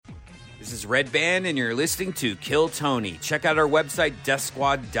This is Red Band, and you're listening to Kill Tony. Check out our website,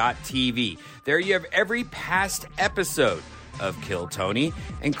 deathsquad.tv. There you have every past episode of Kill Tony,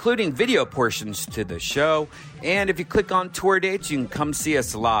 including video portions to the show. And if you click on tour dates, you can come see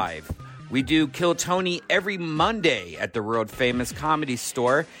us live. We do Kill Tony every Monday at the world-famous Comedy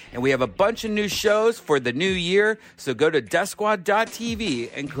Store, and we have a bunch of new shows for the new year, so go to deathsquad.tv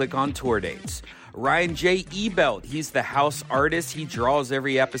and click on tour dates. Ryan J. Ebelt, he's the house artist. He draws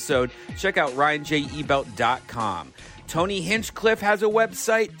every episode. Check out ryanjebelt.com. Tony Hinchcliffe has a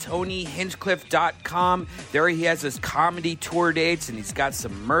website, tonyhinchcliffe.com. There he has his comedy tour dates, and he's got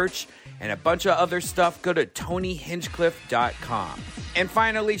some merch and a bunch of other stuff. Go to tonyhinchcliffe.com. And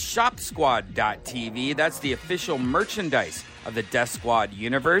finally, shopsquad.tv. That's the official merchandise of the Death Squad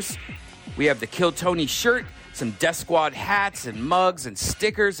universe. We have the Kill Tony shirt, some Death Squad hats and mugs and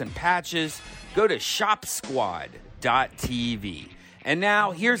stickers and patches. Go to shopsquad.tv. And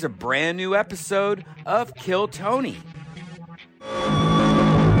now, here's a brand new episode of Kill Tony.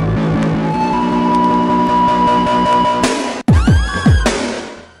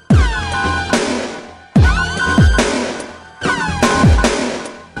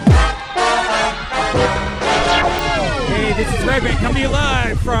 Hey, this is Red Band coming to you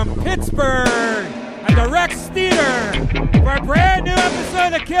live from Pittsburgh at the Rex Theater for a brand new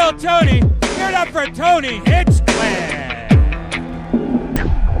episode of Kill Tony. Give it up for Tony Hinchcliffe.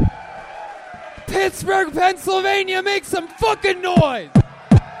 Pittsburgh, Pennsylvania, make some fucking noise!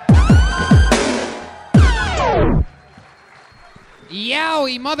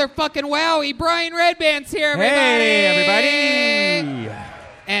 Yowie, motherfucking wowie, Brian Redband's here, everybody! Hey, everybody!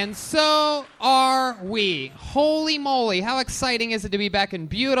 And so are we. Holy moly, how exciting is it to be back in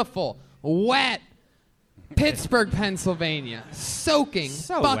beautiful, wet Pittsburgh, Pennsylvania. Soaking,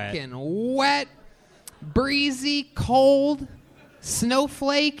 fucking wet, breezy, cold,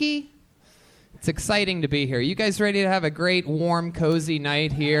 snowflakey. It's exciting to be here. You guys ready to have a great, warm, cozy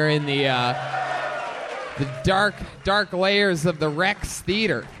night here in the dark layers of the Rex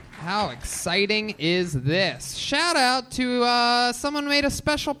Theater? How exciting is this? Shout out to someone who made a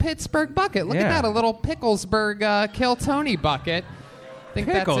special Pittsburgh bucket. Look at that, a little Picklesburg Kill Tony bucket. I think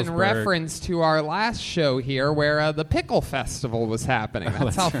that's in reference to our last show here where the Pickle Festival was happening.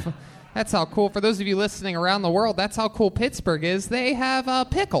 That's how cool. For those of you listening around the world, that's how cool Pittsburgh is. They have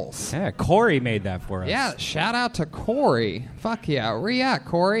pickles. Yeah, Corey made that for us. Yeah, shout out to Corey. Fuck yeah. Where you at,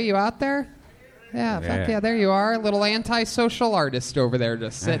 Corey? You out there? Yeah, fuck yeah, there you are. Little antisocial artist over there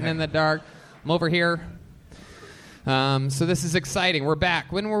just sitting in the dark. I'm over here. So this is exciting. We're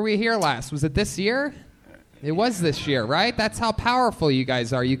back. When were we here last? Was it this year? It was this year, right? That's how powerful you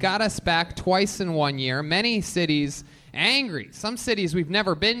guys are. You got us back twice in 1 year. Many cities angry. Some cities we've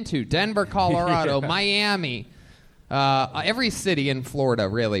never been to. Denver, Colorado, Miami. Every city in Florida,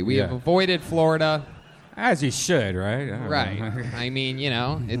 really. We have avoided Florida. As you should, right? Right. I mean, you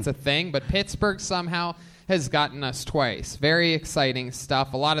know, it's a thing. But Pittsburgh somehow has gotten us twice. Very exciting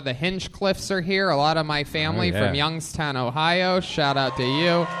stuff. A lot of the Hinchcliffes are here. A lot of my family from Youngstown, Ohio. Shout out to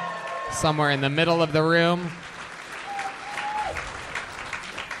you. Somewhere in the middle of the room.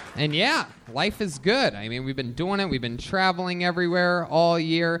 And yeah, life is good. I mean, we've been doing it. We've been traveling everywhere all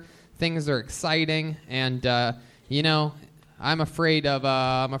year. Things are exciting. And, you know, I'm afraid of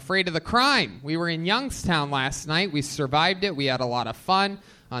the crime. We were in Youngstown last night. We survived it. We had a lot of fun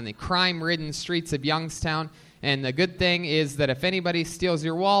on the crime-ridden streets of Youngstown. And the good thing is that if anybody steals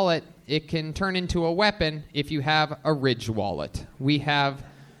your wallet, it can turn into a weapon if you have a Ridge wallet. We have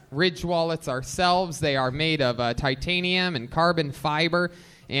Ridge wallets ourselves. They are made of titanium and carbon fiber,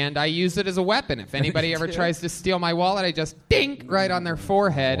 and I use it as a weapon. If anybody ever tries to steal my wallet, I just dink right on their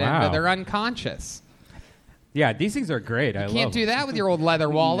forehead, and they're unconscious. Yeah, these things are great. You can't do that with your old leather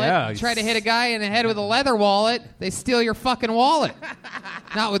wallet. No, you try to hit a guy in the head with a leather wallet, they steal your fucking wallet.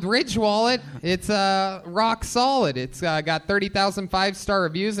 Not with Ridge wallet. It's rock solid. It's got 30,000 five-star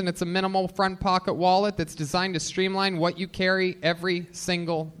reviews, and it's a minimal front pocket wallet that's designed to streamline what you carry every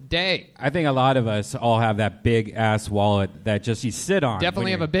single day. I think a lot of us all have that big-ass wallet that just you sit on.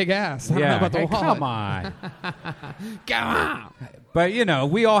 Definitely have a big ass. I don't know about the wallet. Come on. Come on. But, you know,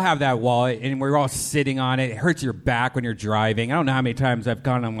 we all have that wallet, and we're all sitting on it. It hurts your back when you're driving. I don't know how many times I've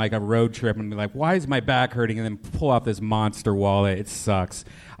gone on, like, a road trip and be like, why is my back hurting? And then pull out this monster wallet. It sucks.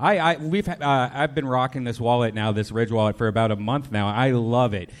 I've been rocking this wallet now, this Ridge wallet, for about a month now. I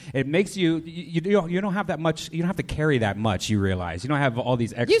love it. It makes you don't have that much. You don't have to carry that much. You realize you don't have all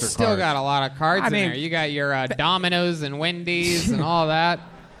these extra. You still cards. Got a lot of cards in there. You got your Domino's and Wendy's and all that.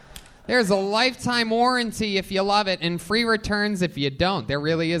 There's a lifetime warranty if you love it, and free returns if you don't. There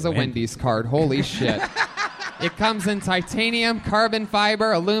really is a Wendy's card. Holy shit. It comes in titanium, carbon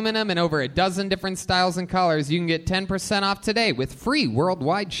fiber, aluminum, and over a dozen different styles and colors. You can get 10% off today with free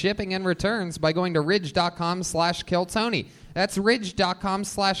worldwide shipping and returns by going to ridge.com/KillTony. That's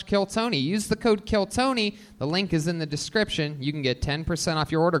ridge.com/KillTony. Use the code KillTony. The link is in the description. You can get 10%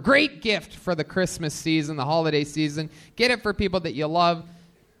 off your order. Great gift for the Christmas season, the holiday season. Get it for people that you love.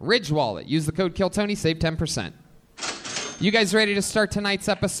 Ridge Wallet. Use the code KillTony. Save 10%. You guys ready to start tonight's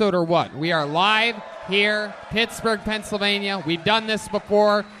episode or what? We are live here, Pittsburgh, Pennsylvania. We've done this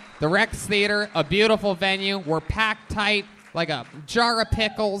before. The Rex Theater, a beautiful venue. We're packed tight like a jar of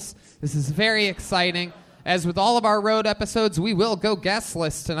pickles. This is very exciting. As with all of our road episodes, we will go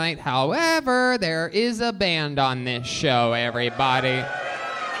guestless tonight. However, there is a band on this show, everybody.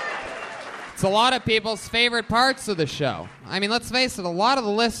 It's a lot of people's favorite parts of the show. I mean, let's face it, a lot of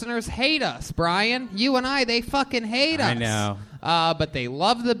the listeners hate us, Brian. You and I, they fucking hate us. I know. But they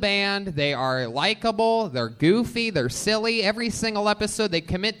love the band. They are likable. They're goofy. They're silly. Every single episode, they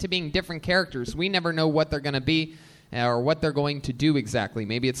commit to being different characters. We never know what they're going to be or what they're going to do exactly.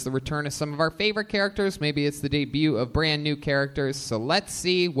 Maybe it's the return of some of our favorite characters. Maybe it's the debut of brand new characters. So let's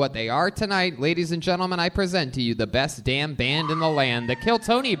see what they are tonight. Ladies and gentlemen, I present to you the best damn band in the land, the Kill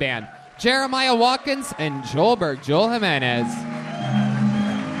Tony Band. Jeremiah Watkins and Joel Jimenez.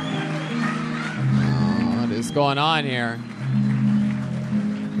 What is going on here?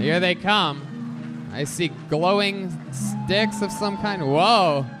 Here they come. I see glowing sticks of some kind.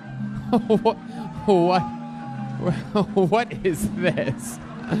 Whoa. What is this?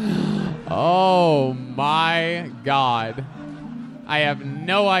 Oh my God. I have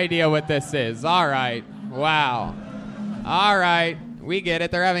no idea what this is. All right. Wow. All right. We get it.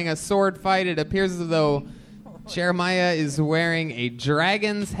 They're having a sword fight. It appears as though Jeremiah is wearing a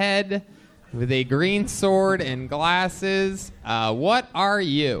dragon's head with a green sword and glasses. What are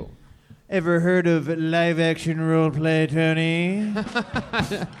you? Ever heard of live-action roleplay, Tony?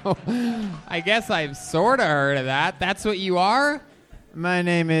 I guess I've sort of heard of that. That's what you are? My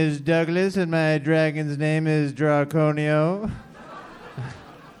name is Douglas, and my dragon's name is Draconio.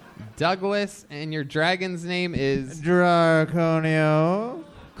 Douglas, and your dragon's name is... Draconio.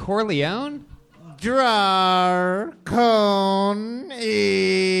 Corleone? Draconio.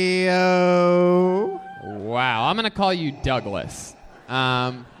 Wow, I'm going to call you Douglas.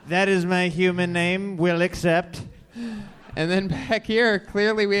 That is my human name. Will accept. And then back here,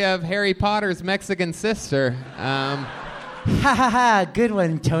 clearly we have Harry Potter's Mexican sister. Ha ha ha, good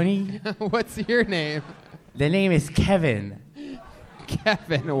one, Tony. What's your name? The name is Kevin.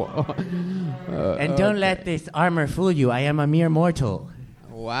 Kevin. And don't let this armor fool you. I am a mere mortal.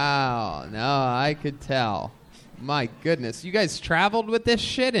 Wow. No, I could tell. My goodness. You guys traveled with this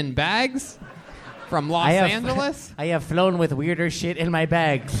shit in bags? From Los Angeles? I have flown with weirder shit in my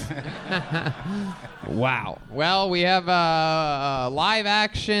bags. Wow. Well, we have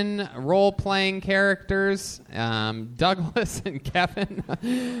live-action role-playing characters, Douglas and Kevin.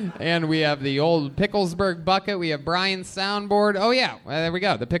 And we have the old Picklesburg bucket. We have Brian's soundboard. Oh, yeah. Well, there we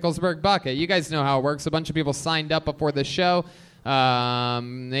go. The Picklesburg bucket. You guys know how it works. A bunch of people signed up before the show.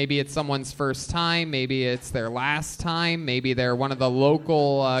 Maybe it's someone's first time. Maybe it's their last time. Maybe they're one of the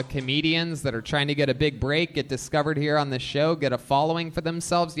local comedians that are trying to get a big break, get discovered here on the show, get a following for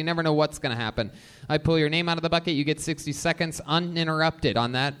themselves. You never know what's going to happen. I pull your name out of the bucket. You get 60 seconds uninterrupted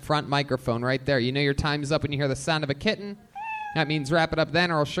on that front microphone right there. You know your time's up when you hear the sound of a kitten. That means wrap it up then,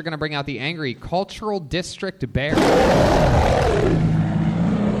 or else you're going to bring out the angry Cultural District Bear.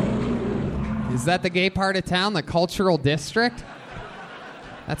 Is that the gay part of town, the Cultural District?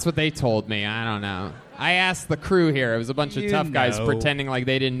 That's what they told me. I don't know. I asked the crew here. It was a bunch of tough guys pretending like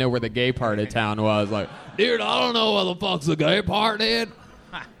they didn't know where the gay part of town was. Like, dude, I don't know where the fuck's the gay part, dude.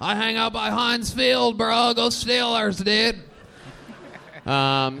 I hang out by Heinz Field, bro. Go Steelers, dude.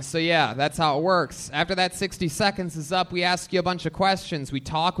 So yeah, that's how it works. After that 60 seconds is up, we ask you a bunch of questions. We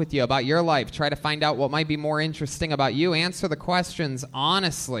talk with you about your life. Try to find out what might be more interesting about you. Answer the questions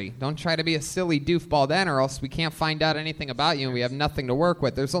honestly. Don't try to be a silly doofball then, or else we can't find out anything about you and we have nothing to work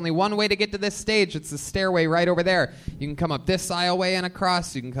with. There's only one way to get to this stage. It's the stairway right over there. You can come up this aisleway and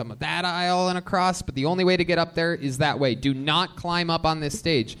across. You can come up that aisle and across. But the only way to get up there is that way. Do not climb up on this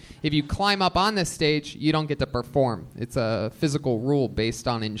stage. If you climb up on this stage, you don't get to perform. It's a physical rule based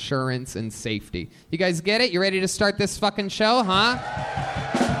on insurance and safety. You guys get it? You ready to start this fucking show, huh?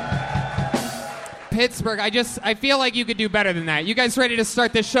 Pittsburgh, I feel like you could do better than that. You guys ready to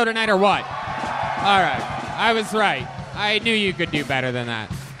start this show tonight or what? All right. I was right. I knew you could do better than that.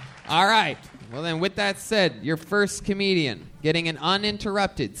 All right. Well, then, with that said, your first comedian getting an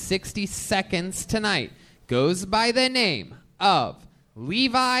uninterrupted 60 seconds tonight goes by the name of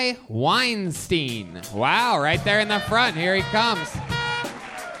Levi Weinstein. Wow, right there in the front. Here he comes.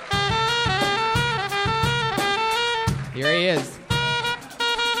 Here he is.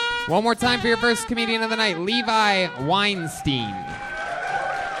 One more time for your first comedian of the night, Levi Weinstein.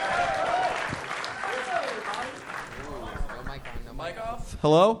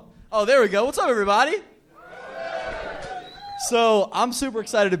 Hello? Oh, there we go. What's up, everybody? So, I'm super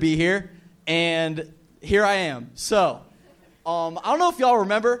excited to be here, and here I am. So, I don't know if y'all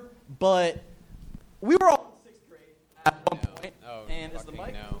remember, but we were all in 6th grade at one point. And is the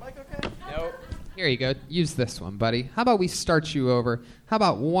mic okay? Nope. Here you go. Use this one, buddy. How about we start you over? How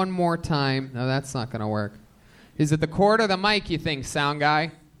about one more time? No, that's not going to work. Is it the cord or the mic, you think, sound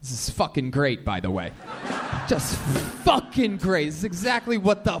guy? This is fucking great, by the way. Just fucking great. This is exactly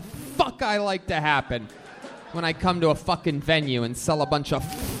what the fuck I like to happen when I come to a fucking venue and sell a bunch of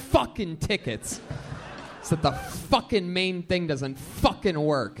fucking tickets. So that the fucking main thing doesn't fucking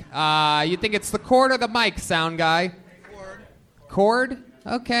work. You think it's the cord or the mic, sound guy? Cord?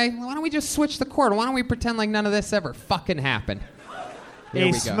 Okay. Well, why don't we just switch the cord? Why don't we pretend like none of this ever fucking happened? Here we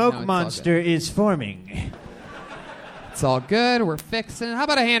A go. smoke No, it's monster is forming. It's all good. We're fixing. How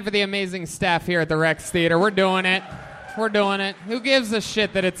about a hand for the amazing staff here at the Rex Theater? We're doing it. We're doing it. Who gives a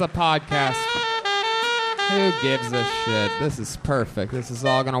shit that it's a podcast? Who gives a shit? This is perfect. This is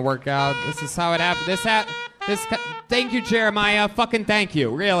all gonna work out. This is how it happened. Thank you, Jeremiah. Fucking thank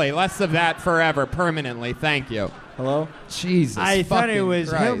you. Really, less of that forever, permanently. Thank you. Hello? Jesus. I thought it was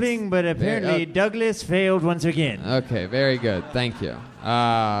Christ. helping, but apparently Douglas failed once again. Okay, very good. Thank you.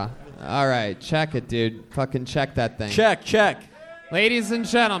 All right, check it, dude. Fucking check that thing. Check. Ladies and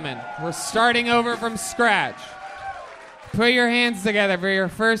gentlemen, we're starting over from scratch. Put your hands together for your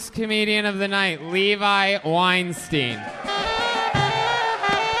first comedian of the night, Levi Weinstein.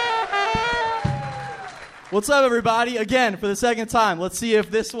 What's up, everybody? Again, for the second time. Let's see if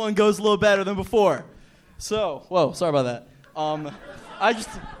this one goes a little better than before. So, whoa, sorry about that.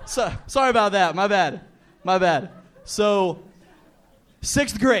 Sorry about that. My bad. So,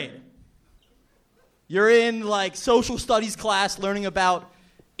 6th grade. You're in, like, social studies class learning about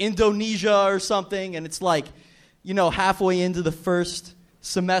Indonesia or something, and it's like, you know, halfway into the first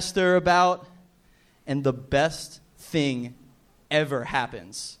semester about, and the best thing ever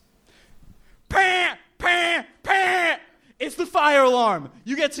happens. Pah! Pah! Pah! It's the fire alarm.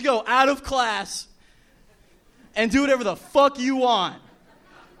 You get to go out of class and do whatever the fuck you want.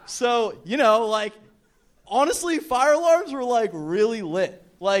 So, you know, like, honestly, fire alarms were, like, really lit.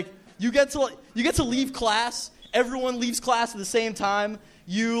 Like, you get to leave class. Everyone leaves class at the same time.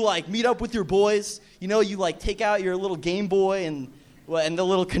 You, like, meet up with your boys. You know, you, like, take out your little Game Boy and the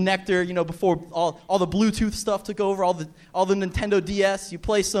little connector, you know, before all the Bluetooth stuff took over, all the Nintendo DS. You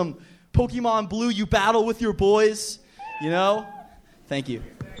play some Pokemon Blue. You battle with your boys, you know. Thank you.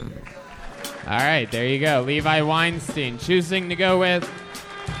 All right, there you go. Levi Weinstein choosing to go with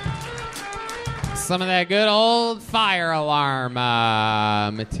some of that good old fire alarm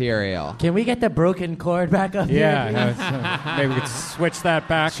material. Can we get the broken cord back up here? Yeah, maybe we could switch that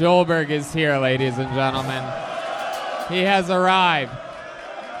back. Schulberg is here, ladies and gentlemen. He has arrived.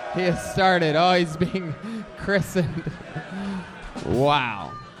 He has started. Oh, he's being christened.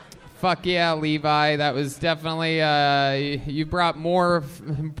 Wow. Fuck yeah, Levi. That was definitely, you brought more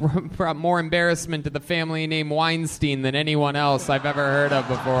embarrassment to the family name Weinstein than anyone else I've ever heard of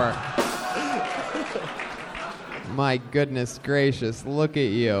before. My goodness gracious, look at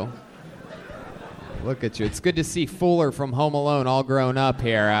you. Look at you. It's good to see Fuller from Home Alone all grown up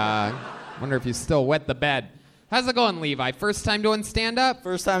here. Wonder if you still wet the bed. How's it going, Levi? First time doing stand-up?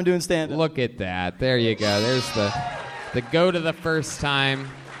 First time doing stand-up. Look at that. There you go. There's the go to the first time.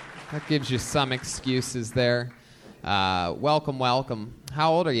 That gives you some excuses there. Welcome.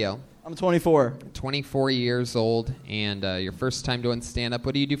 How old are you? I'm 24. 24 years old, and your first time doing stand-up.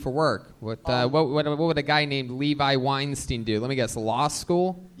 What do you do for work? What would a guy named Levi Weinstein do? Let me guess, law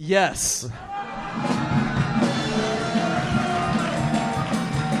school? Yes.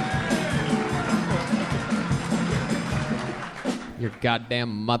 You're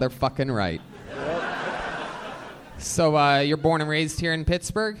goddamn motherfucking right. So you're born and raised here in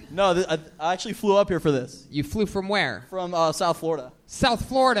Pittsburgh? No, I actually flew up here for this. You flew from where? From South Florida. South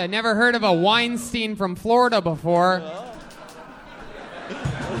Florida. Never heard of a Weinstein from Florida before.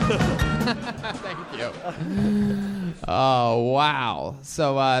 Thank you. Oh, wow.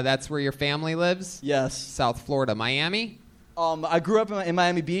 So that's where your family lives? Yes. South Florida. Miami? I grew up in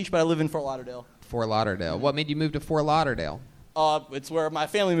Miami Beach, but I live in Fort Lauderdale. Fort Lauderdale. What made you move to Fort Lauderdale? It's where my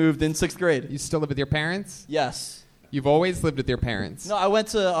family moved in 6th grade. You still live with your parents? Yes. You've always lived with your parents? No, I went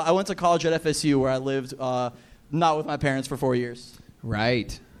to college at FSU where I lived not with my parents for 4 years.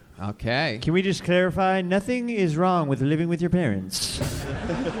 Right. Okay. Can we just clarify? Nothing is wrong with living with your parents.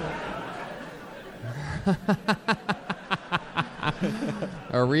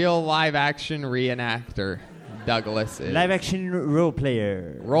 A real live-action reenactor, Douglas is. Live-action role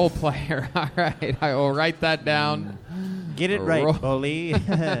player. Role player. All right. I will write that down. Get it right, Role- bully.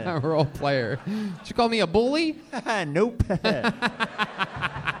 Role player. Did you call me a bully? Nope.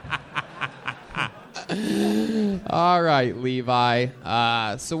 All right, Levi.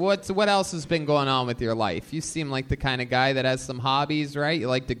 So what else has been going on with your life? You seem like the kind of guy that has some hobbies, right? You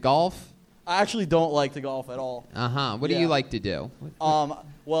like to golf? I actually don't like to golf at all. Uh-huh. What do you like to do?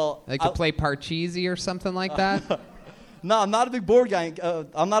 Well, Like to play Parcheesi or something like that? No, I'm not a big board guy.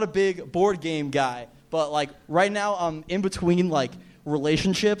 I'm not a big board game guy. But like right now, I'm in between like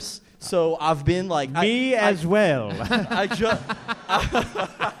relationships. So I've been like Me as well. I just.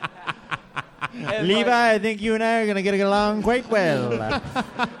 Levi, I think you and I are going to get along quite well.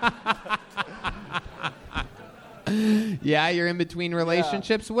 Yeah, you're in between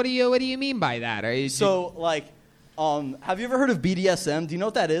relationships. What do you mean by that? Are you So like, have you ever heard of BDSM? Do you know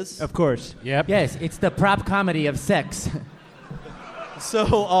what that is? Of course. Yep. Yes, it's the prop comedy of sex.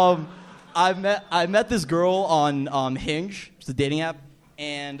 So I met this girl on Hinge, it's a dating app,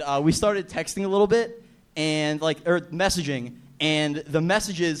 and we started texting a little bit and messaging, and the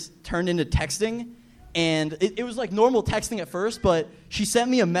messages turned into texting, and it was like normal texting at first, but she sent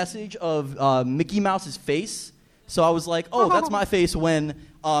me a message of Mickey Mouse's face. So I was like, oh, that's my face when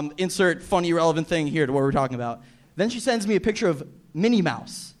insert funny relevant thing here to what we're talking about. Then she sends me a picture of Minnie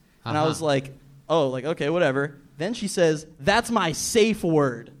Mouse, and I was like, oh, like okay, whatever. Then she says, that's my safe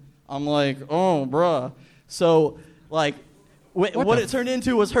word. I'm like, oh, bruh. So, like, what it turned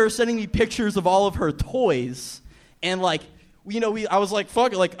into was her sending me pictures of all of her toys. And, like, I was like,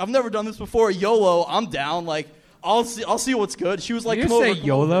 fuck it. Like, I've never done this before. YOLO, I'm down. Like, I'll see what's good. She was like, Did you come say over.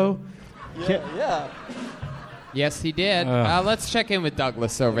 YOLO? Yeah. Yes, he did. Let's check in with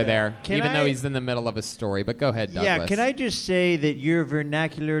Douglas over there, even though he's in the middle of a story. But go ahead, Douglas. Yeah, can I just say that your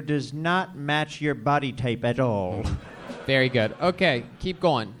vernacular does not match your body type at all? Very good. Okay, keep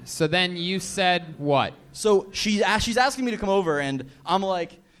going. So then you said what? So she's asking me to come over, and I'm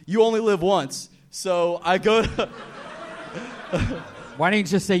like, you only live once. So I go to... Why didn't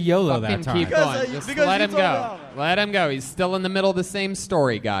you just say YOLO Fucking that time? keep going. Because Just you let him told go. me. Let him go. He's still in the middle of the same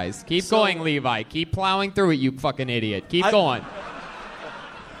story, guys. Keep going, Levi. Keep plowing through it, you fucking idiot. Keep going.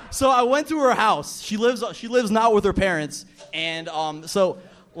 So I went to her house. She lives not with her parents, and so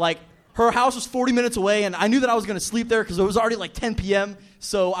like her house was 40 minutes away, and I knew that I was gonna sleep there because it was already like 10 p.m.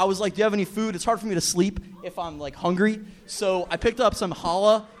 So I was like, "Do you have any food?" It's hard for me to sleep if I'm like hungry. So I picked up some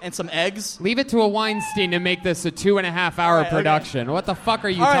challah and some eggs. Leave it to a Weinstein to make this a 2.5-hour All right, production. What the fuck are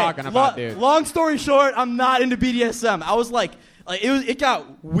you All right, talking about, dude? Long story short, I'm not into BDSM. I was like it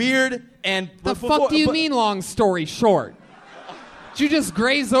got weird and. The fuck do you mean, long story short? Did you just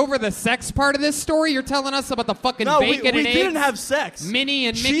graze over the sex part of this story? You're telling us about the fucking bacon and we eggs? didn't have sex. Minnie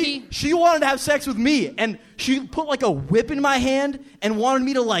and Mickey? She wanted to have sex with me, and she put like a whip in my hand and wanted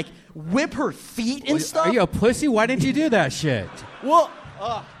me to like whip her feet and stuff. Are you a pussy? Why didn't you do that shit? Well,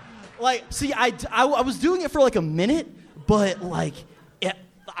 see, I was doing it for like a minute, but like,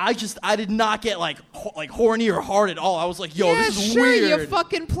 I did not get like horny or hard at all. I was like, yo, Yeah, this is sure, weird. you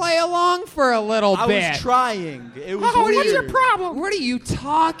fucking play along for a little I bit. was trying. It was Oh, weird. what's your problem? What are you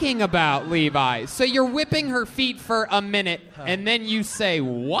talking about, Levi? So you're whipping her feet for a minute, and then you say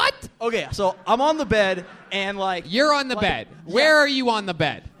what? Okay, so I'm on the bed, and like You're on the bed. Where are you on the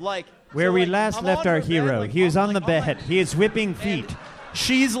bed? Like Where so, we like, last I'm left on our her bed, hero. like, He is I'm, on the like, bed. He is whipping feet.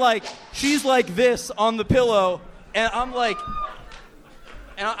 She's like this on the pillow, and I'm like,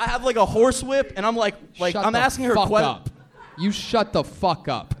 and I have like a horse whip, and I'm like Shut I'm the asking her fuck questions. up. You shut the fuck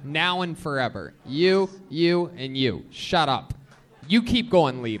up. Now and forever. You, and you. Shut up. You keep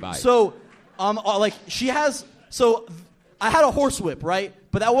going, Levi. So, like she has. So, I had a horse whip, right?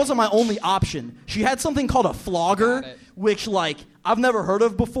 But that wasn't my only option. She had something called a flogger, Got it. which like I've never heard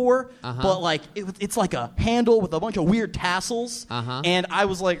of before. Uh-huh. But like it's like a handle with a bunch of weird tassels. Uh-huh. And I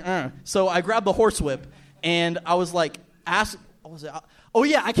was like, so I grabbed the horse whip, and I was like, what was it? Oh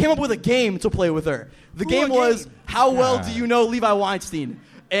yeah, I came up with a game to play with her. The game was, how well do you know Levi Weinstein?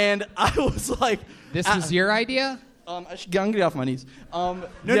 And I was like, this was your idea? I'm gonna get off my knees.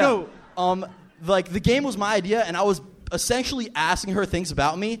 No. Like the game was my idea, and I was essentially asking her things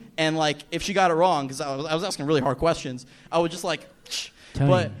about me, and like if she got it wrong, because I was asking really hard questions, I would just like. Tony.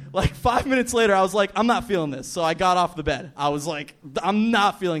 But like 5 minutes later, I was like, I'm not feeling this. So I got off the bed. I was like, I'm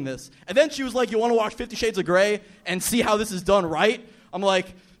not feeling this. And then she was like, you want to watch 50 Shades of Grey and see how this is done right? I'm like,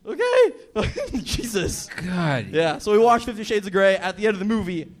 okay. Jesus. God. Yeah, so we watched 50 Shades of Grey. At the end of the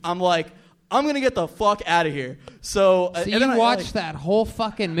movie, I'm like, I'm going to get the fuck out of here. So you watched that whole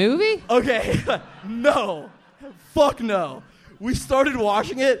fucking movie? Okay. No. Fuck no. We started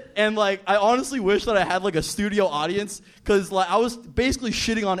watching it, and like I honestly wish that I had like a studio audience, because like I was basically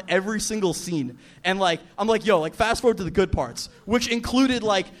shitting on every single scene, and like I'm like, yo, like fast forward to the good parts, which included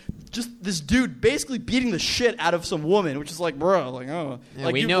like just this dude basically beating the shit out of some woman, which is like, bro, like, oh, Yeah,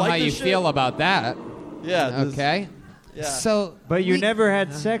 like, we you know like how this you shit? feel about that. Yeah. Okay. Yeah. So, But you never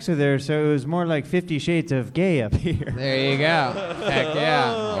had sex with her, so it was more like 50 Shades of Gay up here. there you go. Heck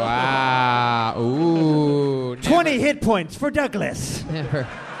yeah. Wow. Ooh. 20 hit points for Douglas. Never.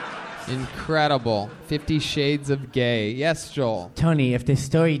 Incredible. 50 Shades of Gay. Yes, Joel. Tony, if this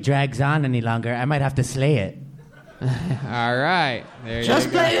story drags on any longer, I might have to slay it. All right. There Just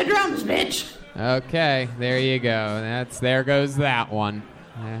you go. play the drums, bitch. Okay, there you go. There goes that one.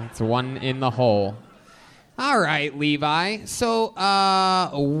 That's one in the hole. All right, Levi. So,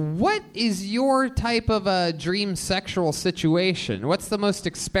 what is your type of a dream sexual situation? What's the most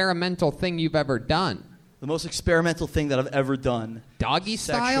experimental thing you've ever done? The most experimental thing that I've ever done. Doggy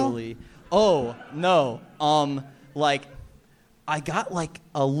sexually. Oh, no. Like, I got like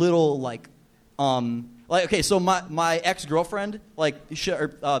a little like, okay, so my ex-girlfriend, like,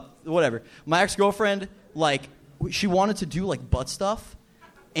 whatever. My ex-girlfriend, like, she wanted to do like butt stuff.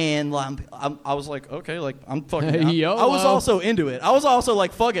 And I was like, okay, like, I'm fucking down. I was also into it. I was also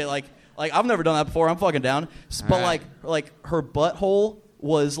like, fuck it. Like I've never done that before. I'm fucking down. But like her butthole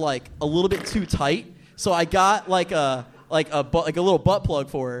was like a little bit too tight. So I got like a little butt plug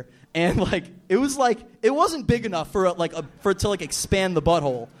for her. And like, it wasn't big enough for it to like expand the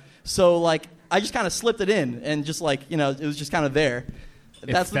butthole. So like, I just kind of slipped it in and just like, you know, it was just kind of there.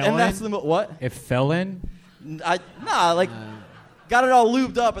 That's the what? It fell in? Got it all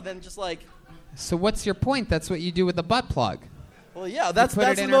lubed up and then just like. So what's your point? That's what you do with a butt plug. Well, yeah, that's the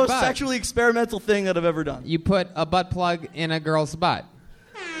her most butt. sexually experimental thing that I've ever done. You put a butt plug in a girl's butt.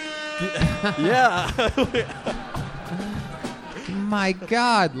 Yeah. My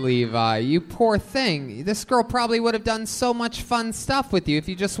God, Levi, you poor thing. This girl probably would have done so much fun stuff with you if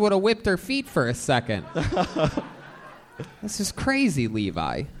you just would have whipped her feet for a second. This is crazy,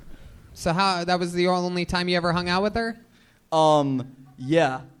 Levi. So that was the only time you ever hung out with her?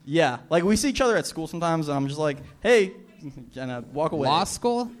 Yeah. Like, we see each other at school sometimes, and I'm just like, hey, and I walk away. Law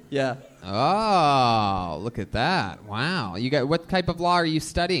school? Yeah. Oh, look at that. Wow. What type of law are you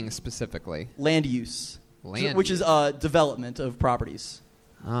studying specifically? Land use. Land which use. is development of properties.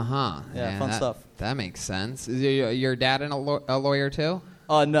 Uh-huh. Yeah, fun stuff. That makes sense. Is your dad a lawyer too?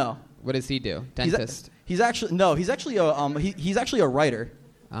 No. What does he do? Dentist? He's actually a writer.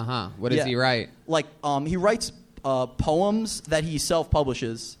 Uh-huh. What does he write? Like, he writes poems that he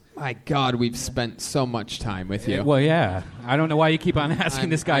self-publishes. My God, we've spent so much time with you. Well, yeah. I don't know why you keep on asking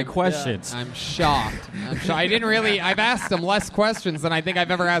this guy questions. I'm shocked. I've asked him less questions than I think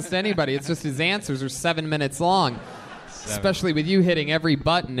I've ever asked anybody. It's just his answers are 7 minutes long. Especially with you hitting every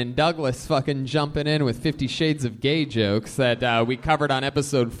button and Douglas fucking jumping in with 50 Shades of Gay jokes that we covered on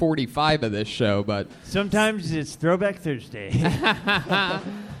episode 45 of this show. But sometimes it's Throwback Thursday.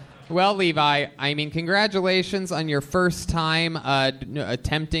 Well, Levi, I mean, congratulations on your first time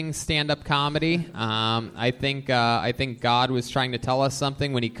attempting stand-up comedy. I think God was trying to tell us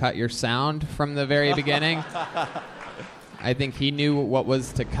something when he cut your sound from the very beginning. I think he knew what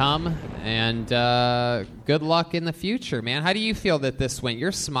was to come, and good luck in the future, man. How do you feel that this went?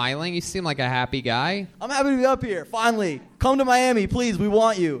 You're smiling. You seem like a happy guy. I'm happy to be up here. Finally, come to Miami, please. We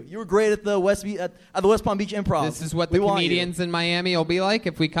want you. You were great at the West Palm Beach Improv. This is what the comedians in Miami will be like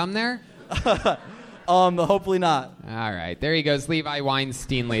if we come there. Hopefully not. All right, there he goes, Levi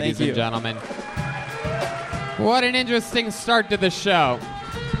Weinstein, ladies Thank and you. gentlemen. What an interesting start to the show.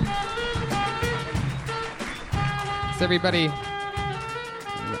 Everybody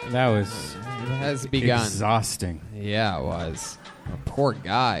That was has begun. exhausting. Yeah, it was. Poor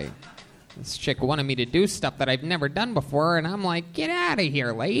guy. This chick wanted me to do stuff that I've never done before, and I'm like, get out of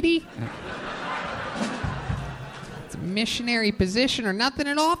here, lady. It's a missionary position or nothing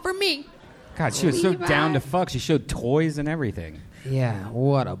at all for me. God, she was so down to fuck. She showed toys and everything. Yeah,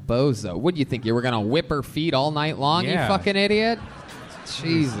 what a bozo. What do you think? You were going to whip her feet all night long, Yeah. you fucking idiot?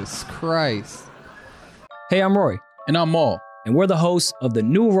 Jesus Christ. Hey, I'm Rory. And I'm Maul. And we're the hosts of the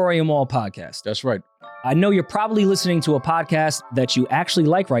new Rory and Maul podcast. That's right. I know you're probably listening to a podcast that you actually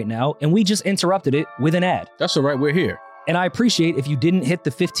like right now, and we just interrupted it with an ad. That's all right. We're here. And I appreciate if you didn't hit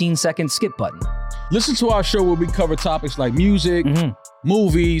the 15-second skip button. Listen to our show where we cover topics like music,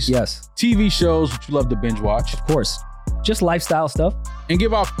 movies, Yes, TV shows, which you love to binge watch. of course. just lifestyle stuff. and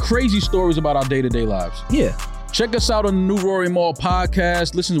give out crazy stories about our day-to-day lives. Yeah. Check us out on the New Rory Mall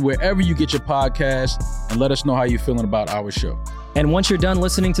podcast. Listen to wherever you get your podcast and let us know how you're feeling about our show. And once you're done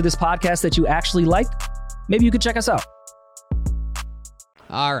listening to this podcast that you actually like, maybe you could check us out.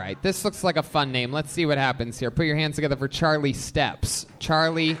 All right, this looks like a fun name. Let's see what happens here. Put your hands together for Charlie Steps.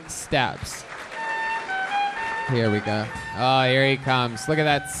 Charlie Steps. Here we go. Oh, here he comes. Look at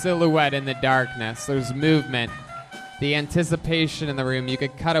that silhouette in the darkness. There's movement. The anticipation in the room. You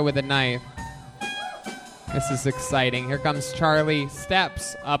could cut it with a knife. This is exciting. Here comes Charlie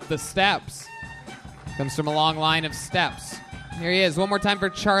Steps up the steps. Comes from a long line of steps. Here he is. One more time for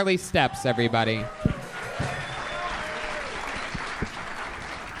Charlie Steps, everybody.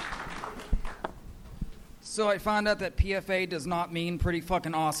 So I found out that PFA does not mean pretty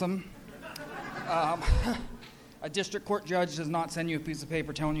fucking awesome. A district court judge does not send you a piece of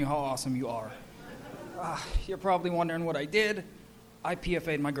paper telling you how awesome you are. You're probably wondering what I did. I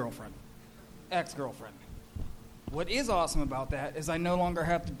PFA'd my girlfriend. Ex-girlfriend. What is awesome about that is I no longer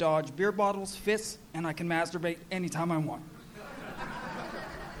have to dodge beer bottles, fists, and I can masturbate anytime I want.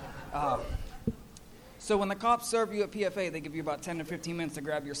 So when the cops serve you a PFA, they give you about 10 to 15 minutes to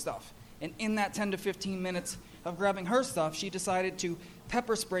grab your stuff. And in that 10 to 15 minutes of grabbing her stuff, she decided to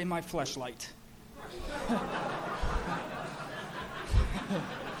pepper spray my fleshlight.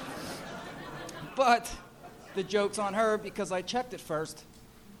 But the joke's on her because I checked it first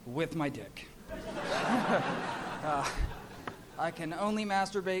with my dick. I can only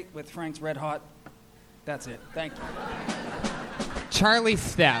masturbate with Frank's Red Hot. That's it. Thank you. Charlie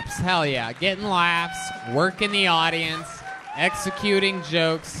Steps. Hell yeah. Getting laughs, working the audience, executing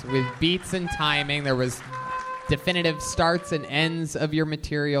jokes with beats and timing. There was definitive starts and ends of your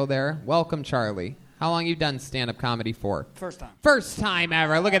material there. Welcome, Charlie. How long you done stand-up comedy for? First time. First time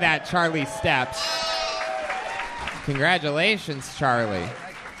ever. Look at that, Charlie Steps. Congratulations, Charlie.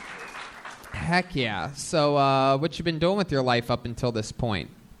 Heck yeah. So what you been doing with your life up until this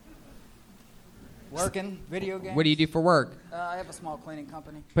point? Working, video games. What do you do for work? I have a small cleaning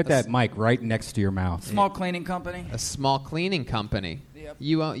company. Put that mic right next to your mouth. Small cleaning company. A small cleaning company. Yep.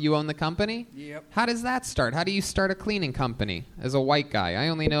 You own the company? Yep. How does that start? How do you start a cleaning company as a white guy? I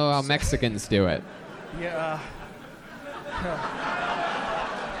only know how Mexicans do it. Yeah.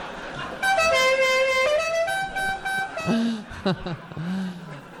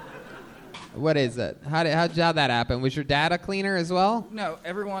 What is it? How'd that happen? Was your dad a cleaner as well? No,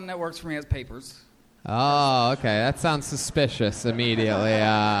 everyone that works for me has papers. Oh, okay. That sounds suspicious immediately.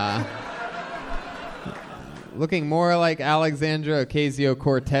 Looking more like Alexandra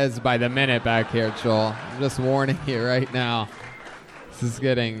Ocasio-Cortez by the minute back here, Joel. I'm just warning you right now. This is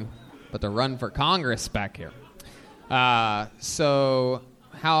getting... But to run for Congress back here. So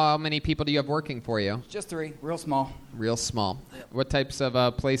how many people do you have working for you? Just 3, real small. Real small. Yep. What types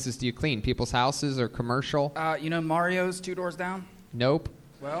of places do you clean? People's houses or commercial? You know Mario's 2 doors down? Nope.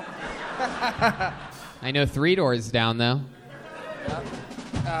 Well. I know 3 doors down, though.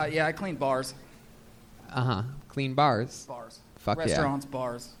 Yeah, I clean bars. Uh-huh. Clean bars? Bars. Fuck yeah. Restaurants,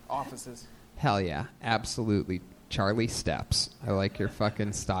 bars, offices. Hell yeah. Absolutely. Charlie Steps. I like your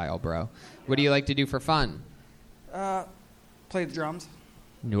fucking style, bro. What do you like to do for fun? Play the drums.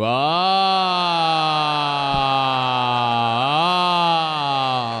 Whoa.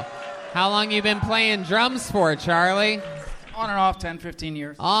 How long you been playing drums for, Charlie? On and off 10, 15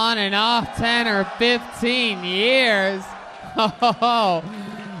 years. On and off 10 or 15 years. Oh,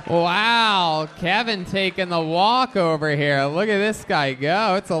 wow. Kevin taking the walk over here. Look at this guy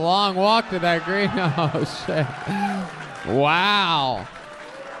go. It's a long walk to that green. Oh, shit. Wow.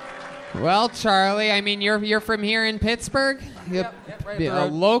 Well, Charlie, I mean, you're from here in Pittsburgh? Yep, right up the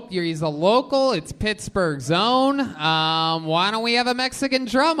road. He's a local. It's Pittsburgh's own. Why don't we have a Mexican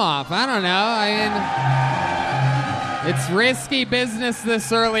drum off? I don't know. I mean, it's risky business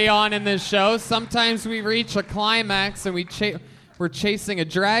this early on in this show. Sometimes we reach a climax and we're chasing a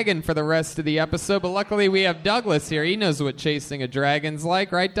dragon for the rest of the episode, but luckily we have Douglas here. He knows what chasing a dragon's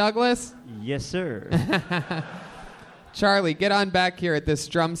like, right, Douglas? Yes, sir. Charlie, get on back here at this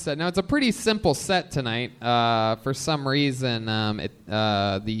drum set. Now, it's a pretty simple set tonight. For some reason,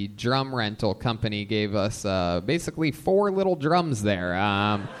 the drum rental company gave us basically 4 little drums there.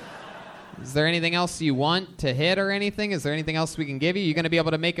 Is there anything else you want to hit or anything? Is there anything else we can give you? You're going to be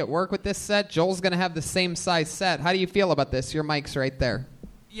able to make it work with this set? Joel's going to have the same size set. How do you feel about this? Your mic's right there.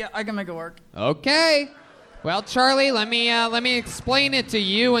 Yeah, I can make it work. Okay. Well, Charlie, let me explain it to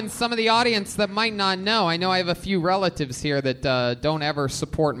you and some of the audience that might not know. I know I have a few relatives here that don't ever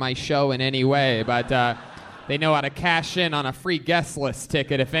support my show in any way, but They know how to cash in on a free guest list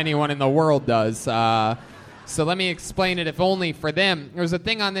ticket if anyone in the world does. So let me explain it, if only for them. There's a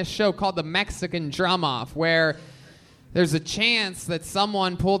thing on this show called the Mexican Drum-Off, where there's a chance that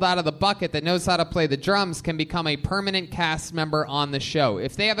someone pulled out of the bucket that knows how to play the drums can become a permanent cast member on the show.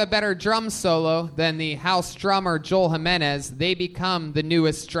 If they have a better drum solo than the house drummer, Joel Jimenez, they become the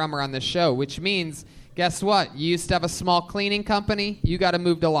newest drummer on the show, which means, guess what? You used to have a small cleaning company. You got to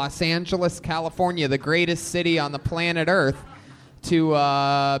move to Los Angeles, California, the greatest city on the planet Earth, to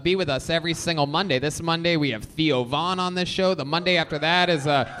be with us every single Monday. This Monday, we have Theo Vaughn on this show. The Monday after that is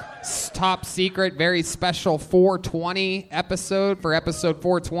a top secret, very special 420 episode for episode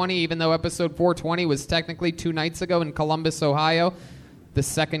 420, even though episode 420 was technically 2 nights ago in Columbus, Ohio, the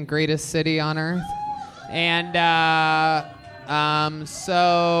second greatest city on Earth. And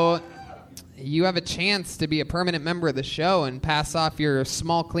so you have a chance to be a permanent member of the show and pass off your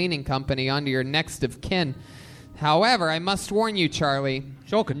small cleaning company onto your next of kin. However, I must warn you, Charlie,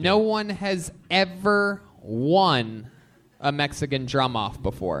 no one has ever won a Mexican drum-off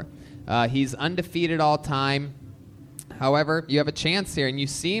before. He's undefeated all time. However, you have a chance here, and you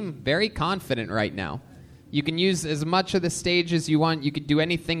seem very confident right now. You can use as much of the stage as you want. You could do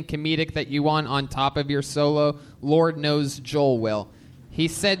anything comedic that you want on top of your solo. Lord knows Joel will. He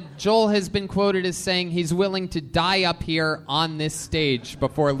said Joel has been quoted as saying he's willing to die up here on this stage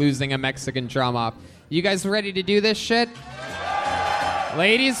before losing a Mexican drum-off. You guys ready to do this shit?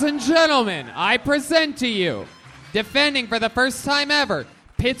 Ladies and gentlemen, I present to you, defending for the first time ever,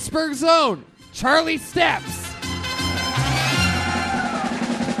 Pittsburgh's own Charlie Steps.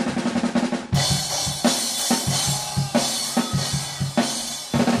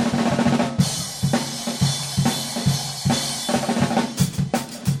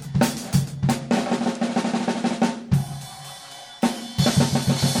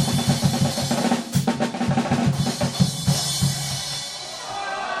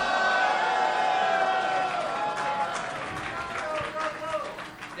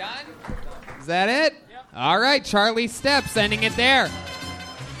 Is that it? Yep. All right, Charlie Steps, ending it there.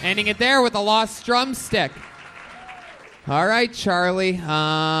 Ending it there with a lost drumstick. All right, Charlie.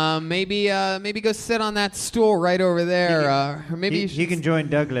 Maybe go sit on that stool right over there. Or maybe he can join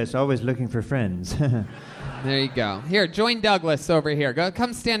Douglas, always looking for friends. There you go. Here, join Douglas over here.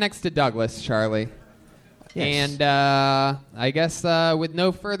 Come stand next to Douglas, Charlie. Yes. And I guess with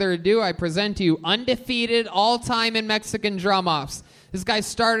no further ado, I present to you undefeated all-time in Mexican drum-offs. This guy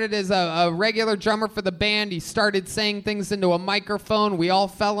started as a regular drummer for the band. He started saying things into a microphone. We all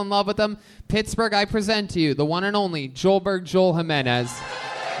fell in love with him. Pittsburgh, I present to you the one and only Joel Jimenez.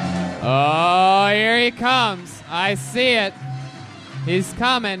 Oh, here he comes. I see it. He's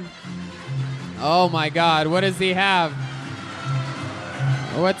coming. Oh, my God. What does he have?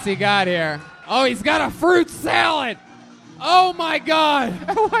 What's he got here? Oh, he's got a fruit salad. Oh, my God.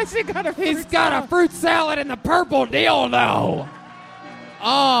 Why's he got a fruit He's got a fruit salad in the purple dildo.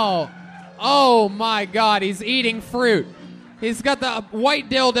 Oh my God, he's eating fruit. He's got the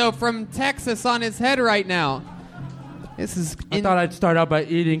white dildo from Texas on his head right now. I thought I'd start out by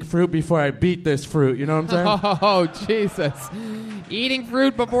eating fruit before I beat this fruit, you know what I'm saying? Oh, Jesus. Eating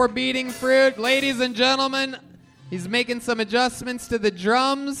fruit before beating fruit. Ladies and gentlemen, he's making some adjustments to the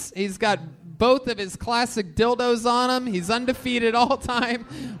drums. He's got both of his classic dildos on him. He's undefeated all time.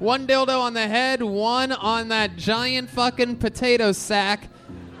 One dildo on the head, one on that giant fucking potato sack.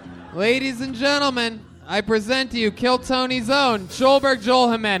 Ladies and gentlemen, I present to you Kill Tony's own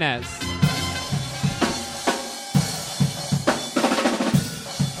Joel Jimenez.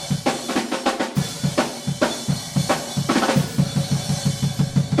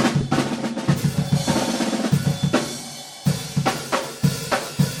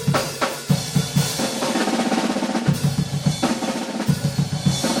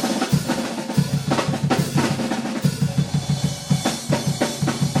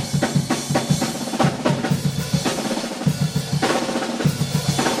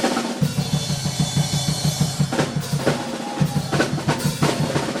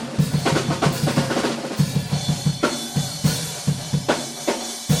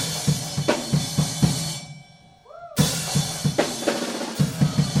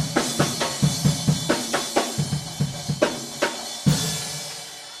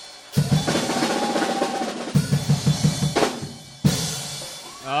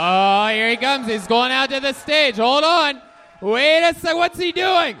 He's going out to the stage. Hold on. Wait a second. What's he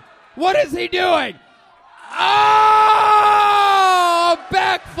doing? What is he doing? Oh,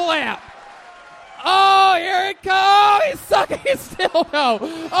 backflip. Oh, here it comes. Oh, he's sucking his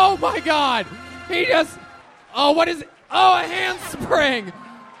dildo. Oh, my God. He just, what is it? Oh, a handspring.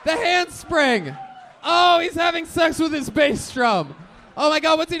 The handspring. Oh, he's having sex with his bass drum. Oh, my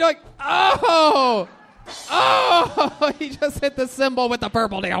God, what's he doing? Oh, Oh, he just hit the cymbal with the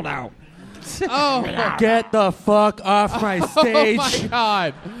purple dildo. Oh, Get the fuck off my stage. Oh my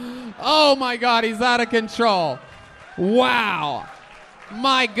God. Oh my God, he's out of control. Wow.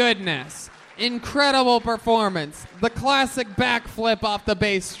 My goodness. Incredible performance. The classic backflip off the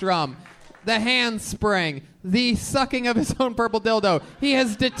bass drum. The handspring. The sucking of his own purple dildo. He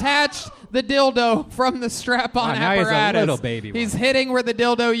has detached the dildo from the strap-on now apparatus. he's a little baby one. He's hitting where the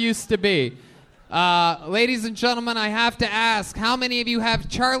dildo used to be. Ladies and gentlemen, I have to ask, how many of you have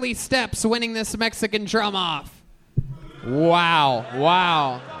Charlie Steps winning this Mexican drum off? Wow,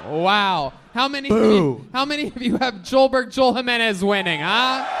 wow, wow. How many of you have Joelberg Joel Jimenez winning,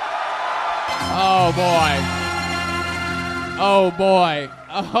 huh? Oh, boy. Oh, boy.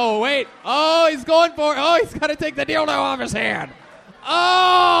 Oh, wait. Oh, he's going for it. Oh, he's got to take the dildo off his hand.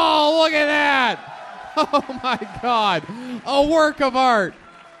 Oh, look at that. Oh, my God. A work of art.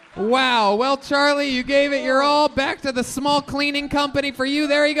 Wow. Well, Charlie, you gave it your all. Back to the small cleaning company for you.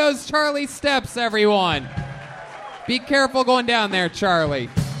 There he goes, Charlie Steps, everyone. Be careful going down there, Charlie.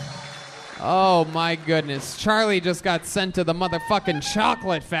 Oh, my goodness. Charlie just got sent to the motherfucking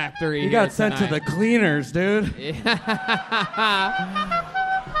chocolate factory. He got sent to the cleaners, dude.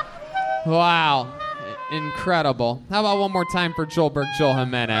 Wow. Incredible. How about one more time for Joelberg Joel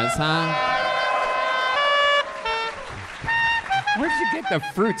Jimenez, huh? Where'd you get the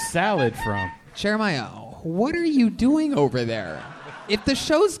fruit salad from? Jeremiah, what are you doing over there? If the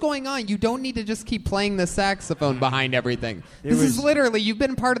show's going on, you don't need to just keep playing the saxophone behind everything. This is literally, you've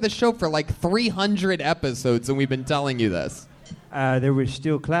been part of the show for like 300 episodes, and we've been telling you this. There was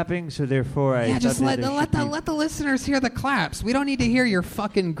still clapping, so therefore I... Yeah, just let the listeners hear the claps. We don't need to hear your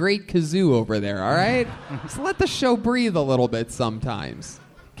fucking great kazoo over there, all right? Just let the show breathe a little bit sometimes.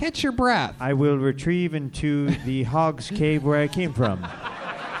 Catch your breath. I will retrieve into the hog's cave where I came from.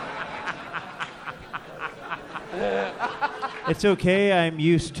 It's okay, I'm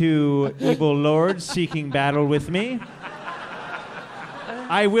used to evil lords seeking battle with me.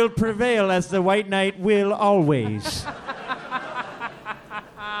 I will prevail as the White Knight will always.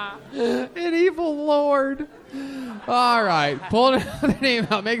 An evil lord. All right, pull the name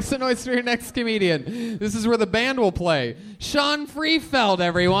out. Make some noise for your next comedian. This is where the band will play. Sean Freefeld,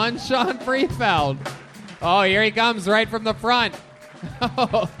 everyone. Sean Freefeld. Oh, here he comes right from the front.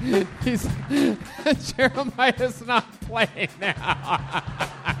 Oh, Jeremiah's not playing now.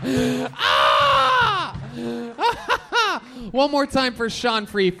 Ah! One more time for Sean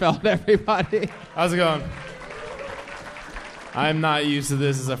Freefeld, everybody. How's it going? I'm not used to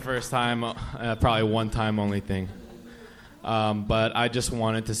this. This is the first time, probably one time only thing. But I just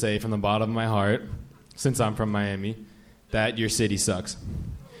wanted to say from the bottom of my heart, since I'm from Miami, that your city sucks.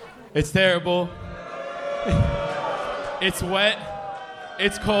 It's terrible. It's wet.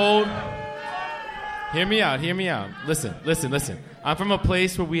 It's cold. Hear me out. Listen. I'm from a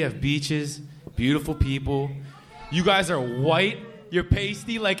place where we have beaches, beautiful people. You guys are white. You're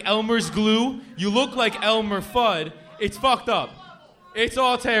pasty like Elmer's glue. You look like Elmer Fudd. It's fucked up. It's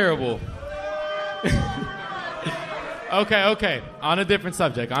all terrible. Okay. On a different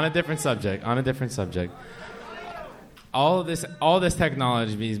subject. All this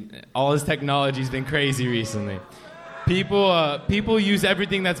technology's been crazy recently. People use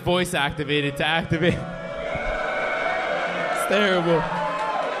everything that's voice activated to activate. It's terrible.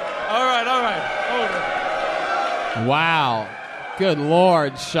 All right. Over. Wow. Good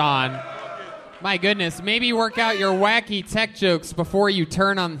Lord, Sean. My goodness, maybe work out your wacky tech jokes before you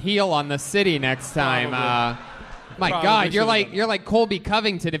turn on heel on the city next time. God, you're like Colby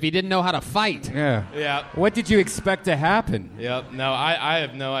Covington if he didn't know how to fight. Yeah. What did you expect to happen? Yep. No, I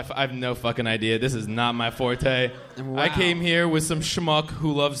have no fucking idea. This is not my forte. Wow. I came here with some schmuck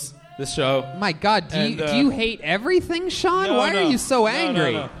who loves the show. My God, do you hate everything, Sean? No, Why are you so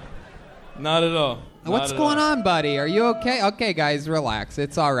angry? No. Not at all. What's going on, buddy? Are you okay? Okay, guys, relax.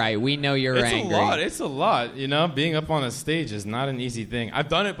 It's all right. We know you're angry. It's a lot. You know, being up on a stage is not an easy thing. I've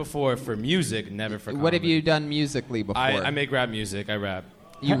done it before for music, never for comedy. What have you done musically before? I make rap music. I rap.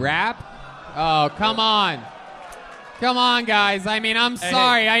 You rap? Oh, come on. Come on, guys. I mean, I'm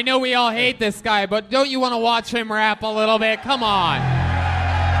sorry. I know we all hate this guy, but don't you want to watch him rap a little bit? Come on.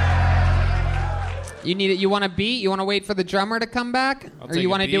 You need it. You want a beat? You want to wait for the drummer to come back, or you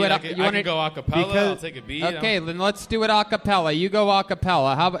want to do it? I can go a cappella. I'll take a beat. Okay, then let's do it a cappella. You go a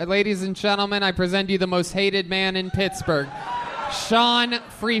cappella. Ladies and gentlemen, I present you the most hated man in Pittsburgh, Sean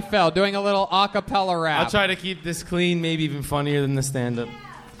Freefeld, doing a little a cappella rap. I'll try to keep this clean, maybe even funnier than the stand-up.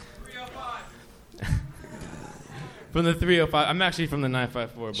 305. From the 305. I'm actually from the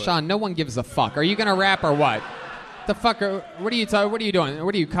 954. But Sean, no one gives a fuck. Are you gonna rap or what? The fuck? What are you doing?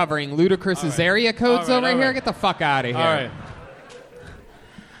 What are you covering? Ludacris's area codes over here? Get the fuck out of here. All right.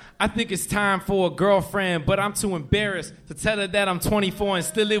 I think it's time for a girlfriend, but I'm too embarrassed to tell her that I'm 24 and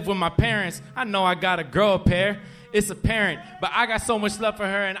still live with my parents. I know I got a girl pair. It's apparent, but I got so much love for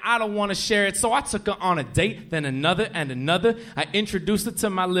her and I don't want to share it. So I took her on a date, then another and another. I introduced her to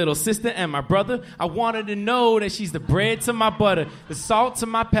my little sister and my brother. I wanted to know that she's the bread to my butter, the salt to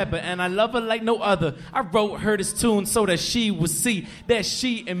my pepper, and I love her like no other. I wrote her this tune so that she would see that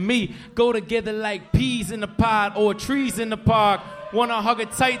she and me go together like peas in the pod or trees in the park. Wanna hug her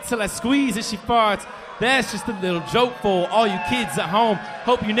tight till I squeeze and she farts. That's just a little joke for all you kids at home.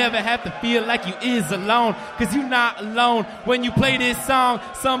 Hope you never have to feel like you is alone, cause you're not alone when you play this song.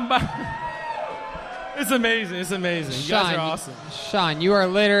 Somebody... It's amazing. It's amazing. You guys are awesome. Sean, you are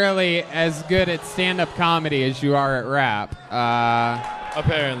literally as good at stand-up comedy as you are at rap.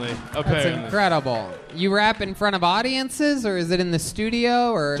 Apparently. That's incredible. You rap in front of audiences, or is it in the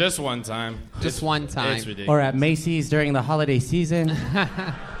studio, or just one time? Just one time. It's ridiculous. Or at Macy's during the holiday season.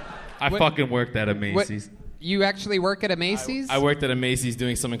 I fucking worked at a Macy's. You actually work at a Macy's? I worked at a Macy's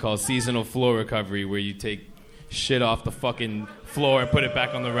doing something called seasonal floor recovery, where you take shit off the fucking floor and put it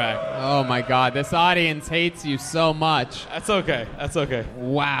back on the rack. Oh my God, this audience hates you so much. That's okay. That's okay.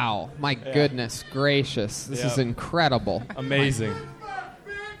 Wow, my goodness gracious, this is incredible. Amazing.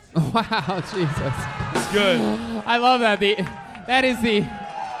 Wow, Jesus. It's good. I love that. That is the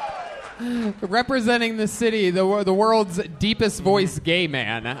representing the city, the world's deepest voice gay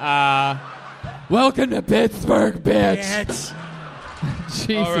man. Welcome to Pittsburgh, bitch.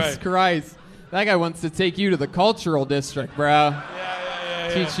 Jesus Christ. That guy wants to take you to the cultural district, bro.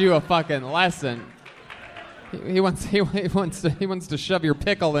 Yeah. Teach you a fucking lesson. He wants to shove your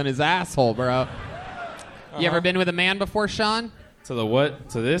pickle in his asshole, bro. You ever been with a man before, Sean? To the what?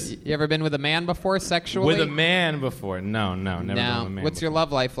 To this? You ever been with a man before sexually? With a man before? No, never been with a man. What's your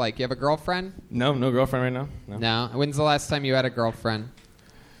love life like? You have a girlfriend? No girlfriend right now. No. When's the last time you had a girlfriend?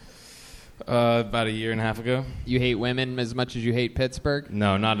 About a year and a half ago. You hate women as much as you hate Pittsburgh?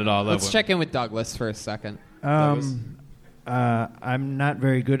 No, not at all. Let's check in with Douglas for a second. I'm not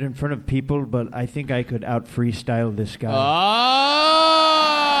very good in front of people, but I think I could out freestyle this guy.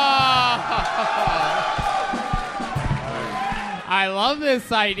 I love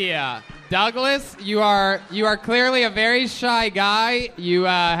this idea. Douglas, you are clearly a very shy guy. You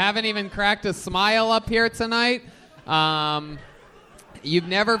haven't even cracked a smile up here tonight. You've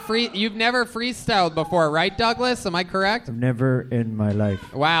never freestyled before, right, Douglas? Am I correct? Never in my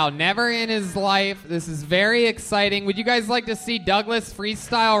life. Wow, never in his life. This is very exciting. Would you guys like to see Douglas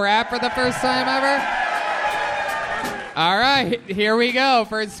freestyle rap for the first time ever? All right, here we go.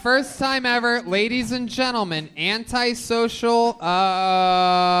 For his first time ever, ladies and gentlemen, antisocial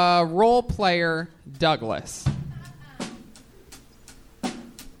role player Douglas.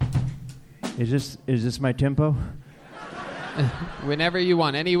 Is this my tempo? Whenever you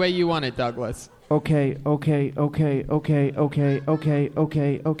want, any way you want it, Douglas. Okay.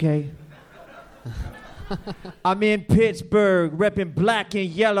 I'm in Pittsburgh, repping black and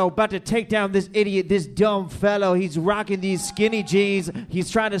yellow, about to take down this idiot, this dumb fellow. He's rocking these skinny jeans. He's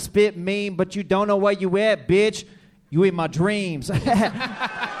trying to spit mean, but you don't know where you at, bitch. You in my dreams.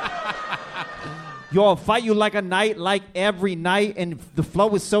 Yo, I'll fight you like a knight, like every night, and the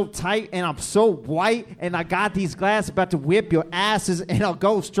flow is so tight, and I'm so white, and I got these glasses about to whip your asses, and I'll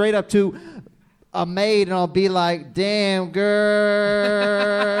go straight up to a maid, and I'll be like, damn, girl.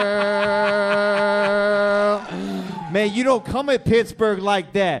 Man, you don't come at Pittsburgh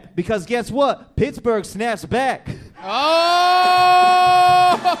like that, because guess what? Pittsburgh snaps back. Oh!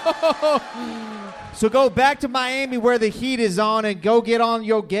 So go back to Miami where the heat is on and go get on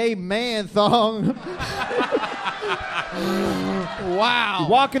your gay man thong. Wow.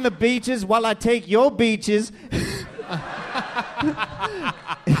 Walk in the beaches while I take your beaches.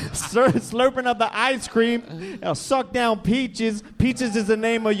 Slurping up the ice cream. I'll suck down Peaches. Peaches is the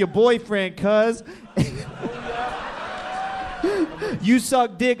name of your boyfriend, cuz. You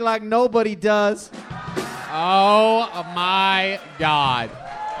suck dick like nobody does. Oh my God.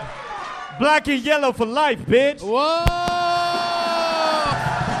 Black and yellow for life, bitch. Whoa!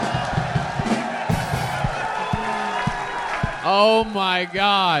 Oh my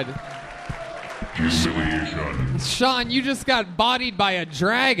God. Sean, you just got bodied by a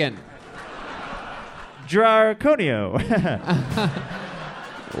dragon. Draconio.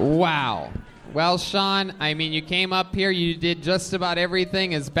 Wow. Well, Sean, I mean, you came up here, you did just about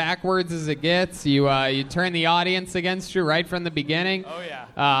everything as backwards as it gets. You turned the audience against you right from the beginning. Oh, yeah.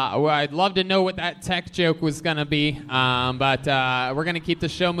 Well, I'd love to know what that tech joke was going to be, but we're going to keep the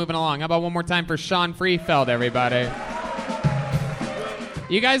show moving along. How about one more time for Sean Freefeld, everybody?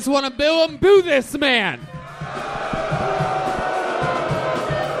 You guys want to boo him? Boo this man!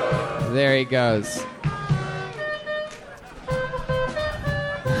 There he goes.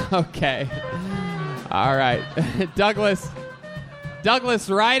 Okay. All right. Douglas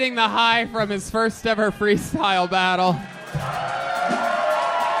riding the high from his first ever freestyle battle.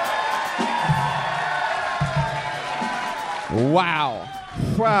 Wow.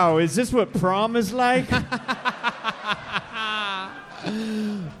 Wow, is this what prom is like?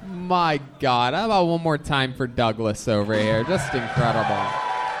 My God. How about one more time for Douglas over here? Just incredible.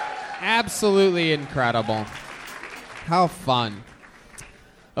 Absolutely incredible. How fun.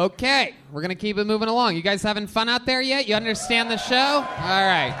 Okay, we're going to keep it moving along. You guys having fun out there yet? You understand the show? All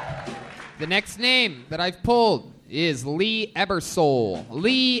right. The next name that I've pulled is Lee Ebersole.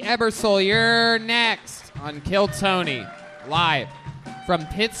 Lee Ebersole, you're next on Kill Tony, live from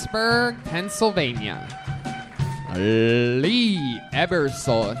Pittsburgh, Pennsylvania. Lee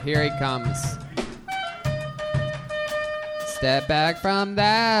Ebersole, here he comes. Step back from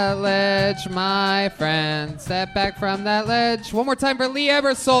that ledge, my friend. Step back from that ledge. One more time for Lee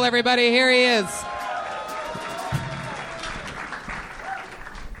Ebersole, everybody. Here he is.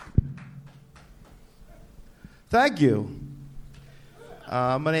 Thank you.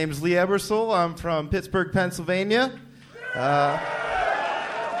 My name is Lee Ebersole. I'm from Pittsburgh, Pennsylvania.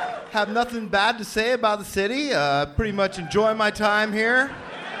 Have nothing bad to say about the city. Pretty much enjoy my time here.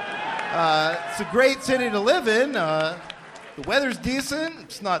 It's a great city to live in. The weather's decent.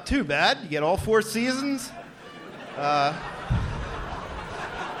 It's not too bad. You get all 4 seasons.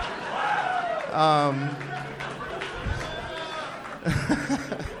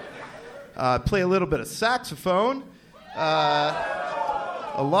 Play a little bit of saxophone.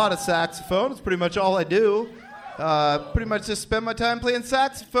 A lot of saxophone. It's pretty much all I do. Pretty much just spend my time playing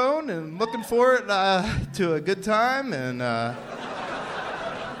saxophone and looking forward to a good time. And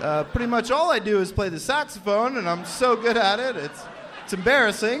pretty much all I do is play the saxophone, and I'm so good at it. It's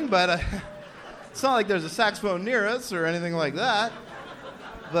embarrassing, but it's not like there's a saxophone near us or anything like that.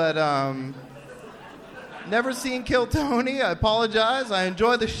 But never seen Kill Tony. I apologize. I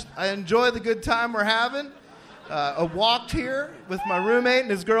enjoy the good time we're having. I walked here with my roommate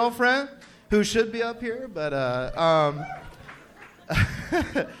and his girlfriend, who should be up here, but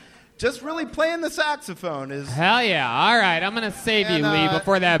just really playing the saxophone is... Hell yeah. All right, I'm going to save you, Lee,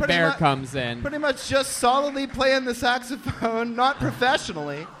 before that bear comes in. Pretty much just solidly playing the saxophone, not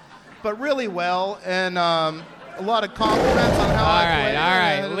professionally, but really well, and a lot of compliments on how I play. All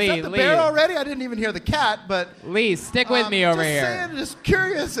right, Lee. Is that the bear already? I didn't even hear the cat, but... Lee, stick with me over here. Saying, just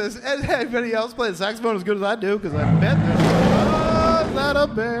curious, has anybody else play the saxophone as good as I do? Because I bet there's... Oh, is that a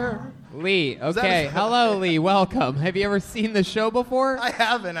bear? Lee, okay. Hello, Lee. Welcome. Have you ever seen the show before? I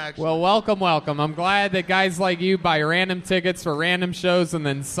haven't, actually. Well, welcome. I'm glad that guys like you buy random tickets for random shows and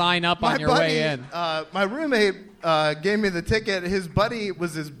then sign up on your way in. My roommate gave me the ticket. His buddy, it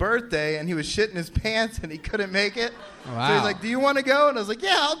was his birthday, and he was shitting his pants, and he couldn't make it. Wow. So he's like, do you want to go? And I was like,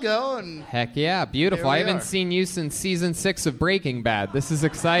 yeah, I'll go. And heck yeah, beautiful. I haven't seen you since season 6 of Breaking Bad. This is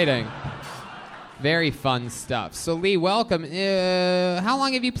exciting. Very fun stuff. So, Lee, welcome. How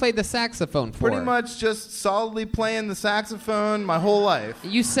long have you played the saxophone for? Pretty much just solidly playing the saxophone my whole life.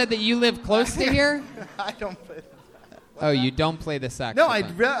 You said that you live close to here? I don't play the saxophone. Oh, you don't play the saxophone? No,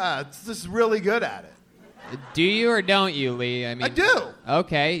 I'm just really good at it. Do you or don't you, Lee? I do.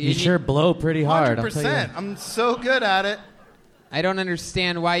 Okay. You sure blow pretty hard. 100%. I'm so good at it. I don't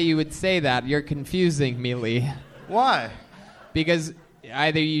understand why you would say that. You're confusing me, Lee. Why? Because...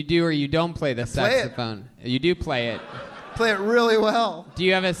 either you do or you don't play the saxophone. You do play it. Play it really well. Do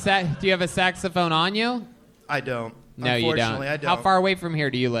you have a saxophone on you? I don't. No, you don't. I don't. How far away from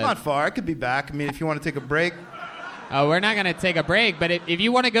here do you live? Not far. I could be back. I mean, if you want to take a break. Oh, we're not going to take a break, but if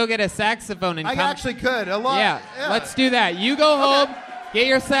you want to go get a saxophone and I actually could. A lot. Yeah, let's do that. You go home, get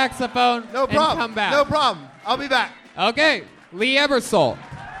your saxophone, no problem. And come back. No problem. I'll be back. Okay. Lee Ebersole.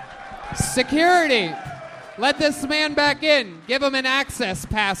 Security. Let this man back in. Give him an access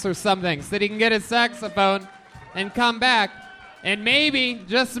pass or something so that he can get his saxophone and come back. And maybe,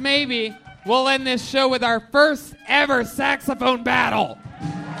 just maybe, we'll end this show with our first ever saxophone battle.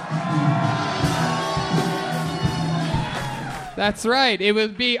 That's right. It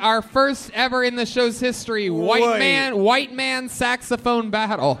would be our first ever in the show's history white man saxophone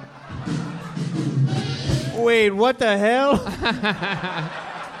battle. Wait, what the hell?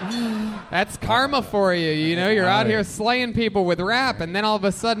 That's karma for you. You know, you're out here slaying people with rap, and then all of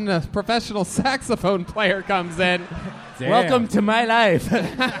a sudden a professional saxophone player comes in. Welcome to my life.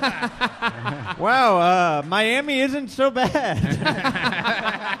 Wow, Miami isn't so bad.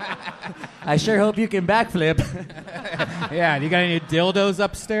 I sure hope you can backflip. Yeah, do you got any dildos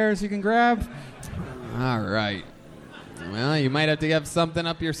upstairs you can grab? All right. Well, you might have to have something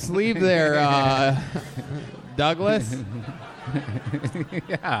up your sleeve there, Douglas.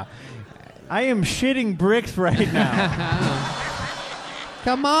 Yeah. I am shitting bricks right now.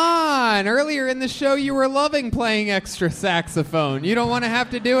 Come on. Earlier in the show, you were loving playing extra saxophone. You don't want to have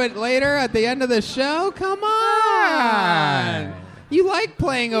to do it later at the end of the show? Come on. You like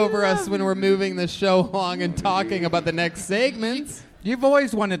playing over us when we're moving the show along and talking about the next segments. You've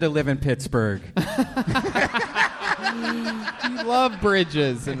always wanted to live in Pittsburgh. You love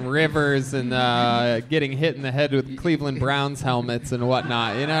bridges and rivers and getting hit in the head with Cleveland Browns helmets and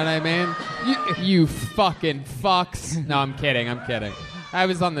whatnot. You know what I mean? You fucking fucks. No, I'm kidding. I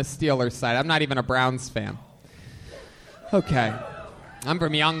was on the Steelers side. I'm not even a Browns fan. Okay. I'm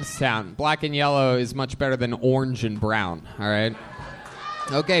from Youngstown. Black and yellow is much better than orange and brown. All right?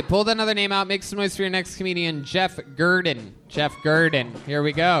 Okay, pull another name out. Make some noise for your next comedian, Jeff Gurdon. Jeff Gurdon. Here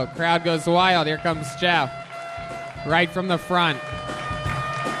we go. Crowd goes wild. Here comes Jeff. Right from the front.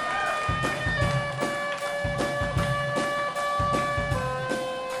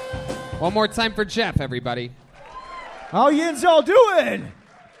 One more time for Jeff, everybody. How yins y'all doing?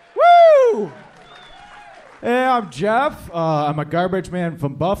 Woo! Hey, I'm Jeff. I'm a garbage man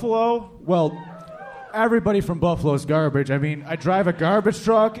from Buffalo. Well, everybody from Buffalo is garbage. I mean, I drive a garbage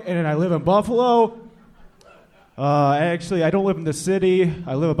truck, and I live in Buffalo. Actually, I don't live in the city.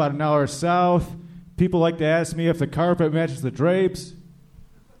 I live about an hour south. People like to ask me if the carpet matches the drapes.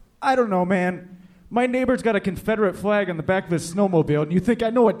 I don't know, man. My neighbor's got a Confederate flag on the back of his snowmobile, and you think I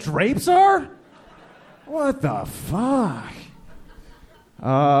know what drapes are? What the fuck?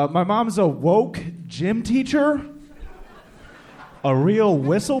 My mom's a woke gym teacher, a real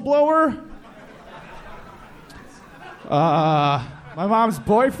whistleblower. My mom's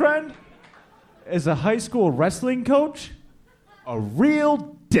boyfriend is a high school wrestling coach, a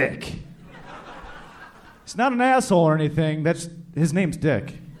real dick. He's not an asshole or anything. His name's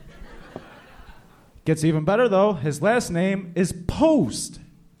Dick. Gets even better though. His last name is Post.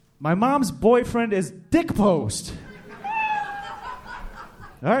 My mom's boyfriend is Dick Post.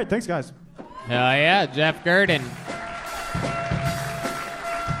 All right, thanks, guys. Hell yeah, Jeff Gurdon.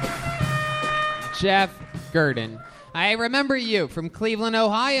 Jeff Gurdon. I remember you from Cleveland,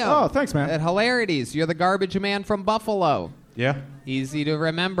 Ohio. Oh, thanks, man. At Hilarities. You're the garbage man from Buffalo. Yeah. Easy to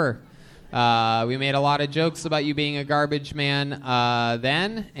remember. We made a lot of jokes about you being a garbage man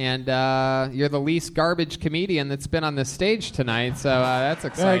then, and you're the least garbage comedian that's been on the stage tonight, so that's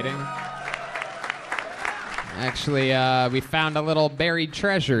exciting. Actually, we found a little buried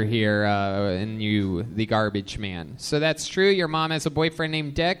treasure here in you, the garbage man. So that's true? Your mom has a boyfriend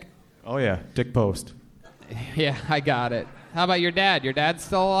named Dick? Oh, yeah, Dick Post. Yeah, I got it. How about your dad? Your dad's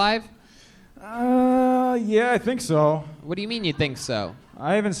still alive? Yeah, I think so. What do you mean you think so?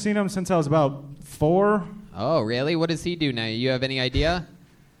 I haven't seen him since I was about 4. Oh, really? What does he do now? You have any idea?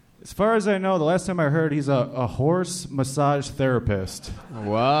 As far as I know, the last time I heard, he's a horse massage therapist.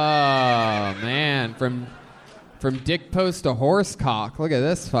 Whoa, man. From Dick Post to horse cock. Look at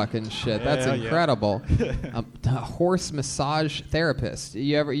this fucking shit. That's incredible. Yeah. A horse massage therapist.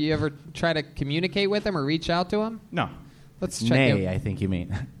 You ever try to communicate with him or reach out to him? No. Let's check in. I think you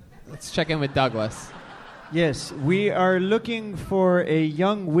mean. Let's check in with Douglas. Yes, we are looking for a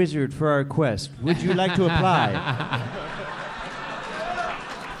young wizard for our quest. Would you like to apply?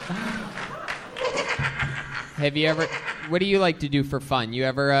 Have you ever? What do you like to do for fun? You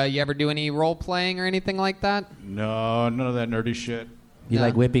ever do any role playing or anything like that? No, none of that nerdy shit. You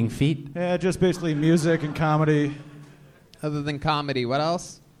like whipping feet? Yeah, just basically music and comedy. Other than comedy, what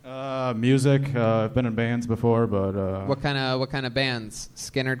else? Music. I've been in bands before, but What kind of bands?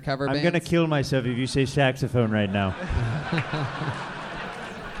 Skinner cover bands? I'm gonna kill myself if you say saxophone right now.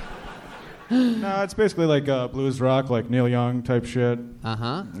 no, it's basically like blues rock, like Neil Young type shit.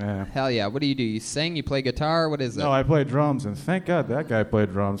 Uh-huh. Yeah. Hell yeah. What do? You sing? You play guitar? What is it? No, I play drums, and thank God that guy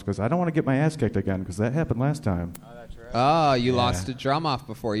played drums, because I don't want to get my ass kicked again, because that happened last time. Oh, that's right. Oh, you lost a drum off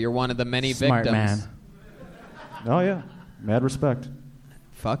before. You're one of the many Smart victims. man. Oh, yeah. Mad respect.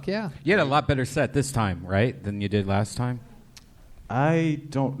 Fuck yeah. You had a lot better set this time, right, than you did last time? I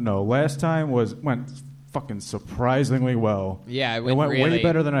don't know. Last time went fucking surprisingly well. Yeah, it went really, way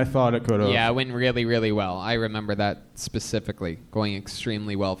better than I thought it could have. Yeah, it went really, really well. I remember that specifically going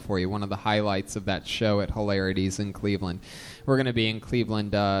extremely well for you. One of the highlights of that show at Hilarities in Cleveland. We're going to be in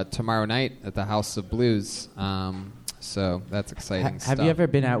Cleveland tomorrow night at the House of Blues. So that's exciting stuff. Have you ever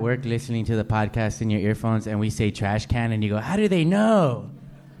been at work listening to the podcast in your earphones and we say trash can and you go, how do they know?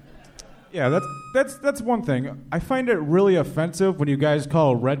 Yeah, that's one thing. I find it really offensive when you guys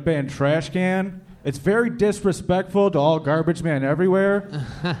call Red Band trash can. It's very disrespectful to all garbage man everywhere.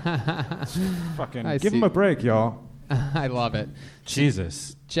 Fucking give him a break, y'all. I love it.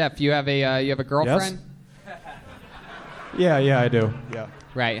 Jesus. Jeff, you have a girlfriend? Yes? Yeah, I do. Yeah.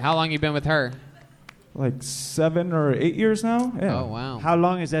 Right. How long you been with her? Like 7 or 8 years now. Yeah. Oh, wow. How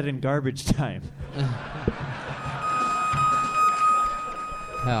long is that in garbage time?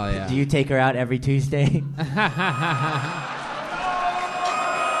 Hell yeah. Do you take her out every Tuesday?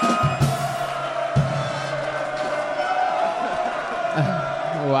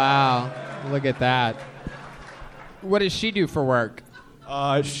 Wow. Look at that. What does she do for work?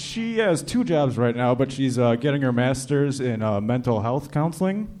 She has 2 jobs right now, but she's getting her master's in mental health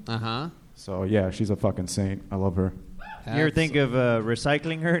counseling. Uh-huh. So, yeah, she's a fucking saint. I love her. You ever think of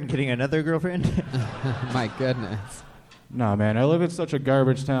recycling her and getting another girlfriend? My goodness. Nah, man, I live in such a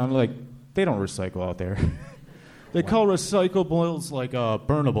garbage town. Like, they don't recycle out there. They call recyclables, like,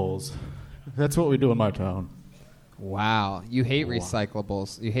 burnables. That's what we do in my town. Wow. You hate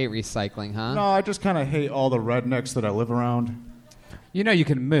recyclables. You hate recycling, huh? No, I just kind of hate all the rednecks that I live around. You know you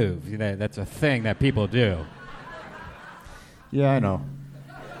can move. That's a thing that people do. Yeah, I know.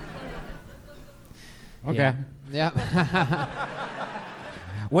 Okay. Yeah.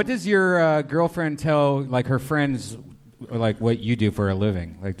 What does your girlfriend tell, like, her friends, like, what you do for a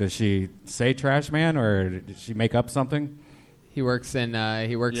living? Like, does she say trash man, or does she make up something? He works in. I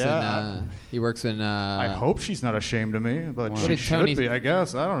hope she's not ashamed of me, but she should Tony be, I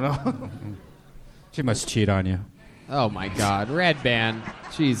guess. I don't know. She must cheat on you. Oh my God, Red Band!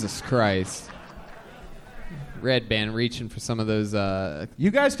 Jesus Christ, Red Band reaching for some of those.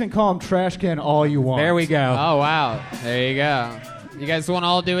 You guys can call him trash can all you want. There we go. Oh wow, there you go. You guys want to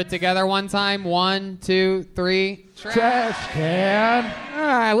all do it together one time? 1, 2, 3. Trash can.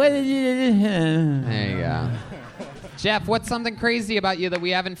 There you go. Jeff, what's something crazy about you that we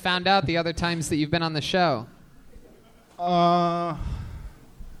haven't found out the other times that you've been on the show? I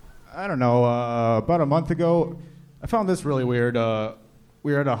don't know. About a month ago, I found this really weird.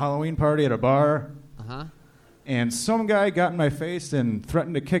 We were at a Halloween party at a bar. Uh-huh. And some guy got in my face and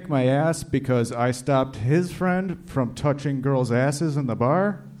threatened to kick my ass because I stopped his friend from touching girls' asses in the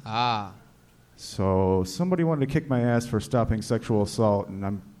bar. Ah. So somebody wanted to kick my ass for stopping sexual assault, and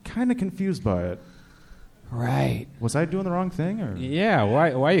I'm kind of confused by it. Right. Was I doing the wrong thing? Or? Yeah,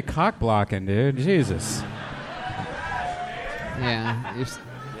 why are you cock blocking, dude? Jesus. Yeah.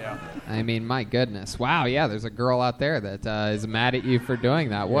 I mean, my goodness. Wow, yeah, there's a girl out there that is mad at you for doing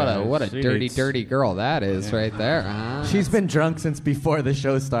that. What a dirty, dirty girl that is right there. Huh? She's been drunk since before the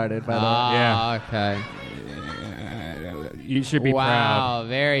show started, by the way. Yeah. Okay. You should be Wow, proud.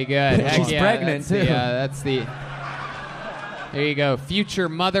 very good. Heck She's yeah, pregnant, too. Yeah, that's the... There you go. Future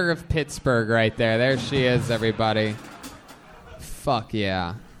mother of Pittsburgh right there. There she is, everybody. Fuck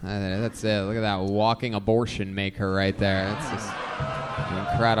yeah. That's it. Look at that walking abortion maker right there. That's just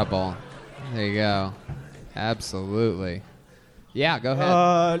incredible. There you go. Absolutely. Yeah, go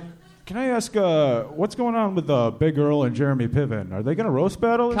ahead. Can I ask, what's going on with Big Earl and Jeremy Piven? Are they going to roast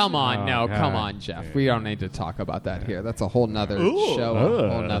battle? Come on, come on, Jeff. We don't need to talk about that here. That's a whole nother show, a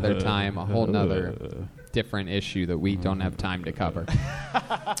whole nother time, a whole nother different issue that we don't have time to cover.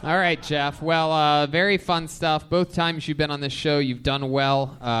 All right, Jeff. Well, very fun stuff. Both times you've been on this show, you've done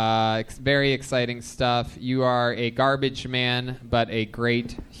well. Very exciting stuff. You are a garbage man, but a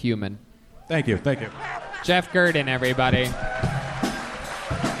great human. Thank you. Jeff Gurdon, everybody.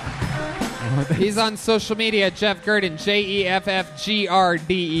 He's on social media, Jeff Gurdon, JEFFGRDEN.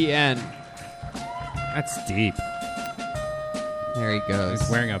 That's deep. There he goes. He's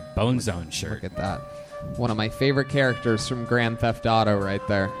wearing a Bone Zone shirt. Look at that. One of my favorite characters from Grand Theft Auto right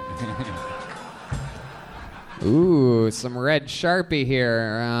there. Ooh, some red Sharpie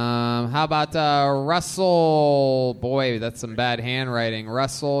here. How about Russell? Boy, that's some bad handwriting.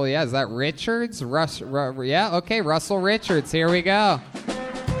 Russell, yeah, is that Richards? Yeah, okay, Russell Richards. Here we go.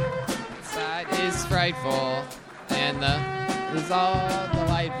 Side is frightful, and the is all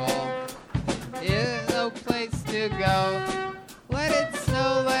delightful. Is no place to go. Let it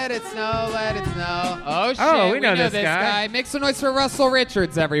snow, let it snow, let it snow. Oh, shit, we know this guy. Make some noise for Russell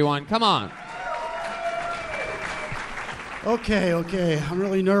Richards, everyone. Come on. Okay. I'm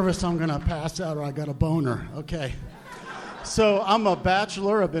really nervous I'm going to pass out or I got a boner. Okay. So I'm a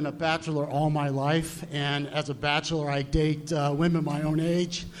bachelor. I've been a bachelor all my life. And as a bachelor, I date women my own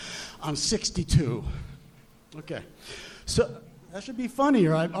age. I'm 62. Okay. So that should be funny,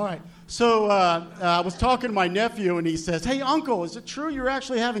 right? All right. So I was talking to my nephew, and he says, "Hey, Uncle, is it true you're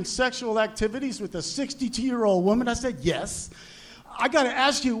actually having sexual activities with a 62-year-old woman?" I said, "Yes." "I got to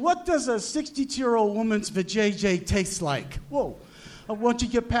ask you, what does a 62-year-old woman's vajayjay taste like?" "Whoa, once you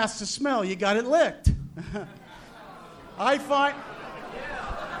get past the smell, you got it licked."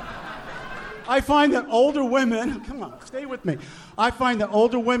 I find that older women, come on, stay with me. I find that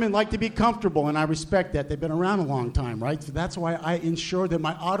older women like to be comfortable, and I respect that. They've been around a long time, right? So that's why I ensure that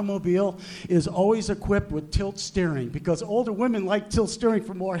my automobile is always equipped with tilt steering, because older women like tilt steering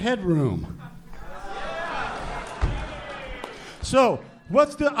for more headroom. So,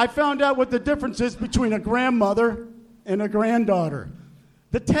 I found out what the difference is between a grandmother and a granddaughter.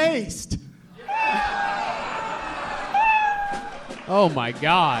 The taste. Oh my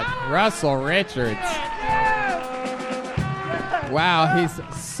God, Russell Richards. Wow, he's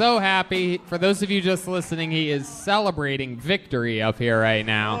so happy. For those of you just listening, he is celebrating victory up here right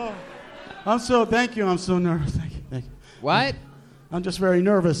now. Thank you, I'm so nervous. Thank you. What? I'm just very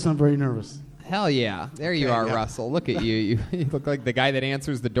nervous. I'm very nervous. Hell yeah. There you are, Russell. Look at you. You look like the guy that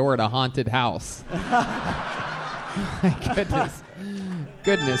answers the door at a haunted house. My goodness.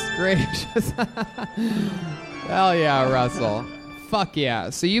 Goodness gracious. Hell yeah, Russell. Fuck yeah.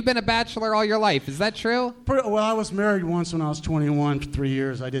 So you've been a bachelor all your life. Is that true? Well, I was married once when I was 21 for 3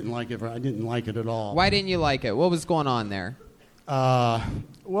 years. I didn't like it. I didn't like it at all. Why didn't you like it? What was going on there?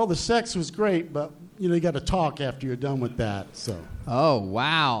 Well, the sex was great, but you got to talk after you're done with that. So. Oh,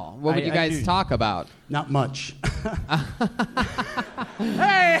 wow. What would you guys talk about? Not much.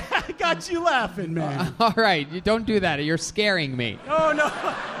 Hey, I got you laughing, man. All right. You don't do that. You're scaring me. Oh, no.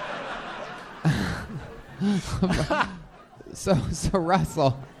 So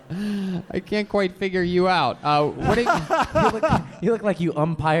Russell, I can't quite figure you out. What do you look like you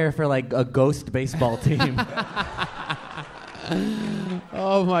umpire for like a ghost baseball team.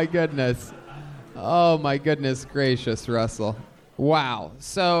 Oh my goodness. Oh my goodness gracious, Russell. Wow.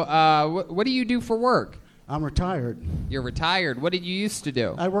 So what do you do for work? I'm retired. You're retired. What did you used to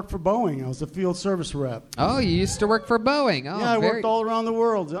do? I worked for Boeing. I was a field service rep. Oh, you used to work for Boeing. Oh, yeah, I worked all around the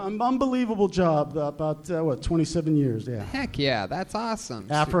world. Unbelievable job. About 27 years. Yeah. Heck yeah, that's awesome.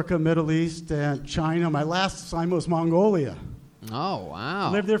 Africa, Middle East, China. My last assignment was Mongolia. Oh wow.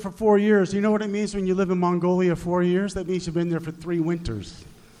 I lived there for 4 years. You know what it means when you live in Mongolia 4 years? That means you've been there for 3 winters.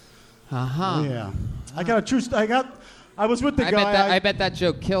 Uh-huh. Yeah. I got a true. I was with the guy. I bet that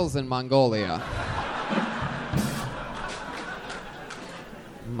joke kills in Mongolia.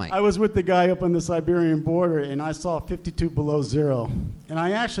 I was with the guy up on the Siberian border, and I saw 52 below zero. And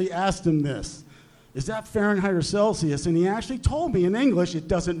I actually asked him this, "Is that Fahrenheit or Celsius?" And he actually told me in English, it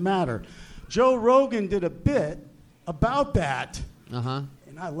doesn't matter. Joe Rogan did a bit about that. Uh-huh.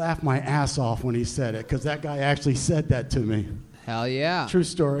 And I laughed my ass off when he said it, because that guy actually said that to me. Hell yeah. True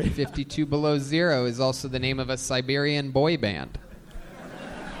story. 52 below zero is also the name of a Siberian boy band.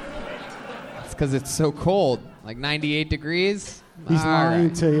 It's because it's so cold. Like 98 degrees. He's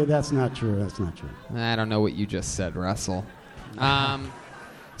lying to you. That's not true. That's not true. I don't know what you just said, Russell.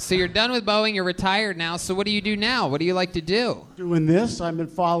 So you're done with Boeing. You're retired now. So what do you do now? What do you like to do? Doing this. I've been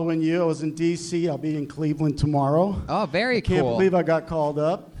following you. I was in D.C. I'll be in Cleveland tomorrow. Oh, very cool. Can't believe I got called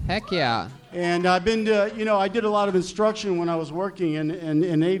up. Heck yeah. And I've been, I did a lot of instruction when I was working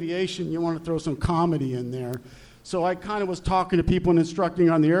in aviation. You want to throw some comedy in there. So I kind of was talking to people and instructing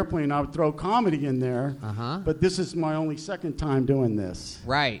on the airplane. I would throw comedy in there. Uh-huh. But this is my only second time doing this.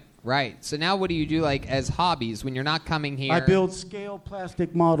 Right. So now what do you do like as hobbies when you're not coming here? I build scale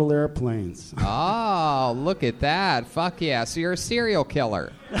plastic model airplanes. Oh, look at that. Fuck yeah. So you're a serial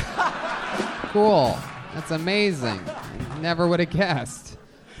killer. Cool. That's amazing. Never would have guessed.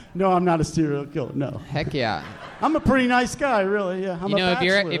 No, I'm not a serial killer, no. Heck yeah. I'm a pretty nice guy, really, yeah. I'm a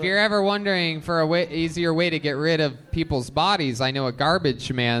bachelor. if you're ever wondering for a easier way to get rid of people's bodies, I know a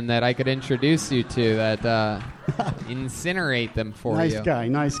garbage man that I could introduce you to that incinerate them for nice you.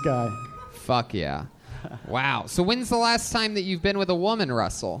 Nice guy. Fuck yeah. Wow. So when's the last time that you've been with a woman,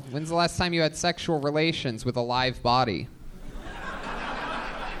 Russell? When's the last time you had sexual relations with a live body?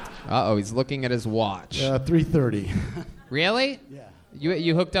 Uh-oh, he's looking at his watch. 3:30. Really? Yeah.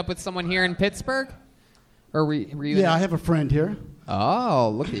 You hooked up with someone here in Pittsburgh? Or were you Yeah, I have a friend here.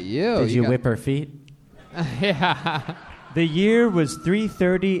 Oh, look at you. Did you whip her feet? Yeah. The year was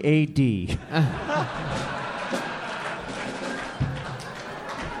 330 A.D.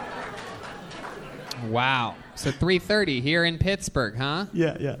 Wow. So 3:30 here in Pittsburgh, huh?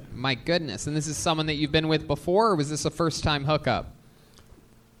 Yeah. My goodness. And this is someone that you've been with before, or was this a first-time hookup?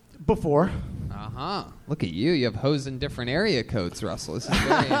 Before. Uh-huh. Look at you. You have hoes in different area codes, Russell. This is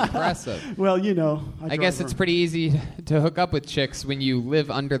very impressive. Well, you know. I guess it's pretty easy to hook up with chicks when you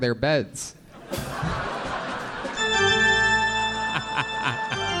live under their beds.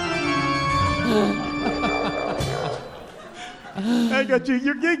 I got you.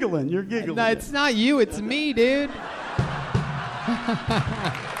 You're giggling. No, it's not you. It's me, dude.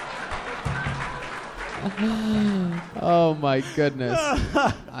 Oh my goodness!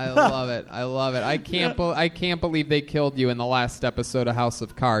 I love it. I can't believe they killed you in the last episode of House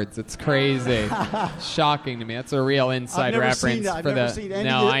of Cards. It's crazy, shocking to me. That's a real inside reference I've never seen any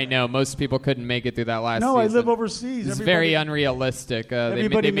No, of it. I know most people couldn't make it through that last. No, season. I live overseas. It's very unrealistic. They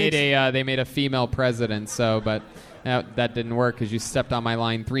made a female president, but that didn't work because you stepped on my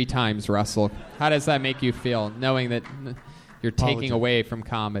line 3 times, Russell. How does that make you feel, knowing that you're taking away from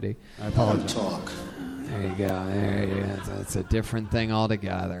comedy? I apologize. There you go. That's a different thing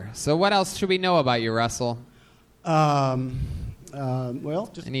altogether. So what else should we know about you, Russell? Well,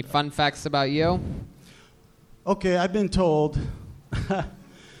 just any fun facts about you? Okay, I've been told I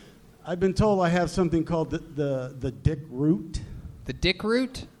have something called the dick root. The dick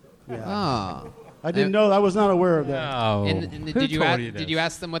root? Yeah. Oh. I didn't know. I was not aware of that. No. And did you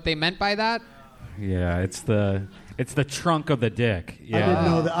ask them what they meant by that? Yeah, it's the trunk of the dick. Yeah. I didn't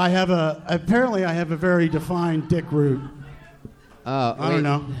know that. Apparently I have a very defined dick root. I don't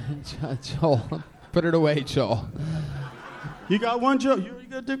know. Joel, put it away, Joel. You got one, Joe? You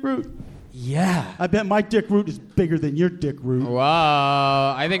got a dick root? Yeah. I bet my dick root is bigger than your dick root.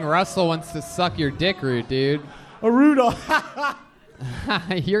 Wow. I think Russell wants to suck your dick root, dude. A root.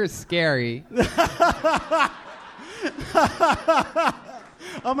 You're scary.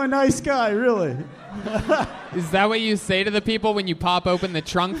 I'm a nice guy, really. Is that what you say to the people when you pop open the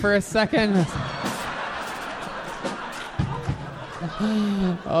trunk for a second?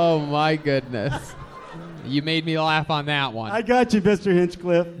 Oh, my goodness. You made me laugh on that one. I got you, Mr.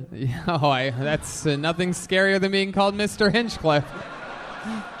 Hinchcliffe. That's nothing scarier than being called Mr. Hinchcliffe.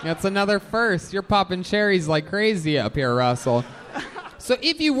 That's another first. You're popping cherries like crazy up here, Russell. So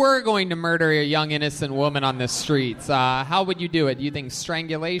if you were going to murder a young innocent woman on the streets, how would you do it? Do you think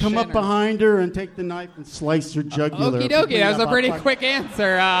strangulation? Come up behind her and take the knife and slice her jugular. Okie dokie, that was a pretty quick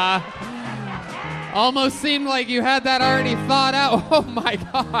answer. Almost seemed like you had that already thought out. Oh my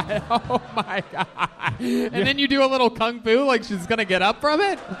God. And then you do a little kung fu like she's going to get up from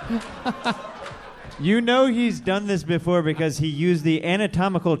it? You know he's done this before because he used the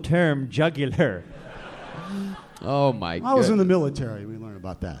anatomical term jugular. Oh, my God. I was in the military. We learned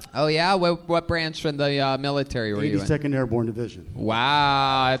about that. Oh, yeah? What branch in the military were you in? 82nd Airborne Division.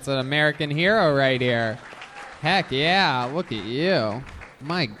 Wow, that's an American hero right here. Heck yeah, look at you.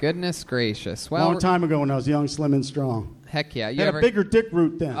 My goodness gracious. Well, Long time ago when I was young, slim, and strong. Heck yeah. You had a bigger dick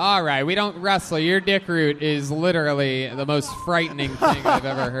root then. All right, we don't wrestle. Your dick root is literally the most frightening thing I've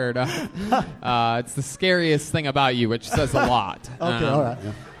ever heard of. It's the scariest thing about you, which says a lot. Okay, all right.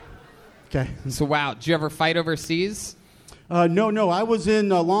 Yeah. Okay. So, wow, did you ever fight overseas? No. I was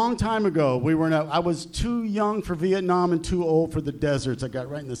in a long time ago. I was too young for Vietnam and too old for the deserts. I got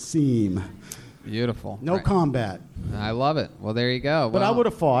right in the seam. Beautiful. No combat. I love it. Well, there you go. But I would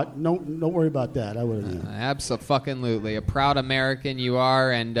have fought. Don't worry about that. I would have. Abso-fucking-lutely. A proud American you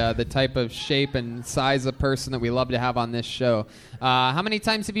are, and the type of shape and size of person that we love to have on this show. How many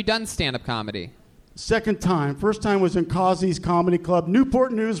times have you done stand-up comedy? Second time. First time was in Causey's Comedy Club,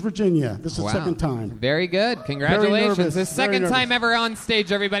 Newport News, Virginia. This is second time. Very good. Congratulations. Very nervous. The second time ever on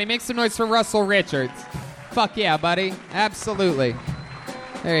stage, everybody. Make some noise for Russell Richards. Fuck yeah, buddy. Absolutely.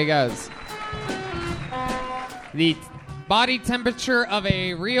 There he goes. The body temperature of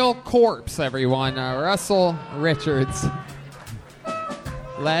a real corpse, everyone. Russell Richards.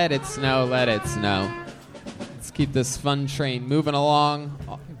 Let it snow, let it snow. Let's keep this fun train moving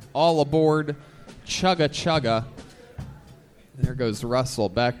along. All aboard. Chugga chugga. There goes Russell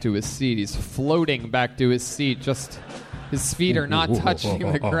back to his seat. He's floating back to his seat. Just his feet are not touching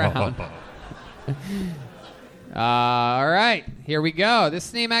the ground. All right, here we go.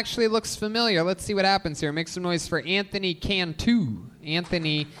 This name actually looks familiar. Let's see what happens here. Make some noise for Anthony Cantu.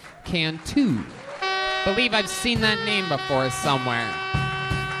 Anthony Cantu. Believe I've seen that name before somewhere.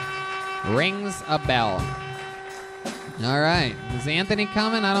 Rings a bell. All right. Is Anthony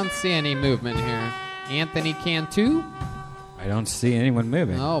coming? I don't see any movement here. Anthony Cantu? I don't see anyone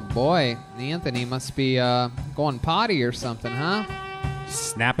moving. Oh, boy. Anthony must be going potty or something, huh?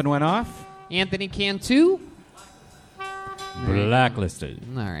 Snapping one off? Anthony Cantu? Blacklisted.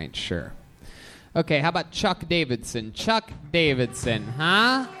 All right, sure. Okay, how about Chuck Davidson? Chuck Davidson,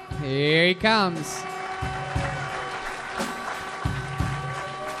 huh? Here he comes.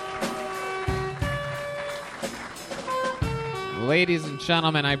 Ladies and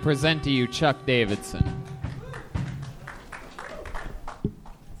gentlemen, I present to you Chuck Davidson.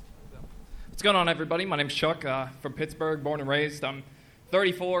 What's going on, everybody? My name's Chuck, from Pittsburgh, born and raised. I'm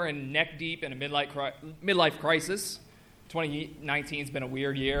 34 and neck deep in a midlife crisis. 2019's been a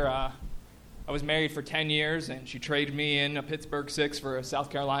weird year. I was married for 10 years, and she traded me in a Pittsburgh 6 for a South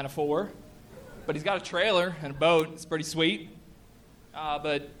Carolina 4. But he's got a trailer and a boat. It's pretty sweet.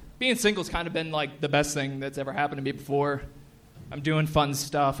 But being single's kind of been like the best thing that's ever happened to me before. I'm doing fun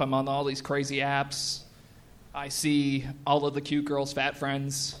stuff. I'm on all these crazy apps. I see all of the cute girls' fat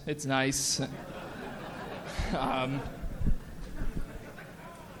friends. It's nice.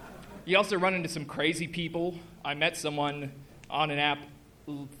 You also run into some crazy people. I met someone on an app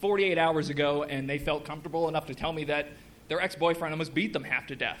 48 hours ago, and they felt comfortable enough to tell me that their ex-boyfriend almost beat them half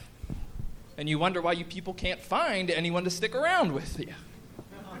to death. And you wonder why you people can't find anyone to stick around with you.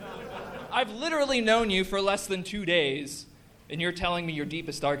 I've literally known you for less than 2 days, and you're telling me your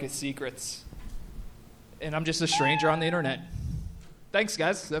deepest, darkest secrets. And I'm just a stranger on the internet. Thanks,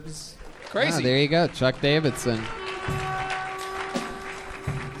 guys. That was crazy. There you go, Chuck Davidson.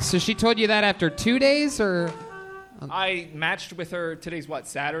 So she told you that after 2 days, or? I matched with her, today's what,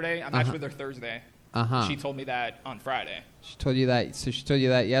 Saturday? I matched with her Thursday. She told me that on Friday. She told you that, so she told you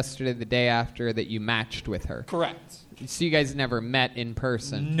that yesterday, the day after that you matched with her. Correct. So you guys never met in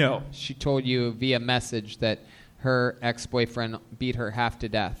person? No. She told you via message that her ex-boyfriend beat her half to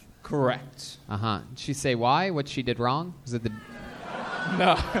death. Correct. Did she say why? What she did wrong? Was it the...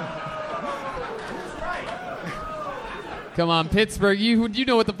 No. Come on, Pittsburgh, you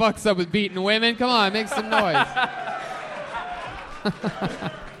know what the fuck's up with beating women. Come on, make some noise.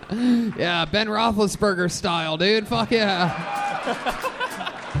 Yeah, Ben Roethlisberger style, dude. Fuck yeah.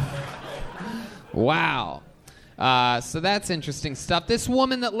 Wow. So that's interesting stuff. This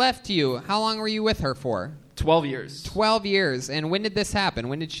woman that left you, how long were you with her for? 12 years. 12 years. And when did this happen?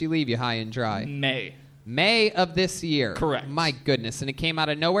 When did she leave you high and dry? May of this year. Correct. My goodness. And it came out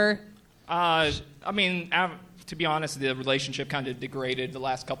of nowhere? I mean, to be honest, the relationship kind of degraded the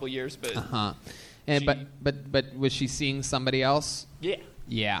last couple of years, but... And, but was she seeing somebody else? Yeah.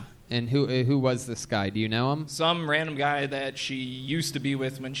 Yeah. And who was this guy? Do you know him? Some random guy that she used to be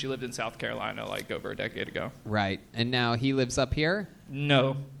with when she lived in South Carolina, like over a decade ago. Right. And now he lives up here?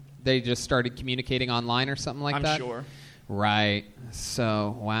 No. They just started communicating online or something like that? I'm sure. Right.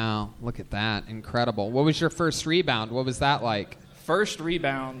 So, wow. Look at that. Incredible. What was your first rebound? What was that like? First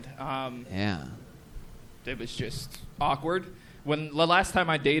rebound. Yeah. It was just awkward. When the last time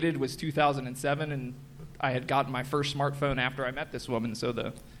I dated was 2007, and I had gotten my first smartphone after I met this woman. So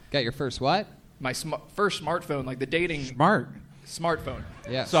got your first what? My first smartphone, like the dating smartphone.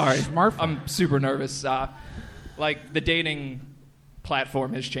 Yeah. Sorry, smartphone. I'm super nervous. Like the dating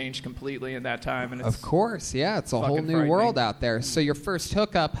platform has changed completely in that time, and it's of course, yeah, it's a whole new world out there. So your first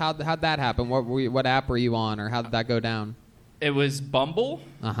hookup, how'd that happen? What app were you on, or how did that go down? It was Bumble.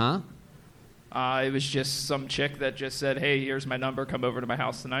 It was just some chick that just said, "Hey, here's my number. Come over to my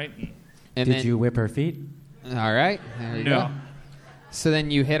house tonight." And did you whip her feet? All right. There you go. So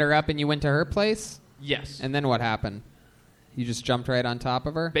then you hit her up and you went to her place? Yes. And then what happened? You just jumped right on top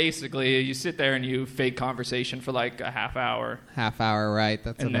of her? Basically, you sit there and you fake conversation for like a half hour. Half hour, right?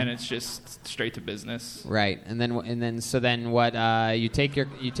 And then it's just straight to business. Right. And then what? You take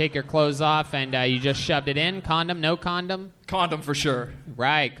your clothes off and you just shoved it in. Condom? No condom? Condom for sure.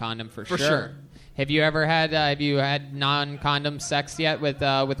 Right. Condom for sure. For sure. Have you ever had non-condom sex yet with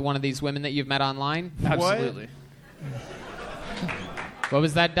one of these women that you've met online? Absolutely. What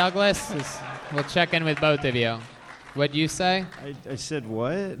was that, Douglas? We'll check in with both of you. What'd you say? I said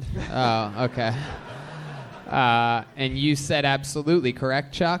what? Oh, okay. And you said absolutely,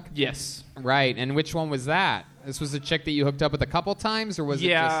 correct, Chuck? Yes. Right. And which one was that? This was a chick that you hooked up with a couple times, or was it just...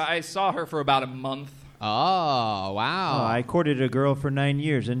 Yeah, I saw her for about a month. Oh, wow. Oh, I courted a girl for 9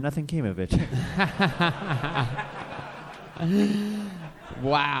 years and nothing came of it.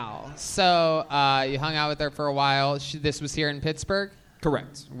 Wow. So you hung out with her for a while. This was here in Pittsburgh?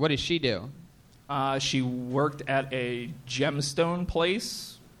 Correct. What does she do? She worked at a gemstone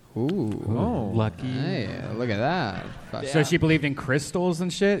place. Ooh. Oh. Lucky. Hey, look at that. Yeah. So she believed in crystals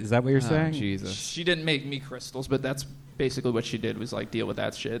and shit? Is that what you're saying? Jesus. She didn't make me crystals, but that's basically what she did, was like deal with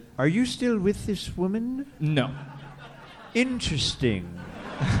that shit. Are you still with this woman? No. Interesting.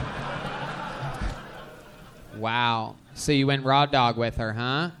 Wow. So you went raw dog with her,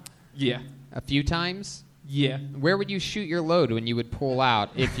 huh? Yeah. A few times? Yeah. Where would you shoot your load when you would pull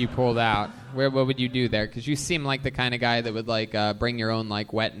out, if you pulled out? What would you do there? Because you seem like the kind of guy that would, like, bring your own,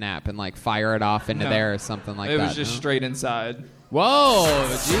 like, wet nap and, like, fire it off into there or something like that. It was just straight inside. Whoa,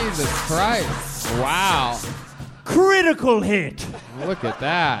 Jesus Christ. Wow. Critical hit. Look at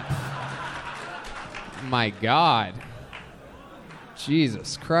that. My God.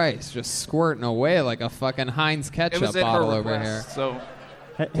 Jesus Christ. Just squirting away like a fucking Heinz ketchup It was at bottle her over here. request, so...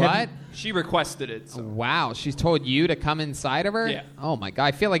 What? She requested it. So. Wow, she's told you to come inside of her? Yeah. Oh, my God.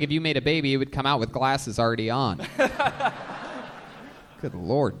 I feel like if you made a baby, it would come out with glasses already on. Good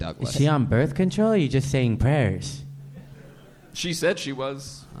Lord, Douglas. Is she on birth control or are you just saying prayers? She said she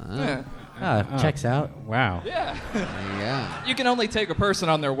was. Yeah. Checks out. Wow. Yeah. Yeah. You can only take a person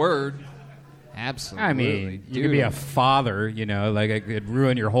on their word. Absolutely. I mean, you could be a father, like it could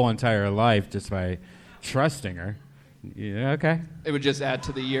ruin your whole entire life just by trusting her. Yeah, okay. It would just add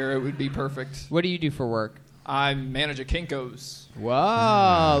to the year. It would be perfect. What do you do for work? I manage a Kinko's.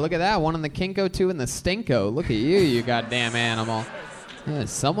 Whoa, look at that. One in the Kinko, two in the Stinko. Look at you goddamn animal. Yeah,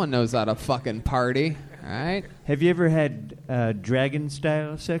 someone knows how to fucking party. All right. Have you ever had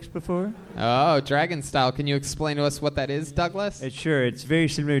dragon-style sex before? Oh, dragon style. Can you explain to us what that is, Douglas? Sure. It's very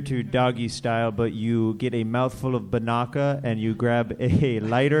similar to doggy style, but you get a mouthful of banaka and you grab a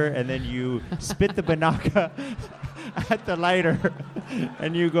lighter and then you spit the banaka at the lighter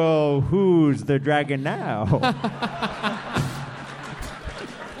and you go, "Who's the dragon now?"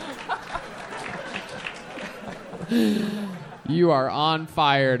 You are on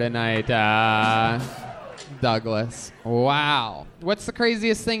fire tonight, Douglas. Wow. What's the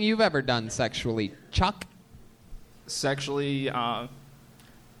craziest thing you've ever done sexually, Chuck? Sexually, I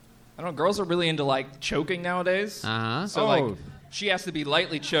don't know. Girls are really into, like, choking nowadays. Uh-huh. So, like, she has to be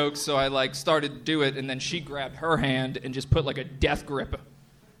lightly choked, so I, like, started to do it, and then she grabbed her hand and just put, like, a death grip.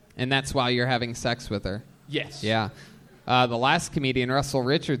 And that's why you're having sex with her? Yes. Yeah. The last comedian, Russell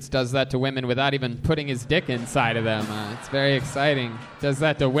Richards, does that to women without even putting his dick inside of them. It's very exciting. Does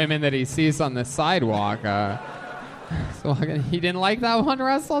that to women that he sees on the sidewalk. So you didn't like that one,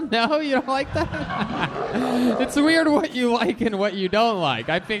 Russell? No, you don't like that? It's weird what you like and what you don't like.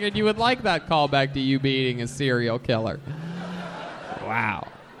 I figured you would like that callback to you being a serial killer. Wow.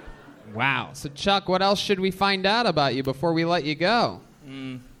 Wow. So, Chuck, what else should we find out about you before we let you go?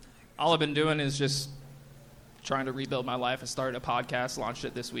 All I've been doing is just trying to rebuild my life. I started a podcast, launched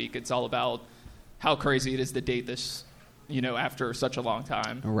it this week. It's all about how crazy it is to date this, after such a long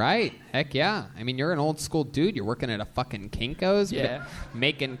time. Right. Heck yeah. I mean, you're an old school dude. You're working at a fucking Kinko's. Yeah.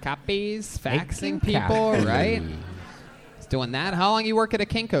 Making copies, faxing people, right? He's doing that. How long you work at a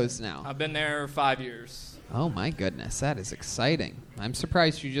Kinko's now? I've been there 5 years. Oh, my goodness. That is exciting. I'm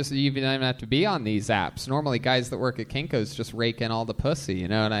surprised you even don't have to be on these apps. Normally, guys that work at Kinko's just rake in all the pussy. You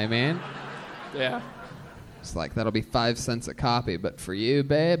know what I mean? Yeah. It's like, that'll be 5 cents a copy, but for you,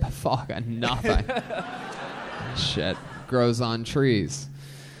 babe, fucking nothing. Shit grows on trees.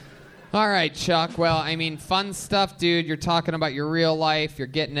 All right, Chuck. Well, I mean, fun stuff, dude. You're talking about your real life. You're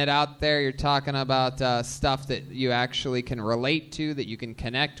getting it out there. You're talking about stuff that you actually can relate to, that you can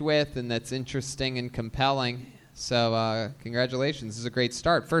connect with, and that's interesting and compelling. So, congratulations. This is a great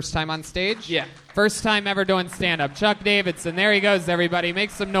start. First time on stage? Yeah. First time ever doing stand-up. Chuck Davidson. There he goes, everybody.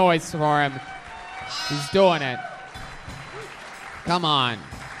 Make some noise for him. He's doing it. Come on.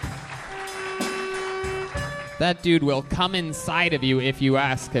 That dude will come inside of you if you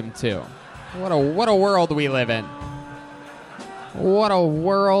ask him to. What a world we live in. What a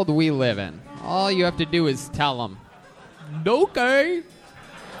world we live in. All you have to do is tell him. Okay.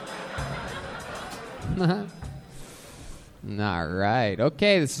 All right.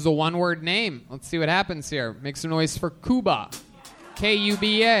 Okay, this is a one-word name. Let's see what happens here. Make some noise for Cuba.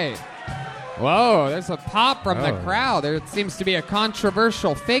 K-U-B-A. Whoa, there's a pop from the crowd. There seems to be a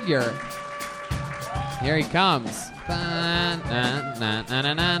controversial figure. Here he comes.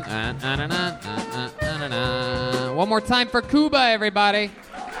 One more time for Cuba, everybody.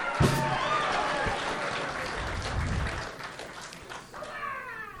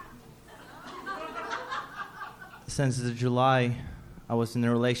 Since July, I was in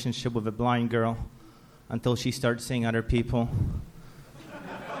a relationship with a blind girl until she started seeing other people.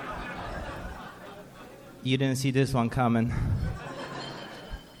 You didn't see this one coming.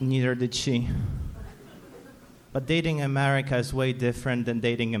 Neither did she. But dating in America is way different than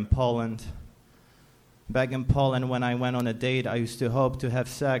dating in Poland. Back in Poland, when I went on a date, I used to hope to have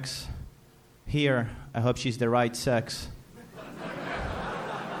sex. Here, I hope she's the right sex.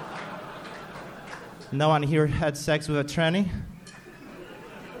 No one here had sex with a tranny?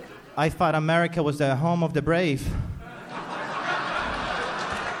 I thought America was the home of the brave.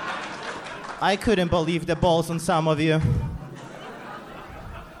 I couldn't believe the balls on some of you.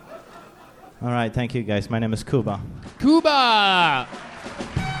 All right, thank you guys. My name is Cuba. Cuba!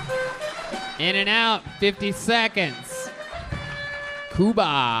 In and out, 50 seconds.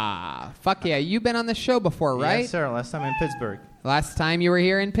 Cuba. Fuck yeah, you've been on the show before, right? Yes, sir. Last time in Pittsburgh. Last time you were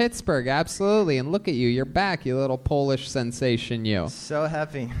here in Pittsburgh, absolutely. And look at you, you're back, you little Polish sensation, you. So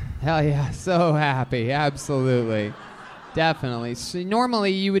happy. Hell yeah, so happy, absolutely. Definitely. So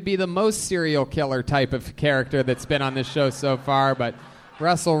normally you would be the most serial killer type of character that's been on this show so far, but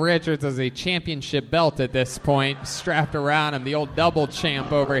Russell Richards has a championship belt at this point, strapped around him, the old double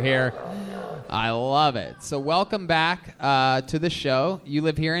champ over here. I love it. So welcome back to the show. You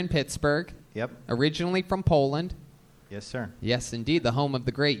live here in Pittsburgh. Yep. Originally from Poland. Yes, sir. Yes, indeed. The home of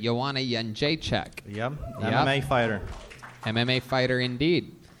the great Joanna Jędrzejczyk. Yep. MMA fighter. MMA fighter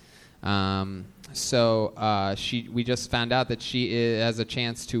indeed. We just found out that she has a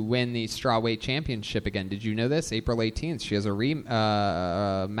chance to win the strawweight championship again. Did you know this? April 18th, she has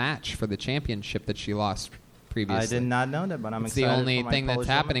a match for the championship that she lost previously. I did not know that, but I'm it's excited. the only for my thing that's Polish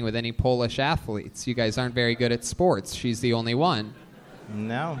happening with any Polish athletes. You guys aren't very good at sports. She's the only one.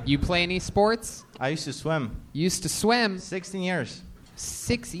 No. You play any sports? I used to swim. You used to swim? 16 years.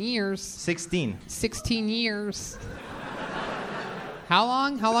 6 years? 16. 16 years. How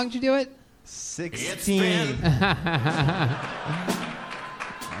long? How long did you do it? 16.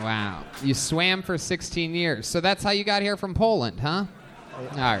 Wow. You swam for 16 years. So that's how you got here from Poland, huh?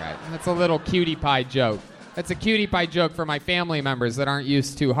 All right. That's a little cutie pie joke. That's a cutie pie joke for my family members that aren't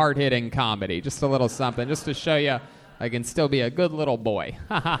used to hard-hitting comedy. Just a little something, just to show you I can still be a good little boy.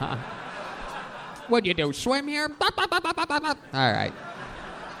 What'd you do, swim here? All right.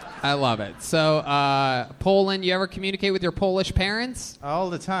 I love it. So, Poland, you ever communicate with your Polish parents? All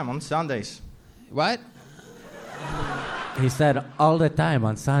the time, on Sundays. What? He said all the time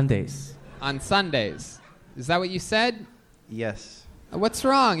on Sundays. On Sundays. Is that what you said? Yes. What's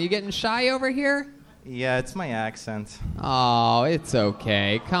wrong? You getting shy over here? Yeah, it's my accent. Oh, it's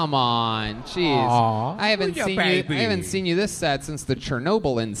okay. Come on. Jeez. Aw, I haven't good seen baby. you I haven't seen you this sad since the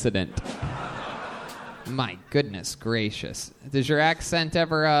Chernobyl incident. My goodness gracious. Does your accent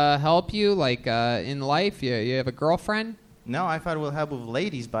ever help you, like in life? You have a girlfriend? No, I thought it would help with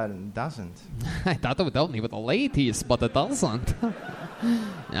ladies, but it doesn't. I thought it would help me with the ladies, but it doesn't.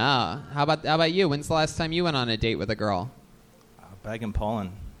 No. How about you? When's the last time you went on a date with a girl? Back in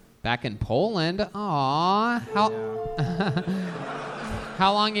Poland. Back in Poland? Aww.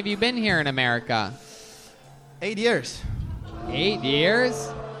 How long have you been here in America? 8 years. 8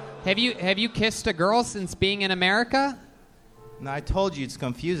 years? Have you kissed a girl since being in America? No, I told you it's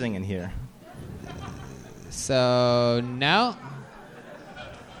confusing in here. So, no?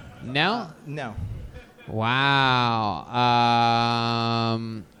 No? No. Wow.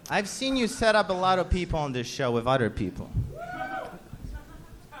 I've seen you set up a lot of people on this show with other people.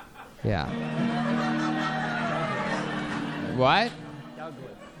 Yeah. What?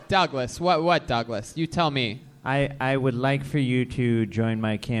 Douglas. What, Douglas? You tell me. I would like for you to join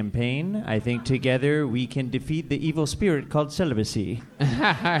my campaign. I think together we can defeat the evil spirit called celibacy.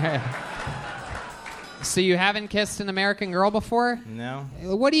 So you haven't kissed an American girl before? No.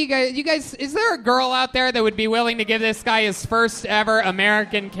 What do you guys, is there a girl out there that would be willing to give this guy his first ever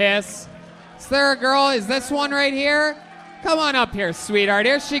American kiss? Is there a girl? Is this one right here? Come on up here, sweetheart.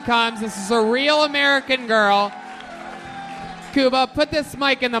 Here she comes. This is a real American girl. Cuba, put this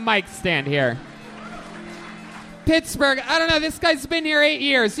mic in the mic stand here. Pittsburgh, I don't know, this guy's been here 8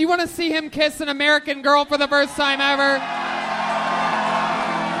 years. You want to see him kiss an American girl for the first time ever?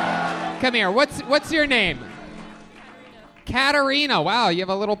 Come here, what's your name? Katarina. Wow, you have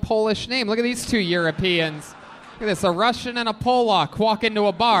a little Polish name. Look at these two Europeans. Look at this, a Russian and a Polak walk into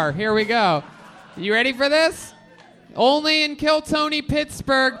a bar. Here we go. You ready for this? Only in Kill Tony,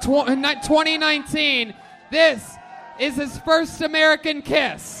 Pittsburgh, 2019. This is his first American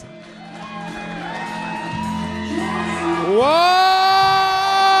kiss. Whoa!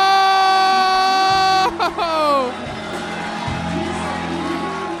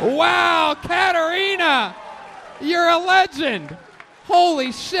 Wow, Katarina! You're a legend!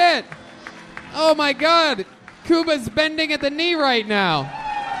 Holy shit! Oh my God! Cuba's bending at the knee right now.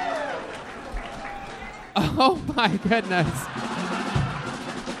 Oh my goodness.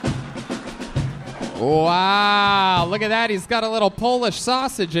 Wow, look at that. He's got a little Polish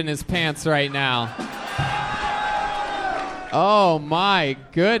sausage in his pants right now. Oh my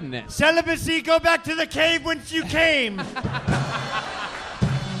goodness. Celibacy, go back to the cave whence you came.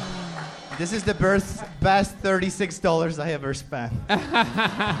 This is the best $36 I ever spent.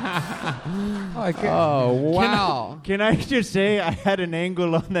 Oh, wow. Can I just say I had an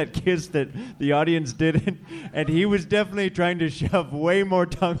angle on that kiss that the audience didn't, and he was definitely trying to shove way more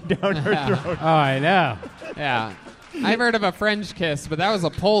tongue down her throat. Oh, I know. Yeah. I've heard of a French kiss, but that was a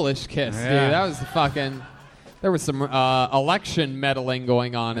Polish kiss, dude. Yeah. That was fucking... There was some election meddling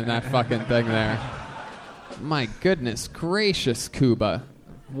going on in that fucking thing there. My goodness gracious, Cuba.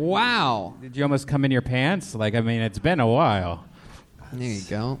 Wow. Did you almost come in your pants? Like, I mean, it's been a while. There you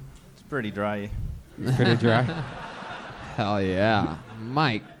go. It's pretty dry. Pretty dry. Hell yeah.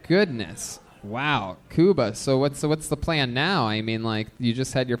 My goodness. Wow. Cuba. So what's the plan now? I mean, like, you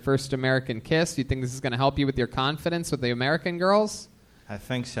just had your first American kiss. Do you think this is going to help you with your confidence with the American girls? I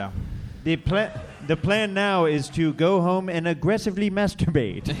think so. The plan now is to go home and aggressively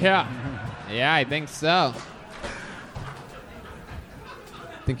masturbate. Yeah. Yeah, I think so.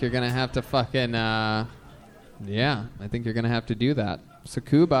 I think you're going to have to fucking, I think you're going to have to do that. So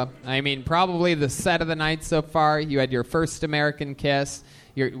Cuba, I mean, probably the set of the night so far. You had your first American kiss.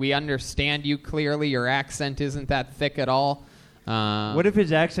 We understand you clearly. Your accent isn't that thick at all. What if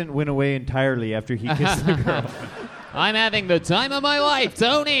his accent went away entirely after he kissed the girl? I'm having the time of my life,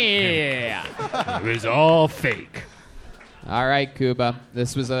 Tony. It was all fake. All right, Cuba.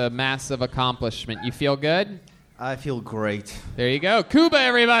 This was a massive accomplishment. You feel good? I feel great. There you go. Cuba,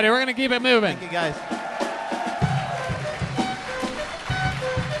 everybody. We're going to keep it moving. Thank you, guys.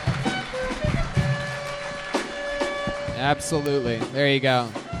 Absolutely. There you go.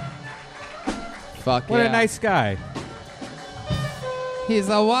 Fuck What yeah. a nice guy. He's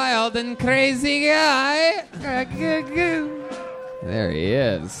a wild and crazy guy. There he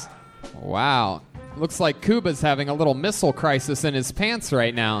is. Wow. Looks like Cuba's having a little missile crisis in his pants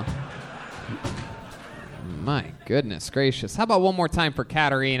right now. My goodness gracious. How about one more time for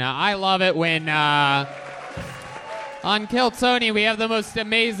Katerina? I love it when on Kill Tony we have the most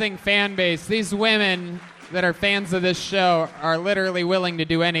amazing fan base. These women that are fans of this show are literally willing to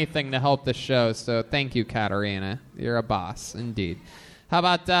do anything to help the show. So thank you, Katerina. You're a boss, indeed. How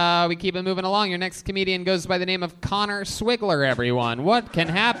about we keep it moving along? Your next comedian goes by the name of Connor Swigler, everyone. What can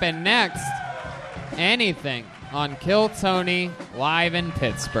happen next? Anything on Kill Tony live in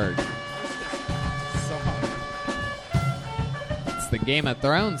Pittsburgh. It's the Game of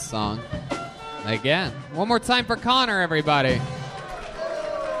Thrones song. Again. One more time for Connor, everybody.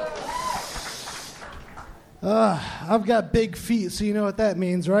 I've got big feet, so you know what that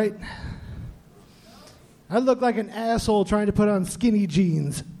means, right? I look like an asshole trying to put on skinny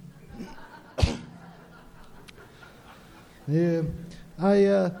jeans. Yeah.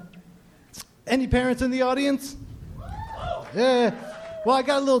 Any parents in the audience? Yeah. Well, I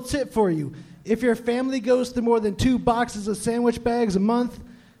got a little tip for you. If your family goes through more than 2 boxes of sandwich bags a month,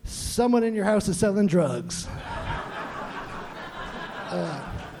 someone in your house is selling drugs.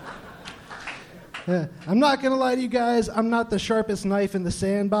 I'm not gonna lie to you guys. I'm not the sharpest knife in the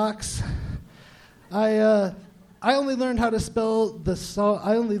sandbox. I only learned how to spell the song.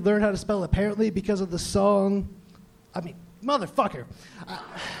 I only learned how to spell apparently because of the song. I mean, motherfucker. I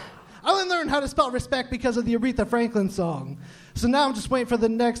only learned how to spell respect because of the Aretha Franklin song. So now I'm just waiting for the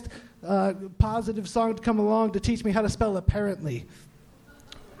next positive song to come along to teach me how to spell apparently.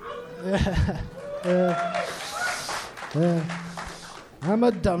 I'm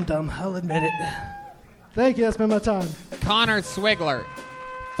a dum-dum, I'll admit it. Thank you, that's been my time. Connor Swigler.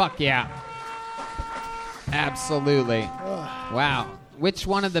 Fuck yeah. Absolutely. Wow. Which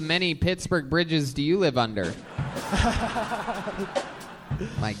one of the many Pittsburgh bridges do you live under?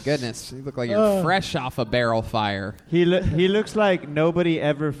 My goodness, you look like you're fresh off a barrel fire. He looks like nobody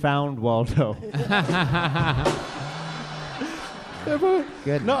ever found Waldo.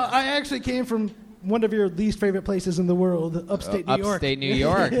 Good. No, I actually came from one of your least favorite places in the world, upstate New York. Upstate New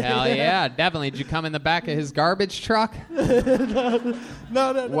York, hell yeah, definitely. Did you come in the back of his garbage truck?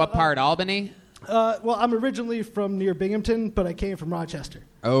 No. What part, Albany? Well, I'm originally from near Binghamton, but I came from Rochester.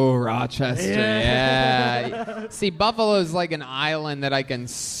 Oh, Rochester, yeah. See, Buffalo's like an island that I can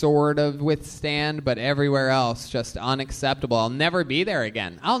sort of withstand, but everywhere else, just unacceptable. I'll never be there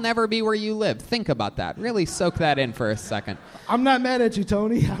again. I'll never be where you live. Think about that. Really soak that in for a second. I'm not mad at you,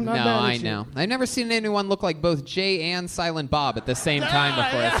 Tony. I'm not mad at you. No, I know. I've never seen anyone look like both Jay and Silent Bob at the same time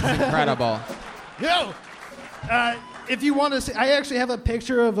before. It's incredible. Yo, if you want to see, I actually have a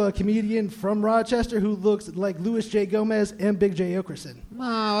picture of a comedian from Rochester who looks like Louis J. Gomez and Big J. Okerson.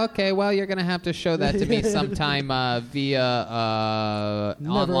 Oh, okay. Well, you're going to have to show that to me sometime via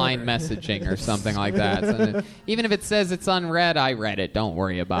online messaging or something like that. So, even if it says it's unread, I read it. Don't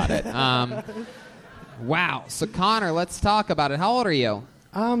worry about it. Wow. So, Connor, let's talk about it. How old are you?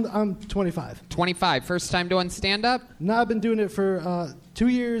 I'm 25. 25. First time doing stand-up? No, I've been doing it for 2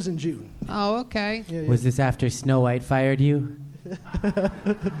 years in June. Oh, okay. Yeah, Was this after Snow White fired you?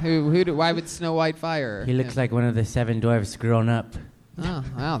 Why would Snow White fire her? He looks like one of the 7 dwarfs grown up. Oh,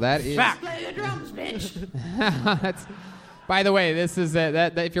 wow, that is... Play the drums, bitch! That's, by the way, this is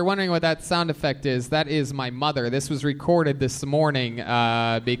that if you're wondering what that sound effect is, that is my mother. This was recorded this morning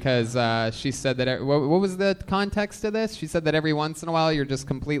because she said that... What was the context of this? She said that every once in a while you're just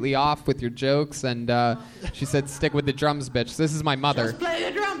completely off with your jokes, and she said, stick with the drums, bitch. So this is my mother. Just play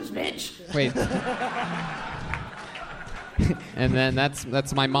the drums, bitch! Wait. And then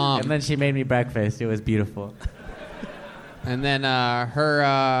that's my mom. And then she made me breakfast. It was beautiful. And then her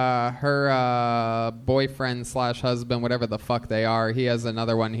boyfriend / husband, whatever the fuck they are, he has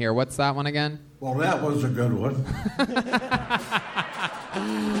another one here. What's that one again? Well, that was a good one.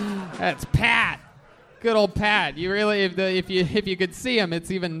 That's Pat. Good old Pat. You really, if you could see him, it's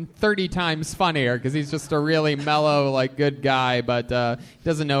even 30 times funnier because he's just a really mellow, like, good guy, but he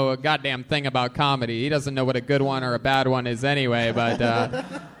doesn't know a goddamn thing about comedy. He doesn't know what a good one or a bad one is anyway, but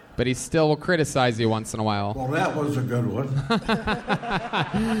he still will criticize you once in a while. Well, that was a good one.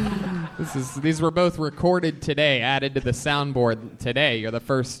 These were both recorded today, added to the soundboard today. You're the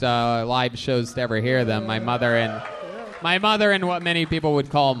first live shows to ever hear them. My mother and what many people would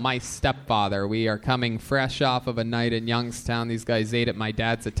call my stepfather. We are coming fresh off of a night in Youngstown. These guys ate at my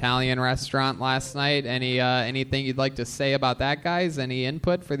dad's Italian restaurant last night. Anything you'd like to say about that, guys? Any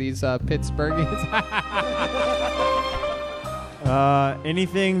input for these Pittsburghians?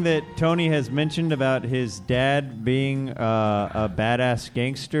 Anything that Tony has mentioned about his dad being a badass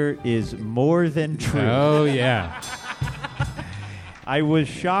gangster is more than true. Oh, yeah. I was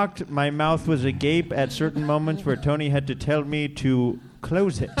shocked. My mouth was agape at certain moments where Tony had to tell me to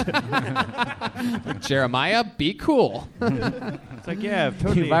close it. Jeremiah, be cool. It's like, yeah,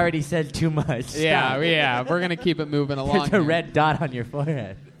 totally. You've already said too much. Yeah. We're going to keep it moving along. There's a red dot on your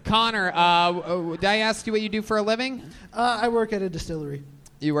forehead. Connor, did I ask you what you do for a living? I work at a distillery.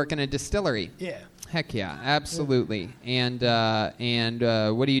 You work in a distillery? Yeah. Heck yeah, absolutely. And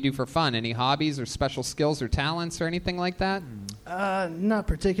what do you do for fun? Any hobbies or special skills or talents or anything like that? Not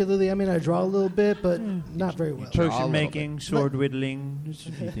particularly. I mean, I draw a little bit, but not very well. Potion making, sword whittling.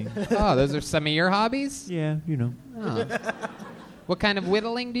 Oh, those are some of your hobbies? Yeah, you know. Oh. What kind of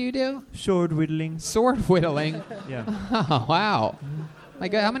whittling do you do? Sword whittling. Sword whittling? Yeah. Oh, wow. My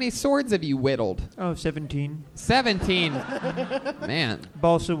God, how many swords have you whittled? Oh, 17. 17? Man.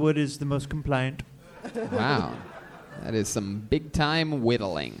 Balsa wood is the most compliant. Wow. That is some big-time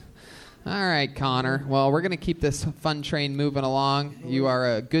whittling. All right, Connor. Well, we're going to keep this fun train moving along. You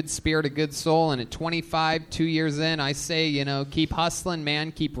are a good spirit, a good soul, and at 25, 2 years in, I say, keep hustling,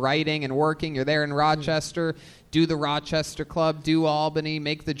 man. Keep writing and working. You're there in Rochester. Do the Rochester Club, do Albany,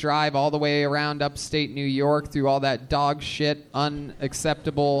 make the drive all the way around upstate New York through all that dog shit,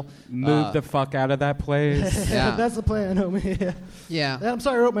 unacceptable. Move the fuck out of that place. Yeah. That's the plan, homie. Yeah. I'm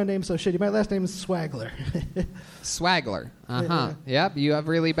sorry I wrote my name so shitty. My last name is Swagler. Swagler. Uh-huh. Yep, you have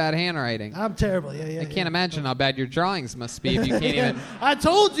really bad handwriting. I'm terrible. Yeah. I can't imagine how bad your drawings must be if you can't even... I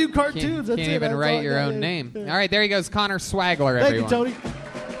told you, cartoons. Can't even write your own name. All right, there he goes, Connor Swagler, Thank everyone. you,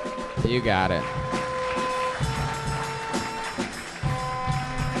 Tony. You got it.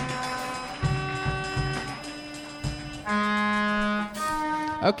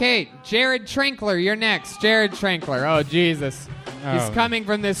 Okay, Jared Trinkler, you're next. Jared Trinkler. Oh, Jesus. He's coming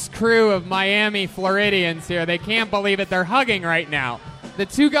from this crew of Miami Floridians here. They can't believe it. They're hugging right now. The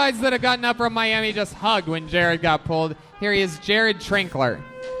two guys that have gotten up from Miami just hugged when Jared got pulled. Here he is, Jared Trinkler.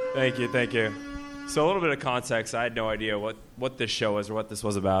 Thank you. So a little bit of context. I had no idea what this show was or what this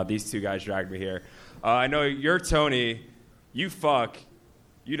was about. These two guys dragged me here. I know you're Tony. You fuck.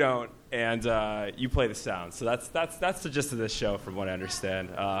 You don't. And you play the sound. So that's the gist of this show from what I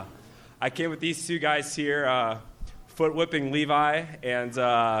understand. I came with these two guys here, foot whipping Levi and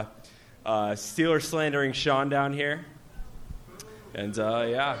Steeler slandering Sean down here. And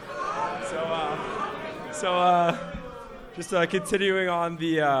yeah. So just continuing on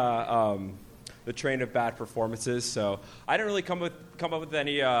the train of bad performances. So I didn't really come up with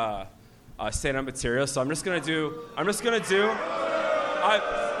any stand-up material. So I'm just gonna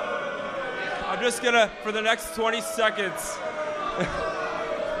for the next 20 seconds,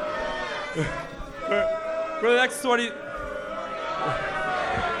 for the next 20,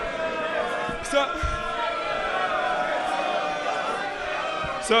 so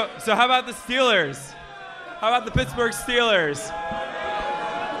how about the Steelers? How about the Pittsburgh Steelers?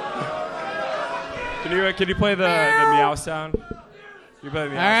 Can you play the meow sound? You're better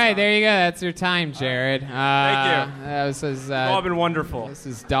than All me. right, there you go. That's your time, Jared. Thank you. This is, You've all been wonderful. This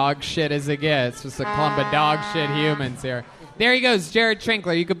is dog shit as it gets. Just a clump of dog shit humans here. There he goes, Jared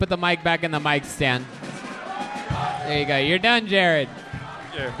Trinkler. You can put the mic back in the mic stand. There you go. You're done, Jared.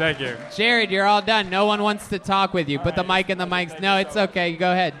 Thank you. Jared, you're all done. No one wants to talk with you. Put the mic in the mic. No, it's okay.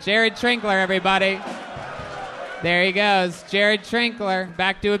 Go ahead. Jared Trinkler, everybody. There he goes. Jared Trinkler.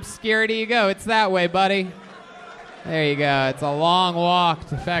 Back to obscurity you go. It's that way, buddy. There you go. It's a long walk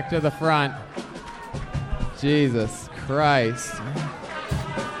back to the front. Jesus Christ.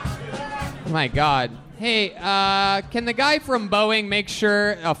 My God. Hey, can the guy from Boeing make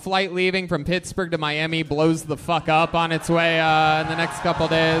sure a flight leaving from Pittsburgh to Miami blows the fuck up on its way in the next couple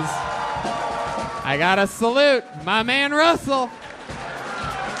days? I gotta salute my man Russell.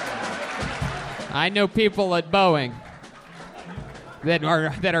 I know people at Boeing that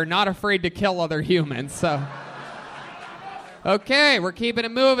are not afraid to kill other humans, so... Okay, we're keeping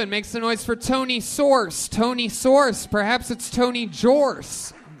it moving. Make some noise for Tony Source. Tony Source. Perhaps it's Tony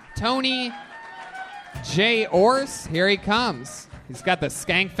Jorce. Tony J. Orse. Here he comes. He's got the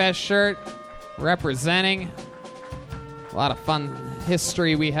Skankfest shirt representing. A lot of fun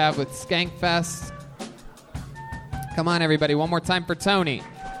history we have with Skankfest. Come on, everybody. One more time for Tony.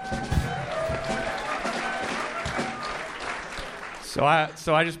 So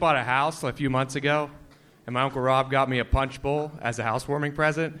I just bought a house a few months ago. And my Uncle Rob got me a punch bowl as a housewarming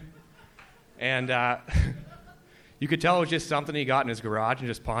present. And you could tell it was just something he got in his garage and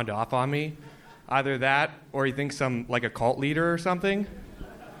just pawned off on me. Either that or he thinks I'm like a cult leader or something.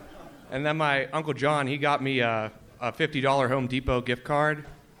 And then my Uncle John, he got me a $50 Home Depot gift card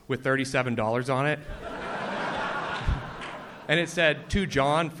with $37 on it. And it said, "To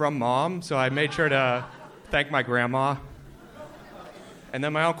John from Mom," so I made sure to thank my grandma. And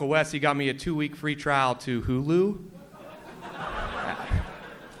then my Uncle Wes, he got me a 2-week free trial to Hulu.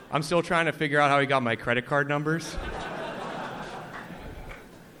 I'm still trying to figure out how he got my credit card numbers.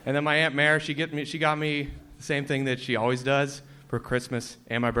 And then my Aunt Mare, she got me the same thing that she always does for Christmas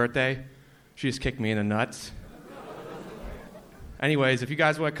and my birthday. She just kicked me in the nuts. Anyways, if you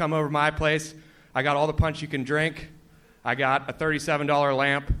guys want to come over to my place, I got all the punch you can drink. I got a $37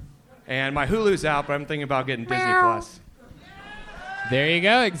 lamp. And my Hulu's out, but I'm thinking about getting Disney Plus. There you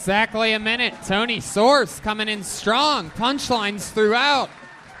go. Exactly a minute. Tony Source coming in strong. Punchlines throughout.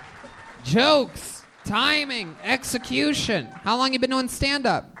 Jokes, timing, execution. How long you been doing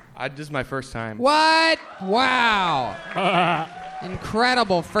stand-up? This is my first time. What? Wow.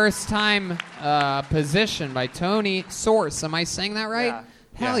 Incredible first-time position by Tony Source. Am I saying that right? Yeah.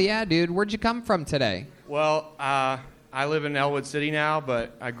 Hell yeah, dude. Where'd you come from today? Well, I live in Elwood City now,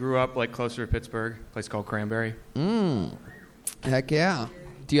 but I grew up closer to Pittsburgh, a place called Cranberry. Heck yeah.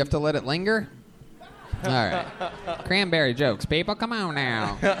 Do you have to let it linger? All right. Cranberry jokes. People, come on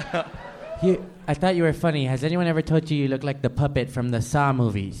now. I thought you were funny. Has anyone ever told you look like the puppet from the Saw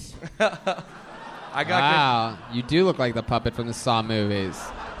movies? Wow. You do look like the puppet from the Saw movies.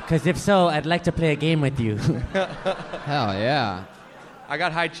 Because if so, I'd like to play a game with you. Hell yeah. I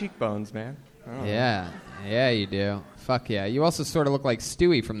got high cheekbones, man. Oh. Yeah. Yeah, you do. Fuck yeah. You also sort of look like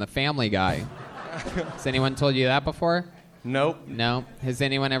Stewie from The Family Guy. Has anyone told you that before? Nope. No. Has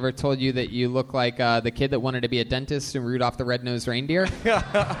anyone ever told you that you look like the kid that wanted to be a dentist in Rudolph the Red-Nosed Reindeer?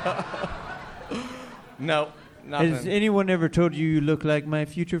 No. Nothing. Has anyone ever told you you look like my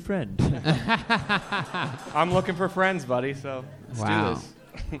future friend? I'm looking for friends, buddy, so let's do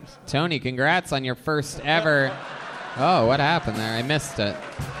this. Tony, congrats on your first ever... Oh, what happened there? I missed it.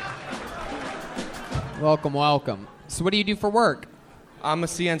 Welcome, welcome. So what do you do for work? I'm a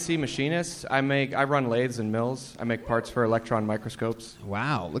CNC machinist. I run lathes and mills. I make parts for electron microscopes.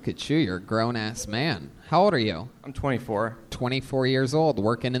 Wow, look at you. You're a grown-ass man. How old are you? I'm 24. 24 years old,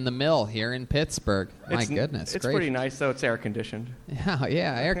 working in the mill here in Pittsburgh. My goodness. It's pretty nice, though. It's air-conditioned.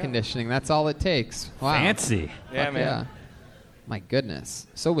 Yeah, air conditioning. That's all it takes. Wow. Fancy. Yeah, Fuck man. Yeah. My goodness.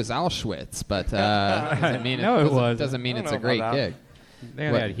 So was Auschwitz, but doesn't mean doesn't mean it's a great gig. They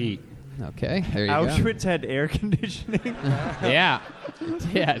only had heat. Okay, there you Auschwitz had air conditioning? Yeah,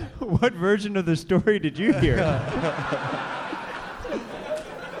 it did. What version of the story did you hear?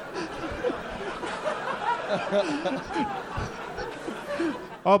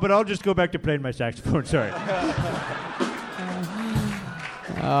 Oh, but I'll just go back to playing my saxophone. Sorry.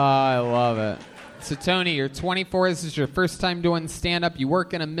 Oh, I love it. So, Tony, you're 24. This is your first time doing stand-up. You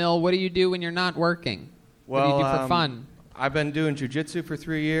work in a mill. What do you do when you're not working? What do you do for fun? I've been doing jiu-jitsu for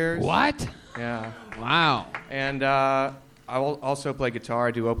 3 years. What? Yeah. Wow. And I will also play guitar.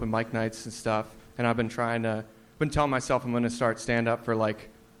 I do open mic nights and stuff. And I've been telling myself I'm going to start stand-up for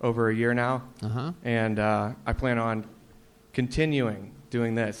over a year now. Uh-huh. And I plan on continuing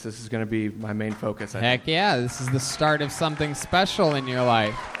doing this. This is going to be my main focus. I Heck think. yeah, this is the start of something special in your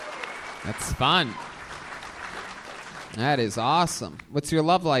life. That's fun. That is awesome. What's your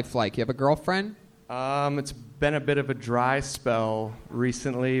love life like? You have a girlfriend? It's been a bit of a dry spell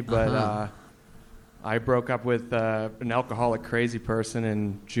recently, but I broke up with an alcoholic crazy person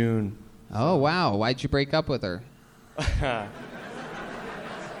in June. Oh, wow. Why'd you break up with her? Because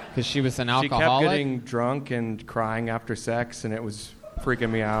she was an She alcoholic? kept getting drunk and crying after sex, and it was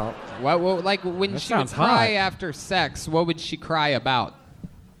freaking me out. What like when she would cry after sex, what would she cry about?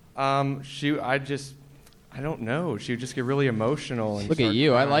 I don't know. She would just get really emotional. And Look at start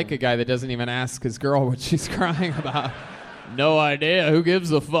you. I crying. like a guy that doesn't even ask his girl what she's crying about. No idea. Who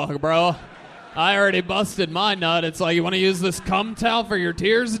gives a fuck, bro? I already busted my nut. It's like, you want to use this cum towel for your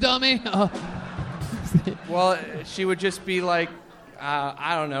tears, dummy? Well, she would just be like,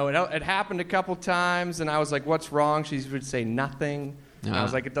 I don't know. It happened a couple times, and I was like, what's wrong? She would say nothing. And I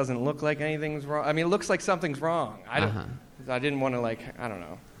was like, it doesn't look like anything's wrong. I mean, it looks like something's wrong. I didn't want to, I don't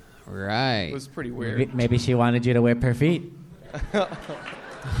know. Right. It was pretty weird. Maybe she wanted you to whip her feet.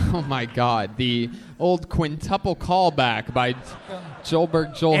 Oh, my God. The old quintuple callback by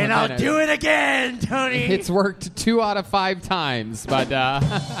Joelberg Joel And I'll Jimenez. do it again, Tony. It's worked 2 out of 5 times, but...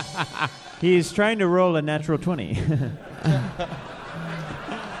 He's trying to roll a natural 20.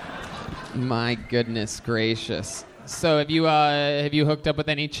 My goodness gracious. So have you hooked up with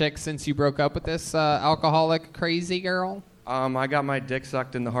any chicks since you broke up with this alcoholic crazy girl? I got my dick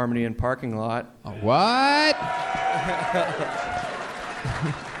sucked in the Harmony Inn parking lot. What?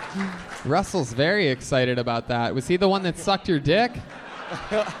 Russell's very excited about that. Was he the one that sucked your dick?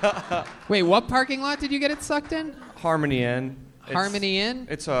 Wait, what parking lot did you get it sucked in? Harmony Inn. Harmony Inn?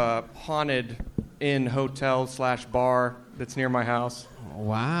 It's a haunted inn hotel / bar that's near my house.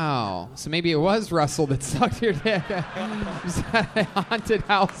 Wow. So maybe it was Russell that sucked your dick. Was that a haunted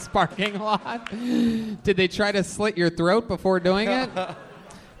house parking lot? Did they try to slit your throat before doing it?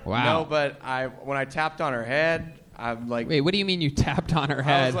 Wow. No, but when I tapped on her head, I'm like... Wait, what do you mean you tapped on her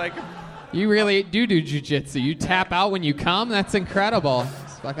head? I was like... You really do jujitsu. You tap out when you come? That's incredible.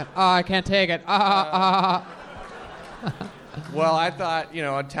 It's fucking, I can't take it. Well, I thought,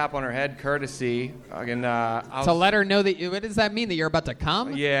 I'd tap on her head, courtesy, and to let her know that. What does that mean? That you're about to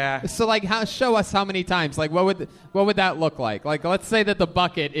come? Yeah. So, show us how many times. Like, what would that look like? Like, let's say that the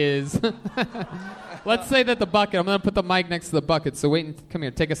bucket is. Let's say that the bucket. I'm gonna put the mic next to the bucket. So come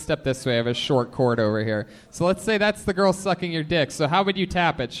here. Take a step this way. I have a short cord over here. So let's say that's the girl sucking your dick. So how would you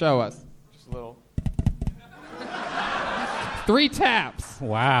tap it? Show us. Just a little. 3 taps.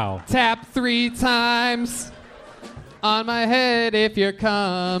 Wow. Tap 3 times. On my head if you're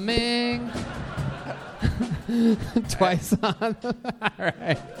coming. Twice on. All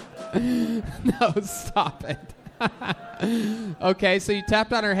right. No, stop it. Okay, so you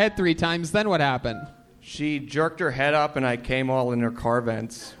tapped on her head 3 times. Then what happened? She jerked her head up, and I came all in her car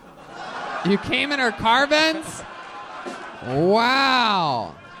vents. You came in her car vents?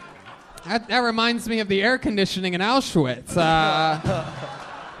 Wow. That reminds me of the air conditioning in Auschwitz.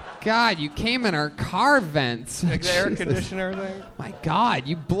 God, you came in her car vents. Like the air conditioner thing? My God,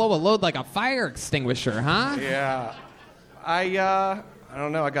 you blow a load like a fire extinguisher, huh? Yeah. I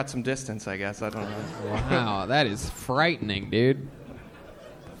don't know. I got some distance, I guess. I don't know. Wow, that is frightening, dude.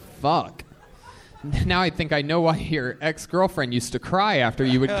 Fuck. Now I think I know why your ex-girlfriend used to cry after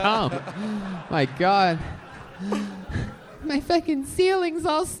you would come. My God. My fucking ceiling's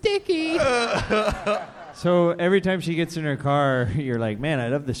all sticky. So every time she gets in her car, you're like, man, I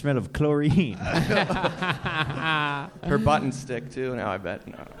love the smell of chlorine. Her buttons stick, too, now I bet.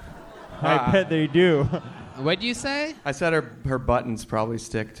 No. I bet they do. What'd you say? I said her buttons probably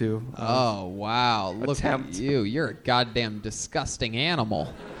stick, too. Oh, wow. Look at you. You're a goddamn disgusting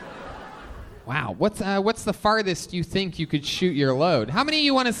animal. Wow. What's the farthest you think you could shoot your load? How many of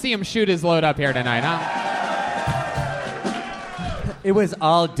you want to see him shoot his load up here tonight, huh? It was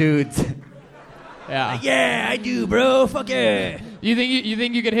all dudes. Yeah. Yeah, I do, bro. Fuck yeah. You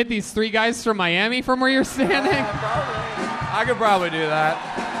think you could hit these 3 guys from Miami from where you're standing? I could probably do that.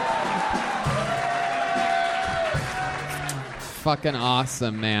 Fucking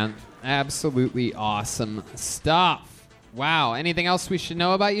awesome, man. Absolutely awesome stuff. Wow. Anything else we should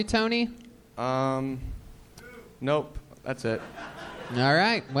know about you, Tony? Nope. That's it. All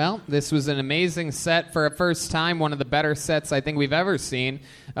right. Well, this was an amazing set for a first time. One of the better sets I think we've ever seen.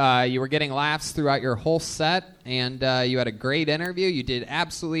 You were getting laughs throughout your whole set, and you had a great interview. You did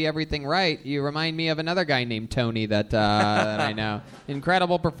absolutely everything right. You remind me of another guy named Tony that I know.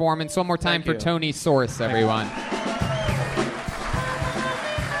 Incredible performance. One more time for Tony Source, everyone.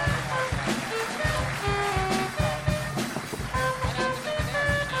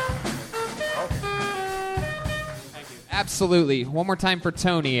 Absolutely. One more time for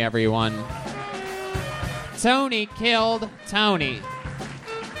Tony, everyone. Tony killed Tony.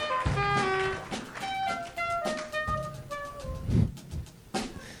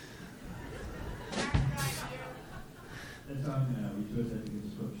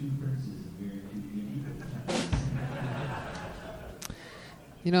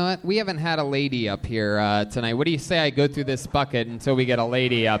 You know what? We haven't had a lady up here tonight. What do you say I go through this bucket until we get a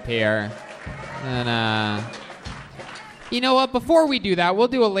lady up here? And, you know what? Before we do that, we'll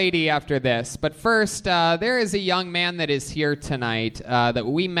do a lady after this. But first, there is a young man that is here tonight that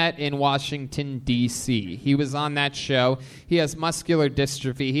we met in Washington, D.C. He was on that show. He has muscular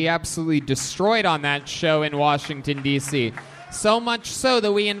dystrophy. He absolutely destroyed on that show in Washington, D.C. So much so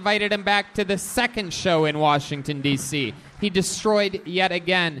that we invited him back to the second show in Washington, D.C. He destroyed yet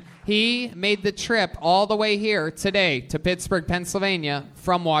again. He made the trip all the way here today to Pittsburgh, Pennsylvania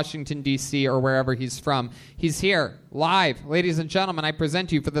from Washington, D.C. or wherever he's from. He's here live. Ladies and gentlemen, I present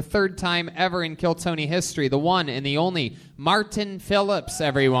to you for the third time ever in Kill Tony history, the one and the only Martin Phillips,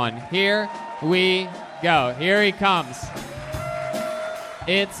 everyone. Here we go. Here he comes.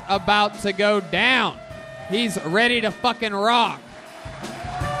 It's about to go down. He's ready to fucking rock.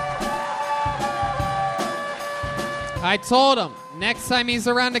 I told him, next time he's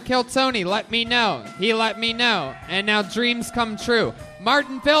around to Kill Tony, let me know. He let me know. And now dreams come true.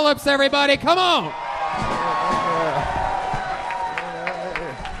 Martin Phillips, everybody, come on!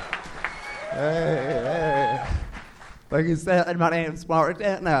 Hey. Like you said, my name's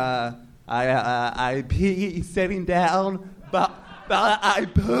Martin. I pee sitting down, but I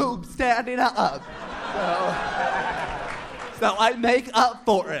poop standing up. So I make up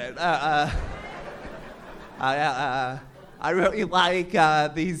for it. I really like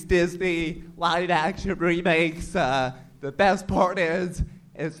these Disney live-action remakes. The best part is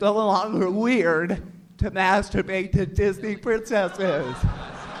it's no longer weird to masturbate to Disney princesses.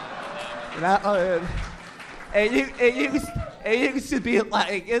 You know, it used to be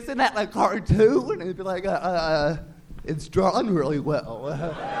like, isn't that a cartoon? And it'd be like, it's drawn really well.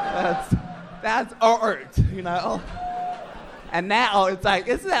 That's art, you know? And now it's like,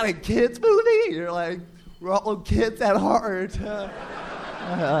 isn't that a kid's movie? You're like, we're all kids at heart.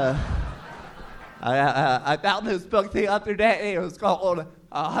 I found this book the other day. It was called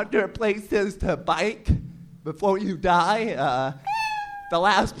 100 Places to Bike Before You Die. The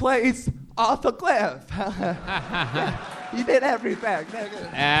last place, off a cliff. You did everything.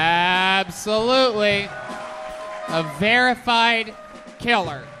 Absolutely. A verified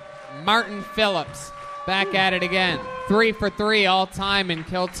killer. Martin Phillips. Back at it again. 3 for 3 all time in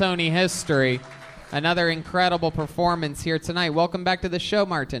Kill Tony history. Another incredible performance here tonight. Welcome back to the show,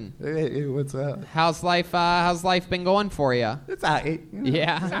 Martin. Hey, what's up? How's life been going for you? It's all right.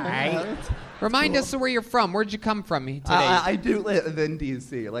 Yeah. It's all right. Remind us of where you're from. Where'd you come from today? I do live in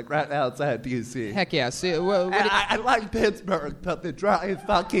D.C., like right outside D.C. Heck yeah. I like Pittsburgh, but the drive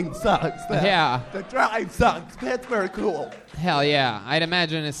fucking sucks. The drive sucks. Pittsburgh cool. Hell yeah. I'd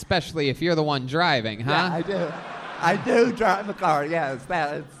imagine, especially if you're the one driving, huh? Yeah, I do. I do drive a car, yes.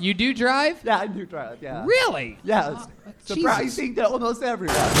 You do drive? Yeah, I do drive, yeah. Really? Yes. Surprising to almost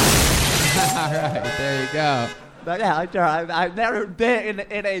everyone. All right, there you go. But yeah, I drive. I've never been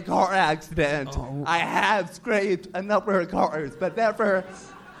in a car accident. Oh. I have scraped a number of cars, but never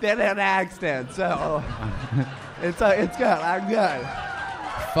been in an accident. So it's good. I'm good.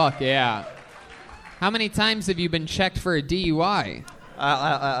 Fuck yeah. How many times have you been checked for a DUI?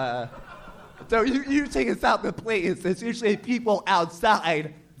 So usually it's not the police. It's usually people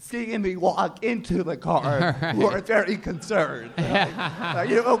outside seeing me walk into the car who are very concerned. Like, are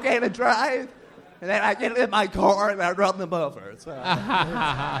you okay to drive? And then I get in my car and I run them over. So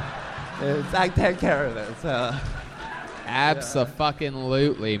I take care of it. So.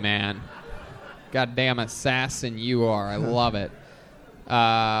 Abso-fucking-lutely, man. Goddamn assassin you are. I love it.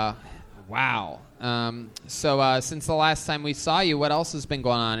 Wow. So since the last time we saw you, what else has been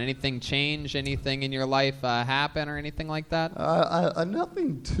going on? Anything change? Anything in your life happen or anything like that?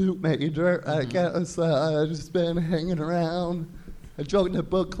 Nothing too major. I guess I've just been hanging around. I joined a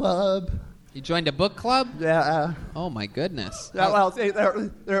book club. You joined a book club? Yeah. Oh, my goodness. Yeah, well, see,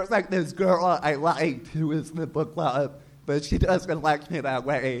 there's like this girl I liked who is in the book club, but she doesn't like me that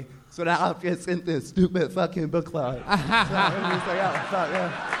way. So now I'm just in this stupid fucking book club. So I'm just like, oh, fuck,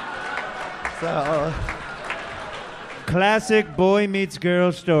 yeah. So. Classic boy meets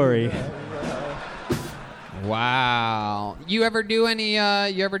girl story. Wow. You ever do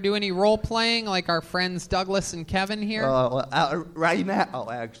any role playing like our friends Douglas and Kevin here? Right now,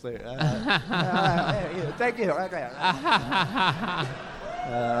 actually. Thank you.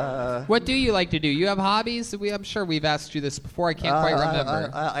 What do you like to do? You have hobbies? I'm sure we've asked you this before. I can't quite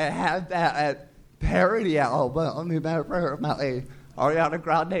remember. I had that parody album. Remember my Ariana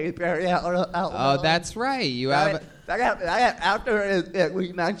Grande parody album? Oh, that's right. You have. After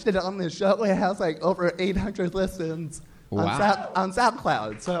we mentioned it on the show, it has like over 800 listens. Wow. On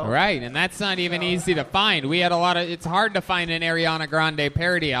SoundCloud. So. Right, and that's not even easy to find. We had it's hard to find an Ariana Grande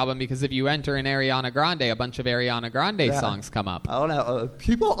parody album because if you enter an Ariana Grande, a bunch of Ariana Grande songs come up. I don't know.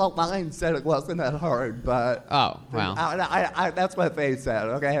 People online said it wasn't that hard, but... Oh, wow. I that's what they said,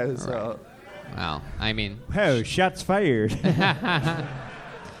 okay? So. Wow, I mean... Oh, shots fired.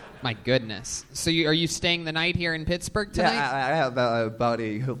 My goodness. So are you staying the night here in Pittsburgh tonight? Yeah, I have a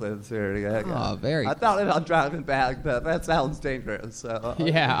buddy who lives here. Yeah. Oh, very I thought about driving back, but that sounds dangerous. So.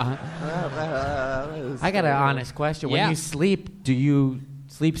 Yeah. I got an honest question. When you sleep, do you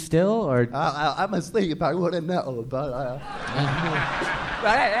sleep still or? I'm asleep. I wouldn't know, but.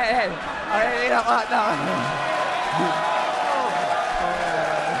 But hey, you know what? No.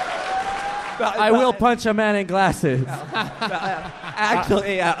 I will punch a man in glasses.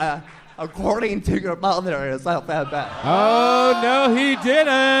 Actually, according to your mother, it's not that bad. Oh, no, he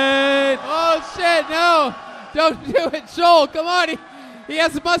didn't. Oh, shit, no. Don't do it, Joel. Come on. He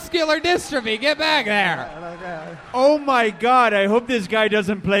has muscular dystrophy. Get back there. Oh, my God. I hope this guy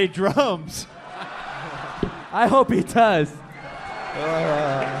doesn't play drums. I hope he does.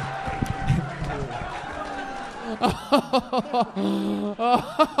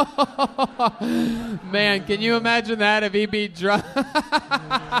 Man, can you imagine that if he beat drum?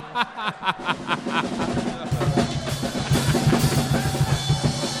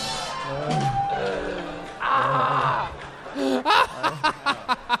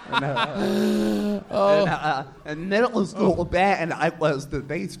 In middle school band, I was the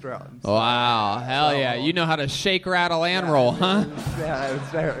bass drums. Wow, hell yeah. You know how to shake, rattle, and roll, huh? Yeah, it was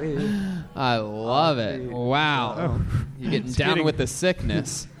very... I love it. Wow. You're getting down with the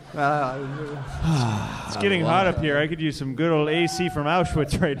sickness. It's getting hot up here. I could use some good old AC from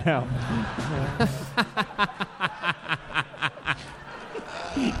Auschwitz right now.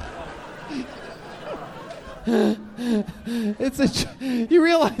 You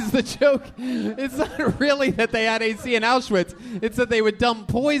realize the joke, it's not really that they had AC in Auschwitz, it's that they would dump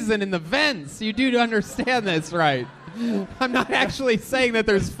poison in the vents. You do understand this, right? I'm not actually saying that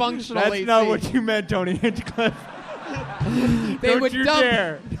there's functional That's AC. not what you meant, Tony Hinchcliffe. Don't you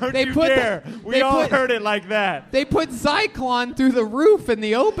dare. Don't you dare. We all heard it like that. They put Zyklon through the roof in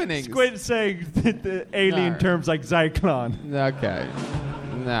the openings. Quit saying the alien terms like Zyklon. Okay.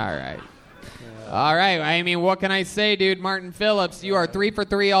 All right. I mean, what can I say, dude? Martin Phillips, you are 3 for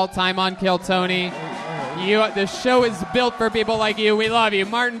 3 all-time on Kill Tony. The show is built for people like you. We love you.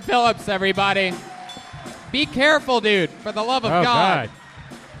 Martin Phillips, everybody. Be careful, dude, for the love of God.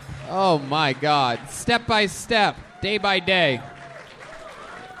 Oh, my God. Step by step, day by day.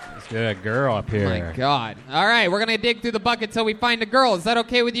 Let's get a girl up here. My God. All right, we're going to dig through the bucket till we find a girl. Is that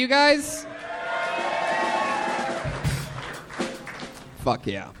okay with you guys? Fuck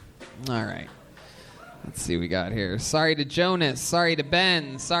yeah. All right. Let's see what we got here. Sorry to Jonas. Sorry to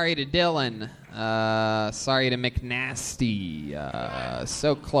Ben. Sorry to Dylan. Sorry to McNasty.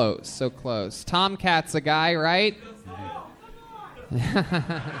 So close. So close. Tomcat's a guy, right?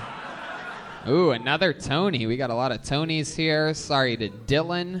 Ooh, another Tony. We got a lot of Tonys here. Sorry to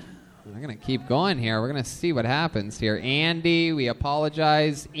Dylan. We're going to keep going here. We're going to see what happens here. Andy, we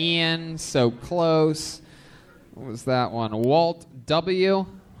apologize. Ian, so close. What was that one? Walt W.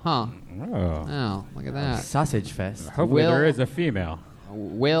 Huh. Oh, look at that. Sausage fest. Hopefully there is a female.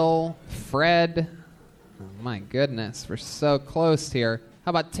 Will, Fred. Oh, my goodness. We're so close here. How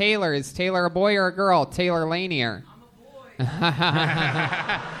about Taylor? Is Taylor a boy or a girl? Taylor Lanier.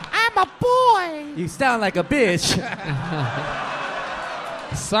 I'm a boy. You sound like a bitch.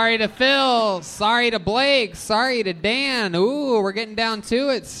 Sorry to Phil. Sorry to Blake. Sorry to Dan. Ooh, we're getting down to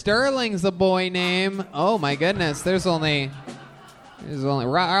it. Sterling's a boy name. Oh, my goodness. There's only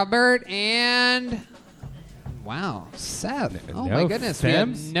Robert and... Wow, Seth. Oh, my goodness. We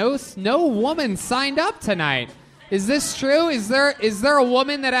have no woman signed up tonight. Is this true? Is there a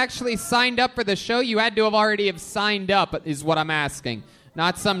woman that actually signed up for the show? You had to have already signed up, is what I'm asking.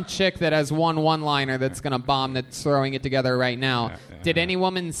 Not some chick that has one-liner that's going to bomb that's throwing it together right now. Did any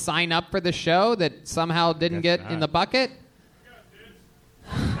woman sign up for the show that somehow didn't get in the bucket?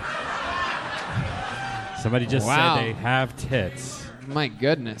 Somebody just said they have tits. My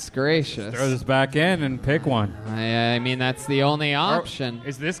goodness gracious. Throw this back in and pick one. I mean, that's the only option.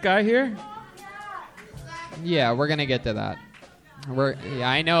 Is this guy here? Yeah, we're going to get to that.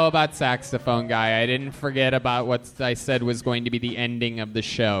 I know about Saxophone Guy. I didn't forget about what I said was going to be the ending of the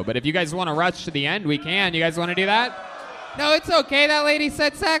show. But if you guys want to rush to the end, we can. You guys want to do that? No, it's okay. That lady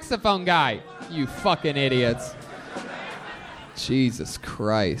said Saxophone Guy. You fucking idiots. Jesus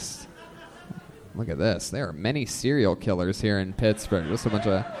Christ. Look at this. There are many serial killers here in Pittsburgh. Just a bunch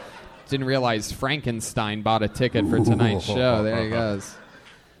of... Didn't realize Frankenstein bought a ticket for tonight's show. There he goes.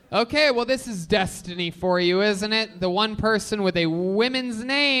 Okay, well, this is destiny for you, isn't it? The one person with a women's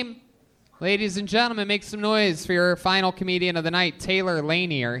name. Ladies and gentlemen, make some noise for your final comedian of the night, Taylor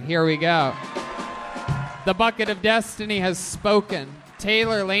Lanier. Here we go. The bucket of destiny has spoken.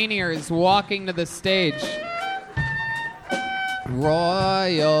 Taylor Lanier is walking to the stage.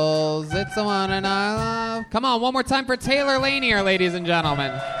 Royals, it's the one and I love. Come on, one more time for Taylor Lanier, ladies and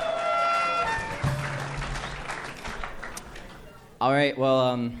gentlemen. All right, well,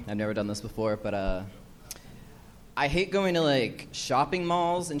 I've never done this before, but I hate going to, like, shopping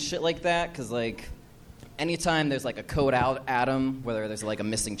malls and shit like that, because, like, anytime there's, like, a code out Adam, whether there's, like, a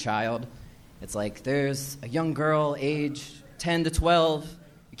missing child, it's like, there's a young girl, age 10 to 12,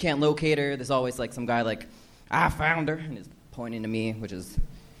 you can't locate her, there's always, like, some guy, like, I found her, and he's pointing to me, which is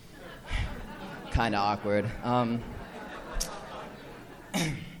kind of awkward.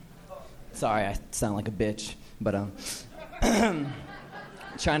 Sorry, I sound like a bitch, but,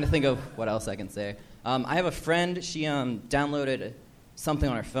 trying to think of what else I can say. I have a friend, she downloaded something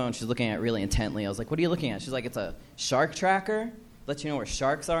on her phone. She's looking at it really intently. I was like, what are you looking at? She's like, it's a shark tracker. Lets you know where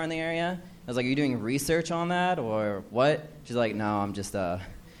sharks are in the area. I was like, are you doing research on that or what? She's like, no, I'm just, I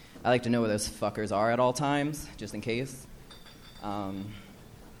like to know where those fuckers are at all times, just in case.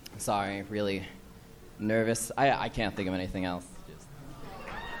 Sorry, really nervous. I can't think of anything else.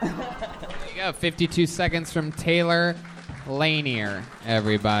 There you go, 52 seconds from Taylor Lanier,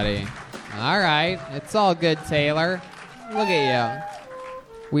 everybody. All right, it's all good, Taylor. Look at you.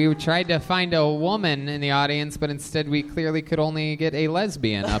 We tried to find a woman in the audience, but instead we clearly could only get a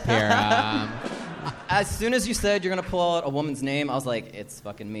lesbian up here. As soon as you said you're going to pull out a woman's name, I was like, it's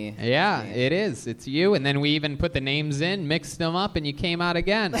fucking me. Yeah, it is. It's you. And then we even put the names in, mixed them up, and you came out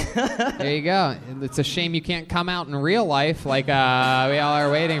again. There you go. It's a shame you can't come out in real life like we all are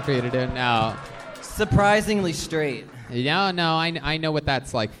waiting for you to do now. Surprisingly straight. No, I know what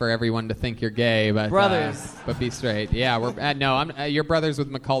that's like for everyone to think you're gay, but brothers. But be straight. Yeah, we're you're brothers with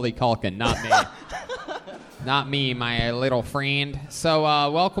Macaulay Culkin, not me. Not me, my little friend. So,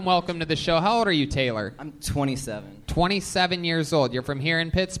 welcome to the show. How old are you, Taylor? I'm 27. 27 years old. You're from here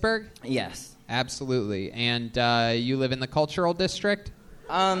in Pittsburgh? Yes. Absolutely. And you live in the cultural district?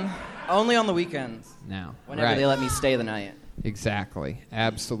 Only on the weekends. No. Whenever they let me stay the night. Exactly.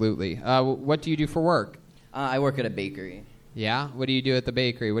 Absolutely. What do you do for work? I work at a bakery. Yeah? What do you do at the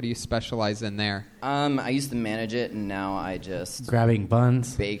bakery? What do you specialize in there? I used to manage it, and now I just... Grabbing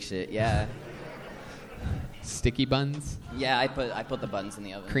buns? Bake shit, yeah. Sticky buns? Yeah, I put the buns in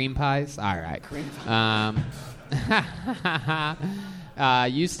the oven. Cream pies? All right. Cream pies.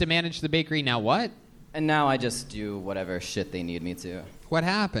 Used to manage the bakery, now what? And now I just do whatever shit they need me to. What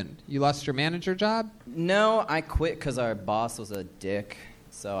happened? You lost your manager job? No, I quit because our boss was a dick,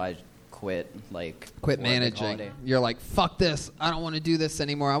 so I quit, Quit managing. You're like, fuck this. I don't want to do this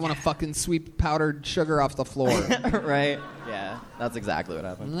anymore. I want to fucking sweep powdered sugar off the floor. Right? Yeah, that's exactly what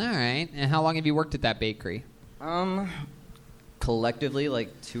happened. All right. And how long have you worked at that bakery? Collectively,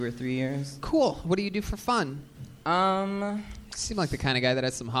 2 or 3 years. Cool. What do you do for fun? You seem like the kind of guy that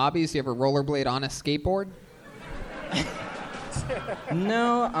has some hobbies. You ever rollerblade on a skateboard?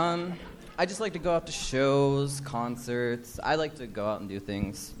 No, I just like to go out to shows, concerts. I like to go out and do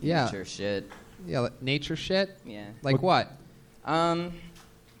things. Yeah. Nature shit. Yeah, nature shit? Yeah. Like what?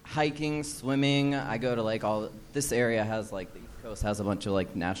 Hiking, swimming. I go to this area has the East Coast has a bunch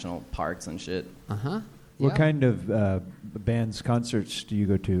of national parks and shit. Uh-huh. What kind of bands, concerts do you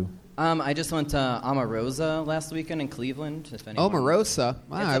go to? I just went to Omarosa last weekend in Cleveland. If anyone... Omarosa?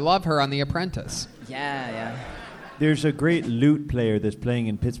 Wow, I love her on The Apprentice. Yeah. There's a great lute player that's playing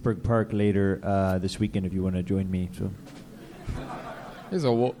in Pittsburgh Park later this weekend if you want to join me. So. There's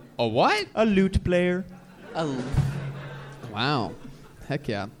a what? A lute player. Wow. Heck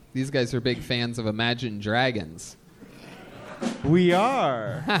yeah. These guys are big fans of Imagine Dragons. We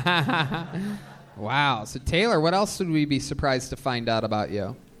are. Wow. So, Taylor, what else would we be surprised to find out about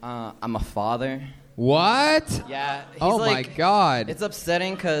you? I'm a father. What? Yeah. Oh, my God. It's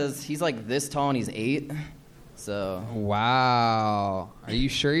upsetting because he's this tall and he's 8. So. Wow. Are you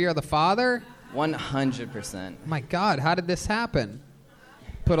sure you're the father? 100%. My God, how did this happen?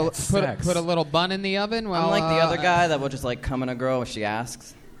 Put a little bun in the oven? Well, I'm like the other guy that will just come in a girl if she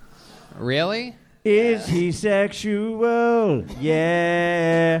asks. Really? Is he sexual?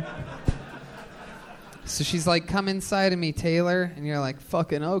 Yeah. So she's like, come inside of me, Taylor. And you're like,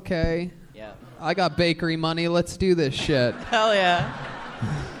 fucking okay. Yeah. I got bakery money. Let's do this shit. Hell yeah.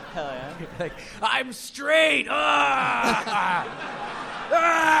 Hell yeah. Like, I'm straight. Ah!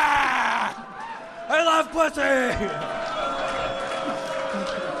 Ah! I love pussy.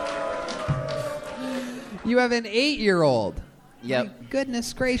 You have an 8-year-old. Yep. My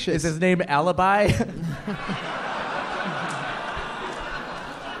goodness gracious. Is his name Alibi?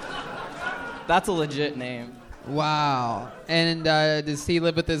 That's a legit name. Wow. And does he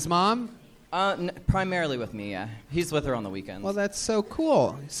live with his mom? Primarily with me, yeah. He's with her on the weekends. Well, that's so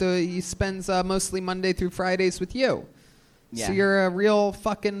cool. So he spends mostly Monday through Fridays with you. Yeah. So you're a real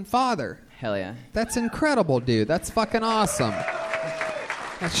fucking father. Hell yeah. That's incredible, dude. That's fucking awesome.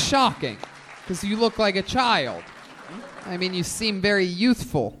 That's shocking. Because you look like a child. I mean, you seem very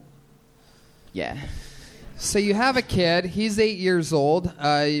youthful. Yeah. So you have a kid. He's 8 years old.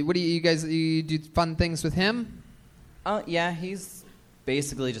 What do you guys you do fun things with him? Yeah, he's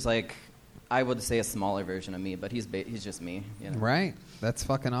basically just like, I would say a smaller version of me, but he's just me. You know? Right. That's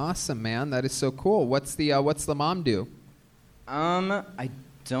fucking awesome, man. That is so cool. What's the mom do? I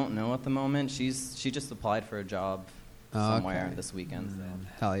don't know at the moment. She just applied for a job somewhere this weekend. So.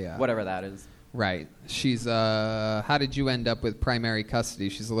 Hell yeah. Whatever that is. Right. She's how did you end up with primary custody?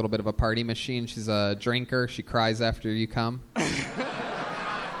 She's a little bit of a party machine. She's a drinker. She cries after you come.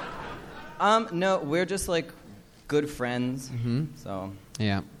 No, we're just like good friends. Mm-hmm. So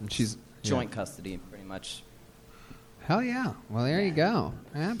yeah, and she's joint custody pretty much. Hell yeah. Well, there you go.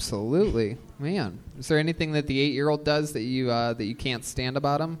 Absolutely. Man, is there anything that the 8-year-old does that you can't stand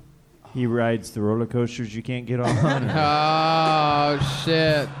about him? He rides the roller coasters you can't get on. Oh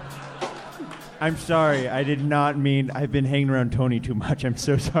shit. I'm sorry. I did not mean. I've been hanging around Tony too much. I'm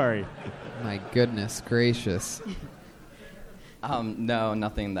so sorry. My goodness gracious. No,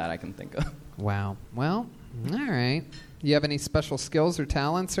 nothing that I can think of. Wow. Well, all right. You have any special skills or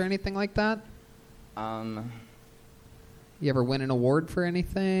talents or anything like that? You ever win an award for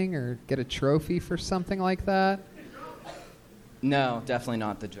anything or get a trophy for something like that? No, definitely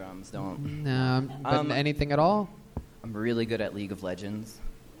not the drums. Don't. No, but anything at all? I'm really good at League of Legends.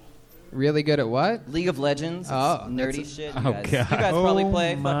 Really good at what? League of Legends. Oh, nerdy shit. Oh, You God. guys probably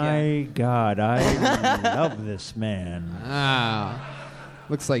play. Fuck My yeah. God, I love this man. Ah.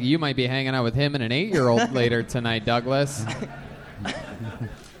 Looks like you might be hanging out with him and an 8-year-old later tonight, Douglas.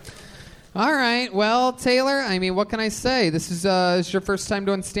 All right. Well, Taylor, I mean, what can I say? This is your first time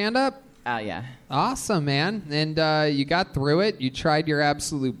doing stand-up? Yeah. Awesome, man. And you got through it. You tried your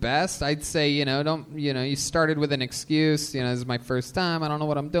absolute best. I'd say, you started with an excuse. This is my first time. I don't know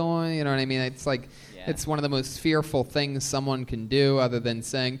what I'm doing. You know what I mean? It's like, it's one of the most fearful things someone can do other than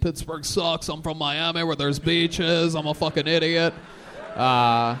saying, Pittsburgh sucks. I'm from Miami where there's beaches. I'm a fucking idiot.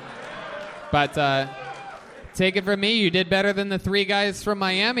 But take it from me, you did better than the 3 guys from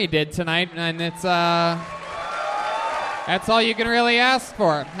Miami did tonight, and it's that's all you can really ask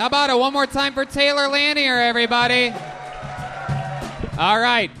for. How about it? One more time for Taylor Lanier, everybody. All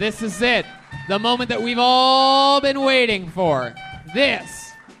right, this is it. The moment that we've all been waiting for.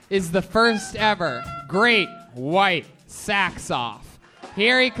 This is the first ever Great White Sax-Off.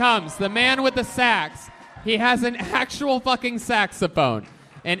 Here he comes, the man with the sax. He has an actual fucking saxophone,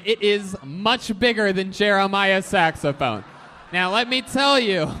 and it is much bigger than Jeremiah's saxophone. Now, let me tell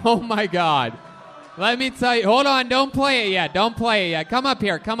you, oh my God. Let me tell you, hold on, don't play it yet, Come up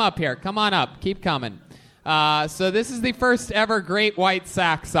here, come on up, keep coming. So this is the first ever Great White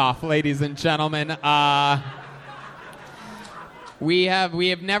Sax-Off, ladies and gentlemen. We have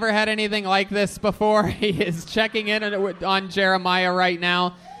never had anything like this before. He is checking in on Jeremiah right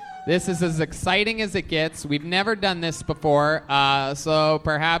now. This is as exciting as it gets. We've never done this before, so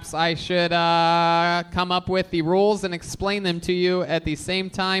perhaps I should come up with the rules and explain them to you at the same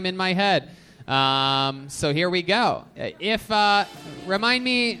time in my head. So here we go. Remind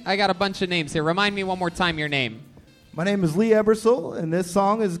me, I got a bunch of names here. Remind me one more time your name. My name is Lee Ebersol, and this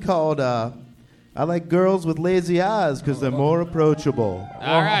song is called I Like Girls with Lazy Eyes because they're more approachable.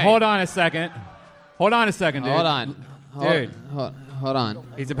 All right. Hold on a second. Hold on, dude. Hold on. Dude. Hold on.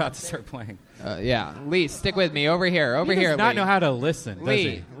 He's about to start playing. Yeah. Lee, stick with me. Over here. Over he here, does not Lee. know how to listen, does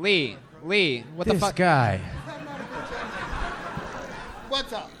he? Lee. What the fuck? This guy.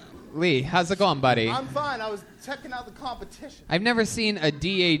 What's up? Lee, how's it going, buddy? I'm fine. I was checking out the competition. I've never seen a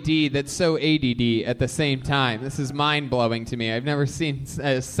DAD that's so ADD at the same time. This is mind-blowing to me. I've never seen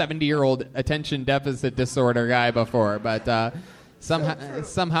a 70-year-old attention deficit disorder guy before, but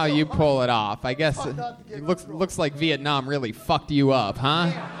somehow you pull it off. I guess it looks like Vietnam really fucked you up, huh?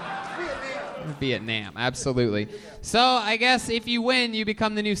 Vietnam, absolutely. So I guess if you win, you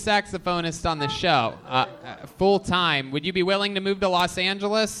become the new saxophonist on the show, full time. Would you be willing to move to Los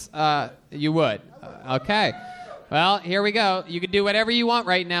Angeles? You would. Okay. Well, here we go. You can do whatever you want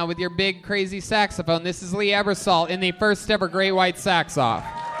right now with your big, crazy saxophone. This is Lee Ebersol in the first ever Great White Sax Off.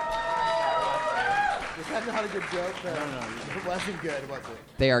 Was that not a good joke? No. It wasn't good, was it?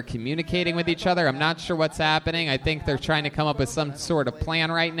 They are communicating with each other. I'm not sure what's happening. I think they're trying to come up with some sort of plan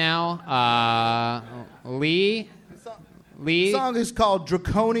right now. Lee? The song is called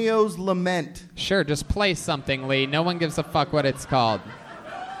Draconio's Lament. Sure, just play something, Lee. No one gives a fuck what it's called.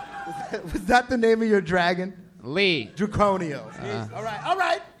 Was that the name of your dragon? Lee. Draconio. All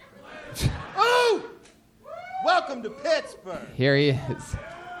right. Oh! Welcome to Pittsburgh. Here he is.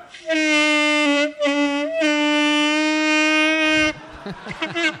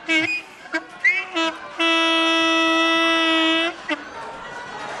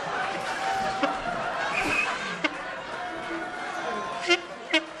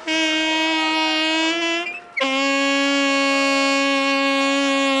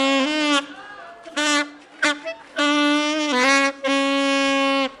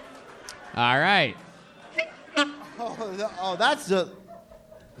 All right. Oh, that's the...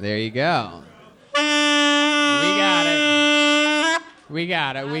 There you go. We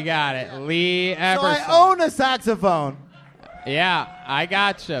got it. Lee Ebersol. So I own a saxophone. Yeah, I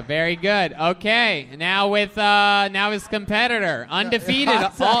gotcha. Very good. Okay, now with his competitor, undefeated.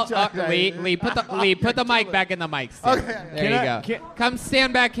 Lee, put the mic back in the mic stand. Okay. There you go. Come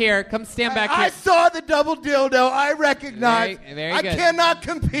stand back here. I saw the double dildo. I recognize. Very I good. cannot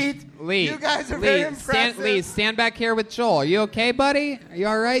compete. Lee, you guys are very impressive. Stand back here with Joel. Are you okay, buddy? Are you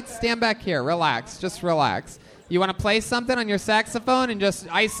all right? Stand back here. Relax. Just relax. You want to play something on your saxophone and just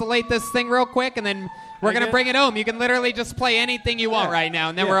isolate this thing real quick, and then we're going to bring it home. You can literally just play anything you want right now,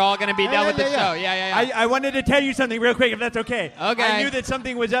 and then we're all going to be done with the show. Yeah. I wanted to tell you something real quick, if that's okay. Okay. I knew that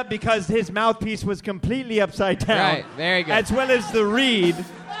something was up because his mouthpiece was completely upside down. Right, very good. As well as the reed.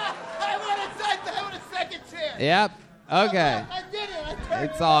 I want a second chance. Yep. Okay. I did it.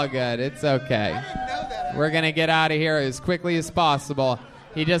 It's all good. It's okay. We're going to get out of here as quickly as possible.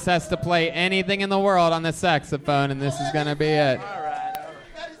 He just has to play anything in the world on the saxophone, and this is going to be it.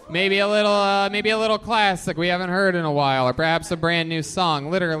 Maybe a little classic we haven't heard in a while, or perhaps a brand new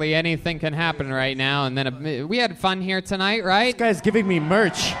song. Literally anything can happen right now. And then we had fun here tonight, right? This guy's giving me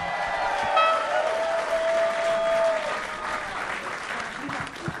merch.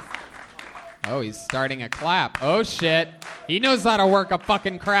 Oh, he's starting a clap. Oh shit! He knows how to work a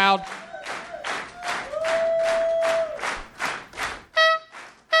fucking crowd.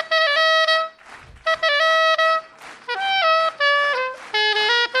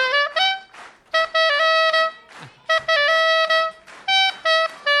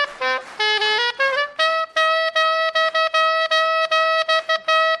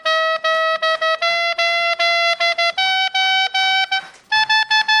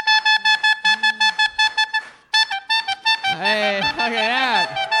 Hey, look at that.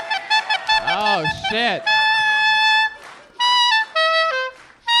 Oh, shit.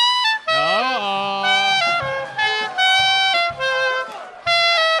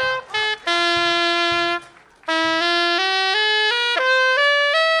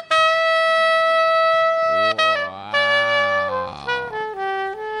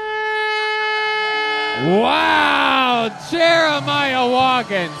 Wow, Jeremiah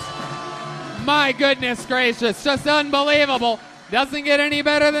Watkins. My goodness gracious, just unbelievable. Doesn't get any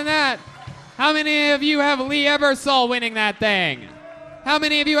better than that. How many of you have Lee Ebersol winning that thing? How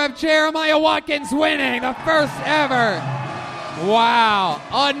many of you have Jeremiah Watkins winning the first ever? Wow,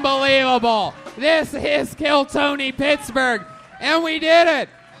 unbelievable. This is Kill Tony Pittsburgh, and we did it.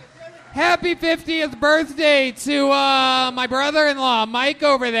 Happy 50th birthday to my brother-in-law, Mike,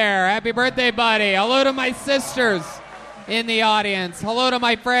 over there. Happy birthday, buddy. Hello to my sisters in the audience. Hello to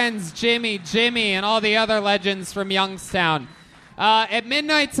my friends, Jimmy, and all the other legends from Youngstown. At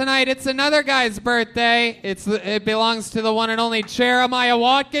midnight tonight, it's another guy's birthday. It belongs to the one and only Jeremiah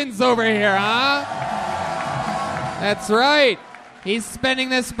Watkins over here, huh? That's right. He's spending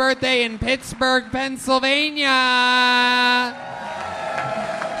this birthday in Pittsburgh, Pennsylvania.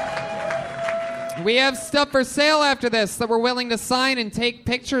 We have stuff for sale after this that we're willing to sign and take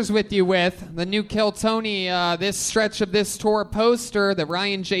pictures with you with. The new Kill Tony, this stretch of this tour poster that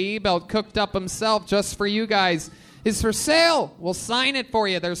Ryan J. Ebelt cooked up himself just for you guys is for sale. We'll sign it for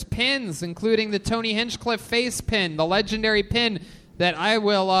you. There's pins, including the Tony Hinchcliffe face pin, the legendary pin that I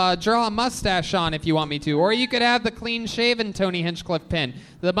will draw a mustache on if you want me to. Or you could have the clean-shaven Tony Hinchcliffe pin.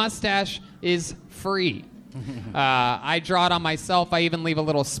 The mustache is free. I draw it on myself. I even leave a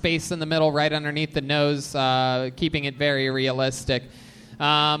little space in the middle right underneath the nose, keeping it very realistic.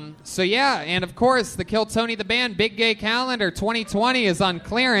 So yeah, and of course, the Kill Tony the Band Big Gay Calendar 2020 is on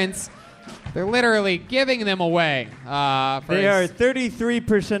clearance. They're literally giving them away. They are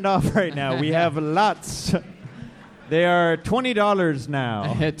 33% off right now. We have lots. They are $20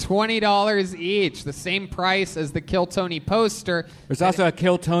 now. $20 each, the same price as the Kill Tony poster. There's also a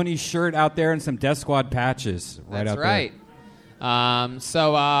Kill Tony shirt out there and some Death Squad patches right That's out right.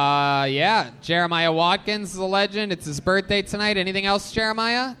 Yeah, Jeremiah Watkins is a legend. It's his birthday tonight. Anything else,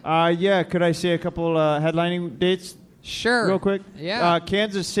 Jeremiah? Yeah, could I say a couple headlining dates? Sure. Real quick. Yeah.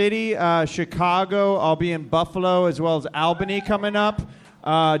 Kansas City, Chicago. I'll be in Buffalo as well as Albany coming up.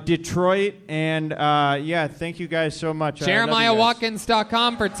 Detroit, and yeah, thank you guys so much.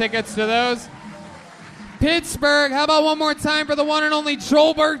 JeremiahWatkins.com for tickets to those. Pittsburgh, how about one more time for the one and only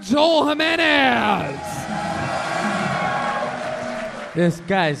Joelberg, Joel Jimenez? This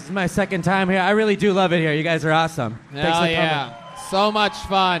is my second time here. I really do love it here. You guys are awesome. Thanks Hell for yeah. So much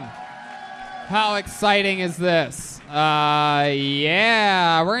fun. How exciting is this?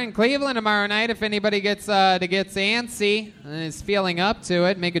 Yeah, we're in Cleveland tomorrow night. If anybody gets antsy and is feeling up to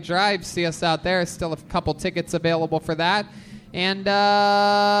it, make a drive. See us out there. Still a couple tickets available for that. And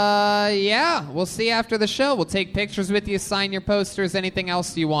yeah, we'll see you after the show. We'll take pictures with you, sign your posters, anything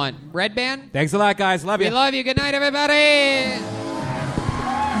else you want. Red Band? Thanks a lot, guys. Love you. We love you. Good night, everybody.